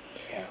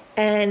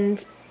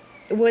 And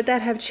would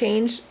that have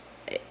changed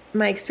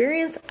my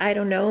experience? I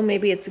don't know.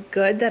 Maybe it's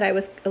good that I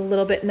was a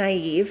little bit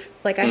naive.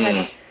 Like we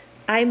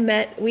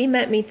met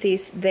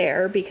Meetsies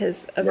there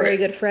because a very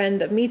good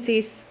friend of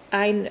Meetsies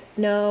I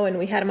know, and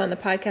we had him on the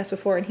podcast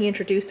before, and he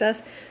introduced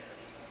us.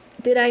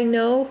 Did I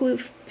know who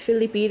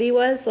Filipidi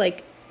was?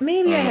 Like,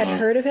 maybe I had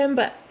heard of him,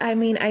 but I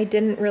mean, I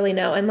didn't really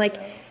know. And like,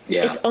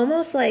 it's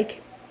almost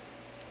like,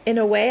 in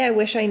a way, I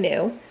wish I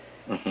knew.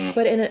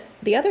 But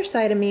the other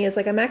side of me is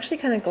like, I'm actually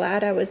kind of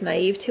glad I was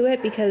naive to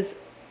it because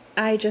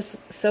I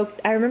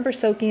remember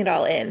soaking it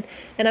all in.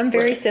 And I'm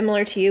very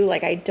similar to you.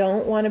 Like, I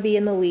don't want to be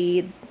in the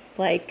lead.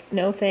 Like,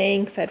 no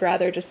thanks. I'd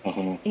rather just,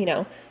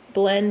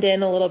 blend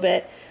in a little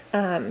bit.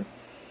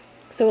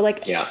 So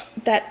like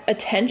that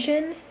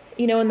attention,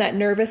 and that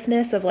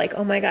nervousness of like,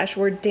 oh my gosh,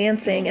 we're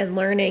dancing and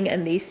learning,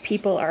 and these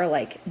people are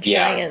like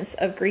giants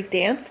of Greek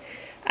dance.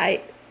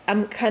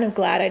 I'm kind of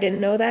glad I didn't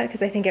know that,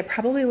 because I think it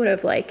probably would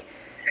have like,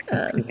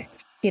 to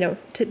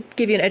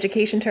give you an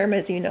education term,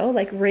 as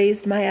like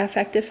raised my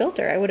affective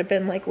filter. I would have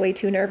been like way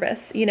too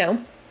nervous,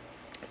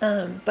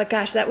 but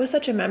gosh, that was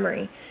such a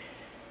memory.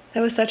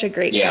 That was such a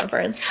great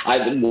conference.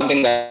 One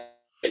thing that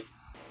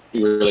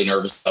I'm really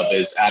nervous of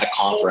is at a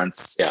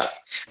conference.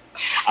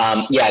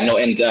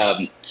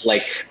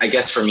 Like, I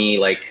guess for me,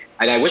 like,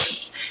 and I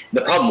wish,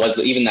 the problem was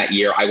that even that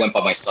year I went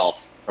by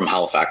myself from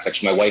Halifax.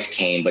 Actually, my wife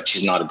came, but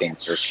she's not a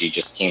dancer. She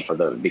just came for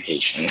the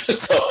vacation.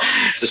 so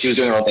she was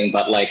doing her own thing.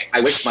 But like,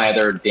 I wish my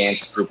other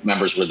dance group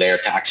members were there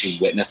to actually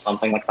witness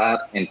something like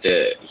that and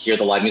to hear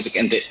the live music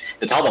and to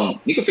tell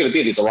them, Nico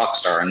Filipidi is a rock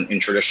star in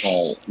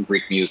traditional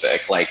Greek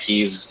music. Like,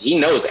 he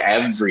knows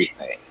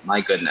everything.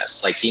 My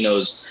goodness. Like, he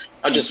knows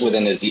not just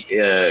within his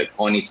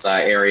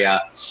Konitsa area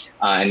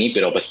and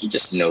Ipiro, but he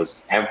just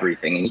knows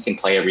everything and he can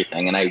play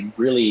everything. And I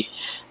really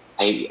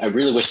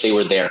wish they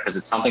were there, because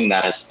it's something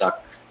that has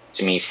stuck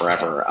to me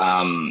forever.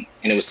 And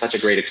it was such a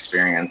great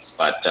experience.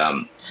 But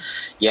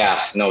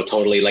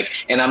totally.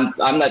 Like, and I'm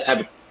that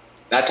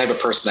type of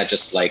person that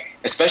just, like,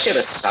 especially at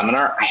a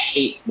seminar, I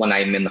hate when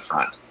I'm in the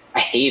front. I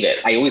hate it.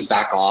 I always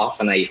back off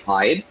and I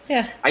hide.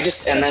 Yeah.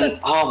 And then,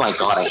 oh my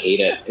God, I hate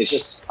it. It's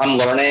just, I'm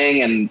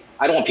learning and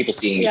I don't want people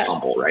seeing me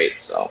fumble, right?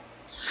 So,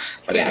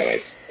 but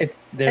anyways.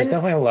 There's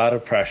definitely a lot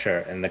of pressure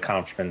in the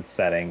conference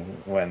setting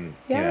when,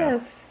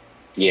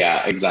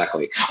 Yeah,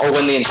 exactly. Or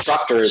when the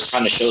instructor is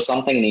trying to show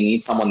something and he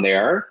needs someone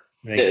there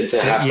to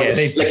have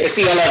something, like a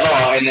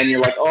CLFO, and then you're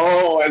like,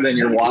 oh, and then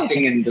you're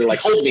walking and they're like,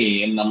 hold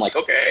me. And I'm like,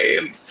 okay.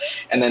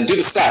 And then do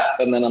the step.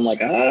 And then I'm like,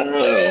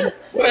 oh,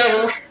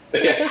 whatever.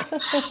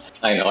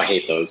 I know. I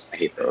hate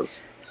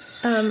those.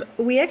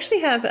 We actually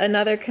have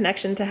another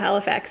connection to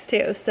Halifax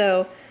too.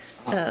 So,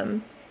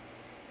 God,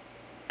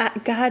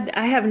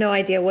 I have no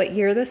idea what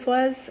year this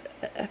was.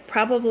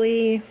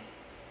 Probably,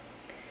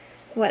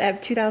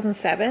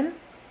 2007?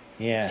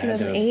 Yeah.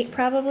 2008,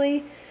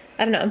 probably.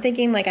 I don't know. I'm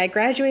thinking like I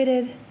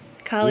graduated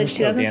college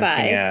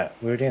 2005.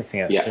 We were dancing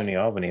at SUNY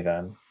Albany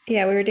then.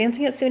 Yeah, we were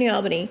dancing at SUNY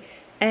Albany.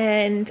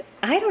 And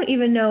I don't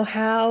even know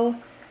how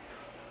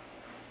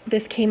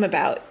this came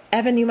about.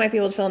 Evan, you might be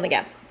able to fill in the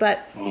gaps.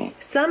 But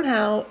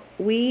somehow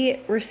we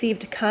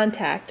received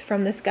contact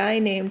from this guy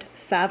named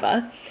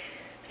Savas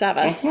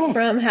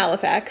from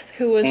Halifax,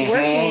 who was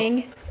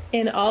working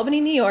in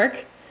Albany, New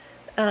York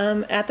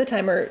at the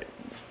time, or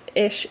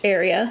ish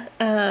area.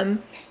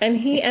 And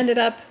he ended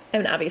up,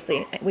 and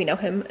obviously we know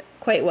him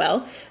quite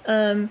well,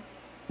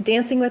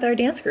 dancing with our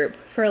dance group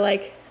for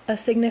like a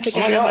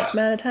significant amount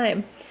of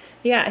time.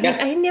 Yeah, Yeah.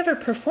 I never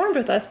performed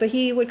with us, but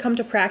he would come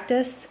to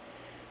practice.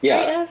 Right,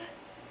 Yeah. Ev?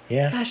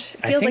 Yeah. Gosh,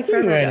 it I feels like think we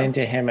forever ran ago.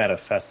 into him at a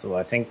festival.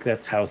 I think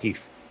that's how he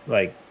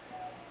like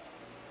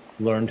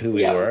learned who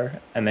we Yeah. were,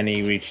 and then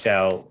he reached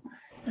out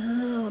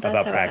Oh, that's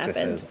about how it happened.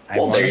 practices. I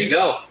Well, there want you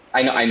go.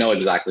 I know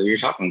exactly what you're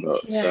talking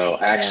about. Yeah,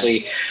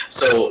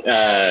 So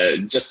yeah.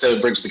 just to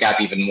bridge the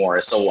gap even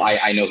more. So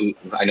I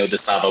know the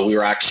Sava. We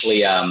were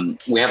actually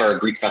we have our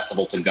Greek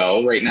festival to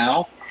go right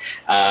now,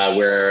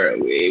 where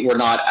we're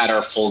not at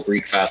our full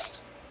Greek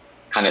fest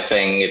kind of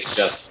thing. It's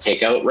just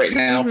takeout right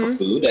now for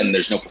food, and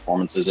there's no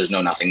performances. There's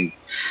no nothing.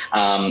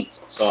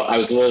 So I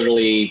was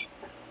literally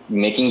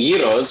making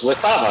gyros with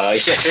Sava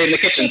yesterday in the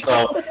kitchen.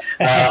 So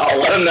I'll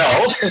let him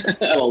know.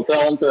 I'll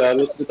tell him to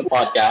listen to the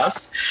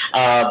podcast.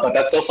 But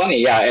that's so funny.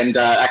 Yeah. And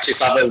actually,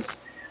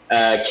 Sava's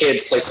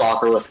kids play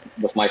soccer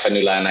with my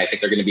Fanula, and I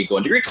think they're going to be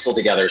going to Greek school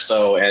together.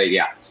 So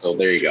yeah. So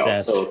there you go.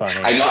 That's so funny.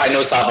 I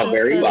know Sava So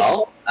very funny.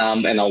 well,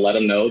 and I'll let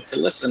him know to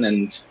listen,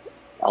 and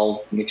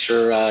I'll make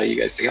sure you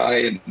guys say hi.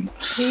 And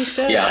He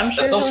should. yeah, I'm sure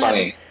that's so he'll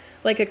funny. have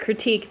like a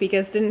critique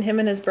because didn't him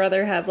and his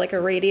brother have like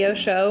a radio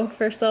show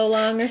for so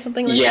long or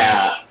something like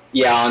that?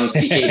 Yeah, on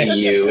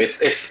CKDU.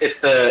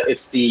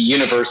 it's the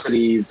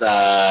university's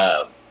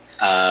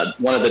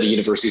one of the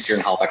universities here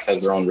in Halifax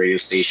has their own radio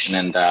station,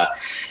 and a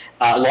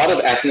lot of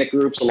ethnic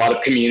groups, a lot of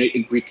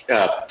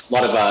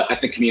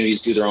ethnic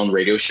communities do their own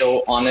radio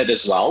show on it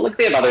as well. Like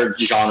they have other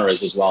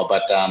genres as well,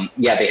 but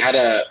yeah,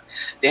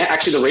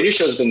 actually the radio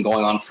show has been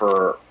going on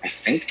for I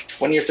think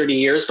 20 or 30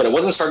 years, but it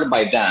wasn't started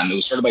by them. It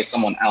was started by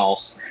someone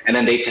else, and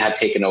then they had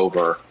taken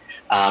over.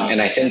 And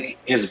I think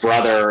his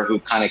brother, who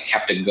kind of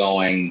kept it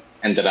going,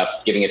 ended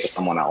up giving it to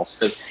someone else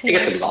because it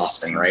gets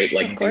exhausting, right?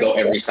 Like to go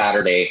every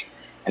Saturday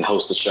and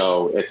host the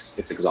show,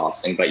 it's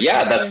exhausting. But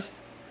yeah,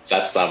 that's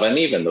Sava and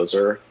Even. Those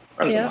are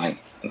friends of mine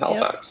in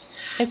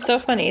Halifax. It's so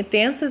funny.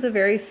 Dance is a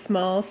very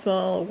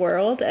small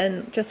world,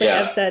 and just like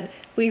Ev said,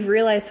 we've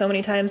realized so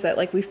many times that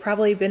like we've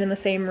probably been in the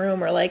same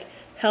room or like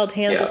held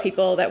hands with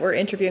people that we're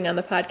interviewing on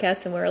the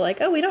podcast, and we're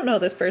like, oh, we don't know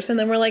this person.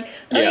 Then we're like,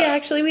 oh yeah,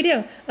 actually we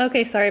do.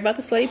 Okay, sorry about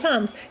the sweaty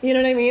palms. You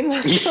know what I mean?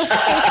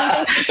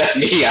 That's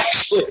me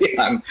actually.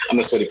 I'm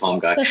the sweaty palm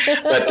guy.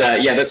 But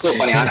yeah, that's so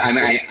funny. I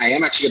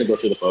am actually going to go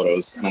through the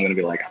photos, and I'm going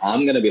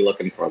to be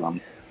looking for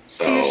them.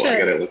 So I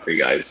got to look for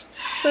you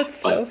guys. That's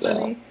so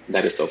funny.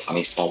 That is so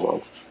funny. Small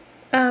world.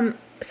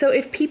 So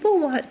if people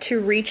want to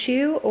reach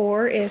you,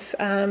 or if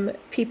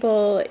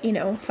people,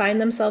 find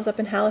themselves up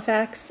in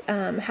Halifax,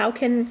 how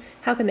can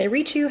they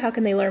reach you? How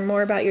can they learn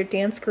more about your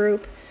dance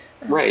group?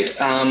 Right.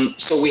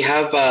 So we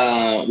have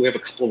a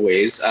couple of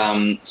ways.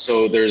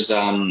 So there's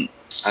we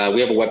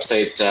have a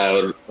website,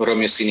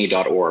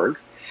 romeocini.org,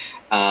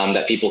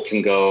 that people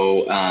can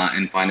go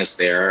and find us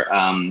there.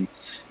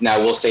 Now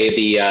we'll say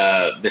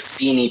the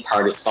Cini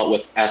part is spelled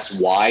with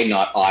S-Y,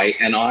 not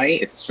I-N-I.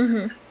 It's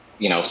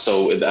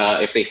so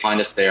if they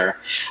find us there,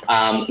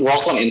 we're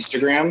also on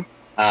Instagram.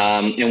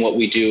 And what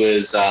we do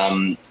is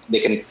they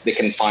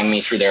can find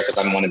me through there because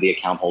I'm one of the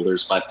account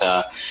holders, but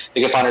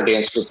they can find our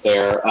dance group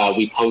there.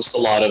 We post a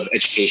lot of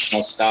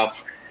educational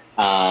stuff.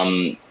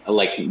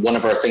 Like one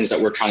of our things that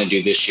we're trying to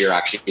do this year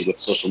actually with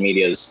social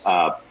media is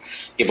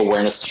give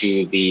awareness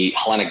to the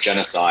Hellenic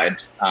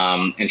genocide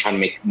and trying to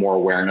make more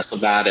awareness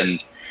of that and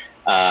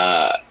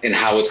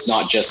how it's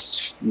not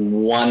just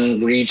one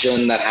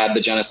region that had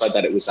the genocide,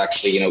 that it was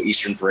actually,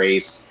 Eastern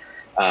Thrace,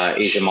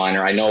 Asia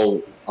Minor. I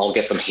know I'll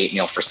get some hate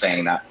mail for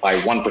saying that by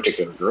one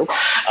particular group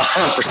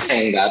for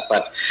saying that,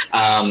 but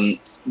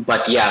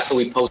yeah, so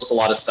we post a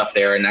lot of stuff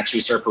there, and actually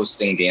we start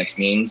posting dance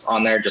memes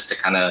on there just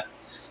to kind of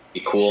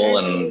be cool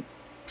and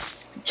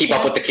keep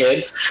up with the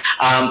kids.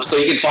 So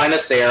you can find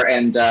us there,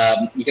 and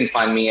you can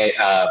find me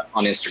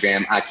on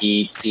Instagram,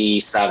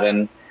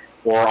 Akitsi7,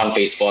 or on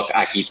Facebook,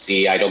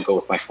 Akitsi. I don't go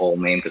with my full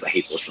name because I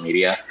hate social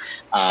media.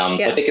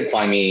 But they can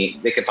find me.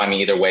 They can find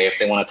me either way if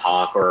they want to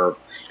talk, or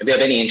if they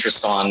have any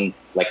interest on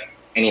like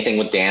anything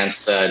with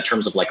dance in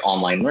terms of like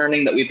online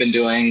learning that we've been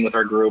doing with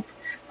our group.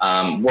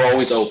 We're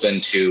always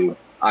open to.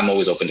 I'm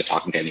always open to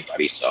talking to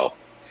anybody. So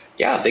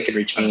yeah, they can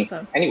reach me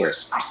anywhere.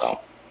 So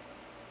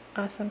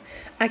awesome,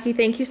 Aki.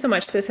 Thank you so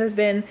much. This has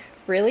been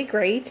really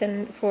great,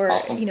 and for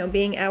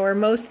being our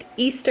most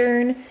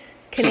Eastern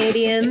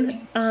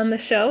Canadian on the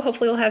show.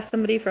 Hopefully we'll have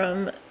somebody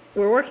we're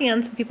working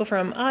on some people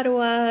from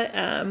Ottawa,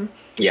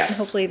 yes, and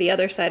hopefully the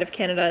other side of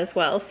Canada as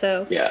well.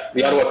 So yeah,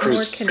 the Ottawa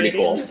cruise is pretty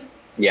cool.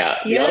 Yeah.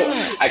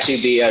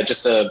 Actually,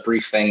 just a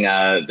brief thing.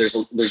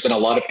 There's been a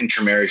lot of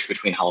intermarriage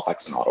between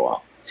Halifax and Ottawa.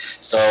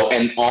 So,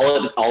 and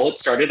all it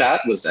started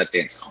at was at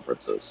dance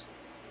conferences.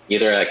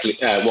 Either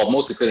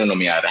mostly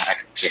Klironomia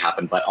actually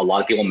happened, but a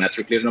lot of people met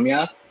through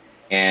Klironomia.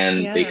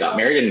 And they got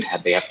married and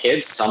they have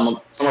kids. Some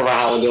of our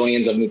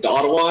Haligonians have moved to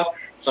Ottawa.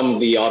 Some of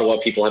the Ottawa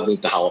people have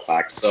moved to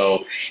Halifax.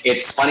 So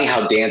it's funny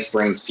how dance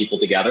brings people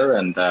together.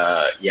 And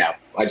I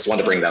just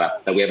wanted to bring that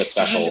up, that we have a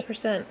special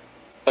 100%.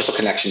 Special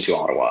connection to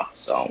Ottawa.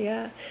 So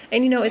yeah,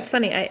 and it's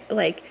funny. I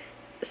like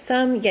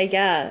some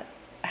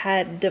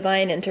had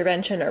divine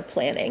intervention or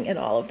planning in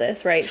all of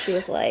this, right? She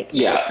was like,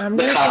 Yeah, I'm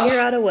going to figure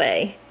out a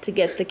way to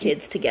get the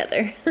kids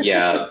together.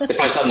 Yeah, they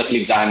probably saw in the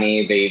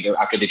Fliegzani,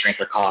 after they drank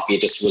their coffee,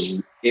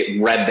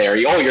 it read there,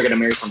 oh, you're going to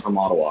marry someone from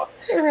Ottawa.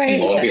 Right.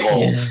 And lo and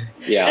behold,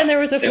 yeah. And there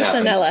was a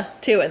Fusanella,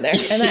 too, in there.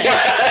 And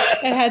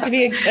it had to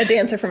be a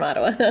dancer from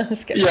Ottawa. No, I'm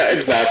just kidding. Yeah,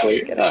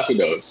 exactly. Who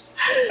knows?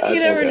 You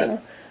never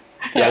know.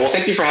 Yeah, well,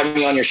 thank you for having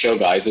me on your show,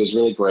 guys. It was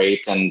really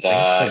great, and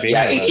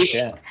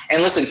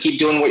and listen, keep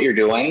doing what you're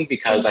doing,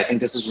 because I think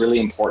this is really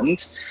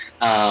important,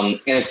 and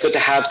it's good to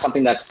have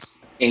something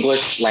that's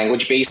English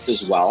language based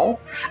as well,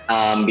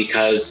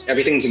 because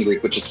everything's in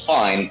Greek, which is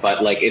fine,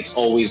 but like it's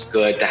always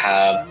good to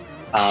have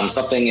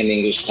something in the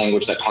English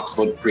language that talks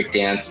about Greek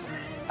dance.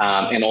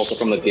 And also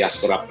from the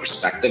diaspora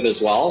perspective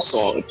as well.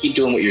 So keep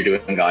doing what you're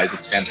doing, guys.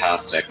 It's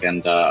fantastic.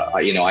 And,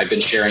 I've been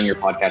sharing your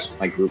podcast with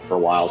my group for a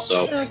while.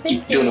 So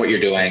keep doing what you're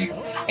doing.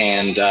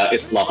 And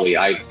it's lovely.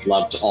 I've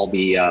loved all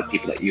the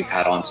people that you've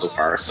had on so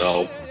far.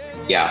 So,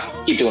 yeah,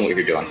 keep doing what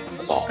you're doing.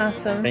 That's all.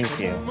 Awesome. Thank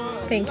you.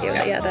 Thank you.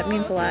 Yeah, that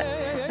means a lot.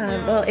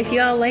 Well, if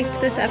you all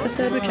liked this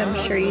episode, which I'm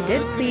sure you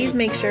did, please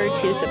make sure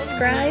to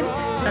subscribe.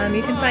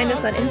 You can find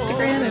us on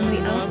Instagram, and we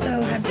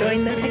also have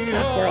joined the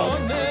TikTok world.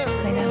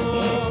 I know.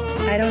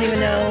 I don't even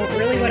know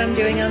really what I'm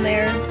doing on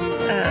there,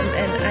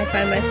 and I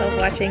find myself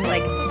watching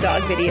like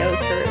dog videos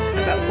for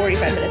about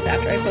 45 minutes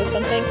after I post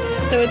something,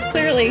 so it's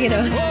clearly,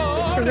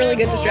 a really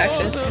good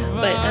distraction.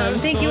 But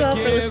thank you all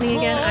for listening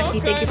again. Aki,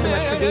 thank you so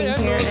much for being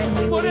here, and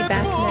we will be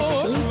back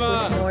next week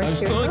with more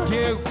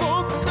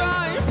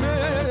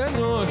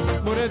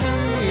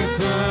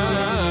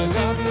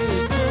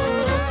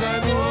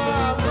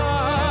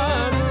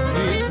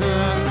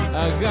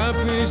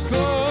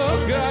Cheers.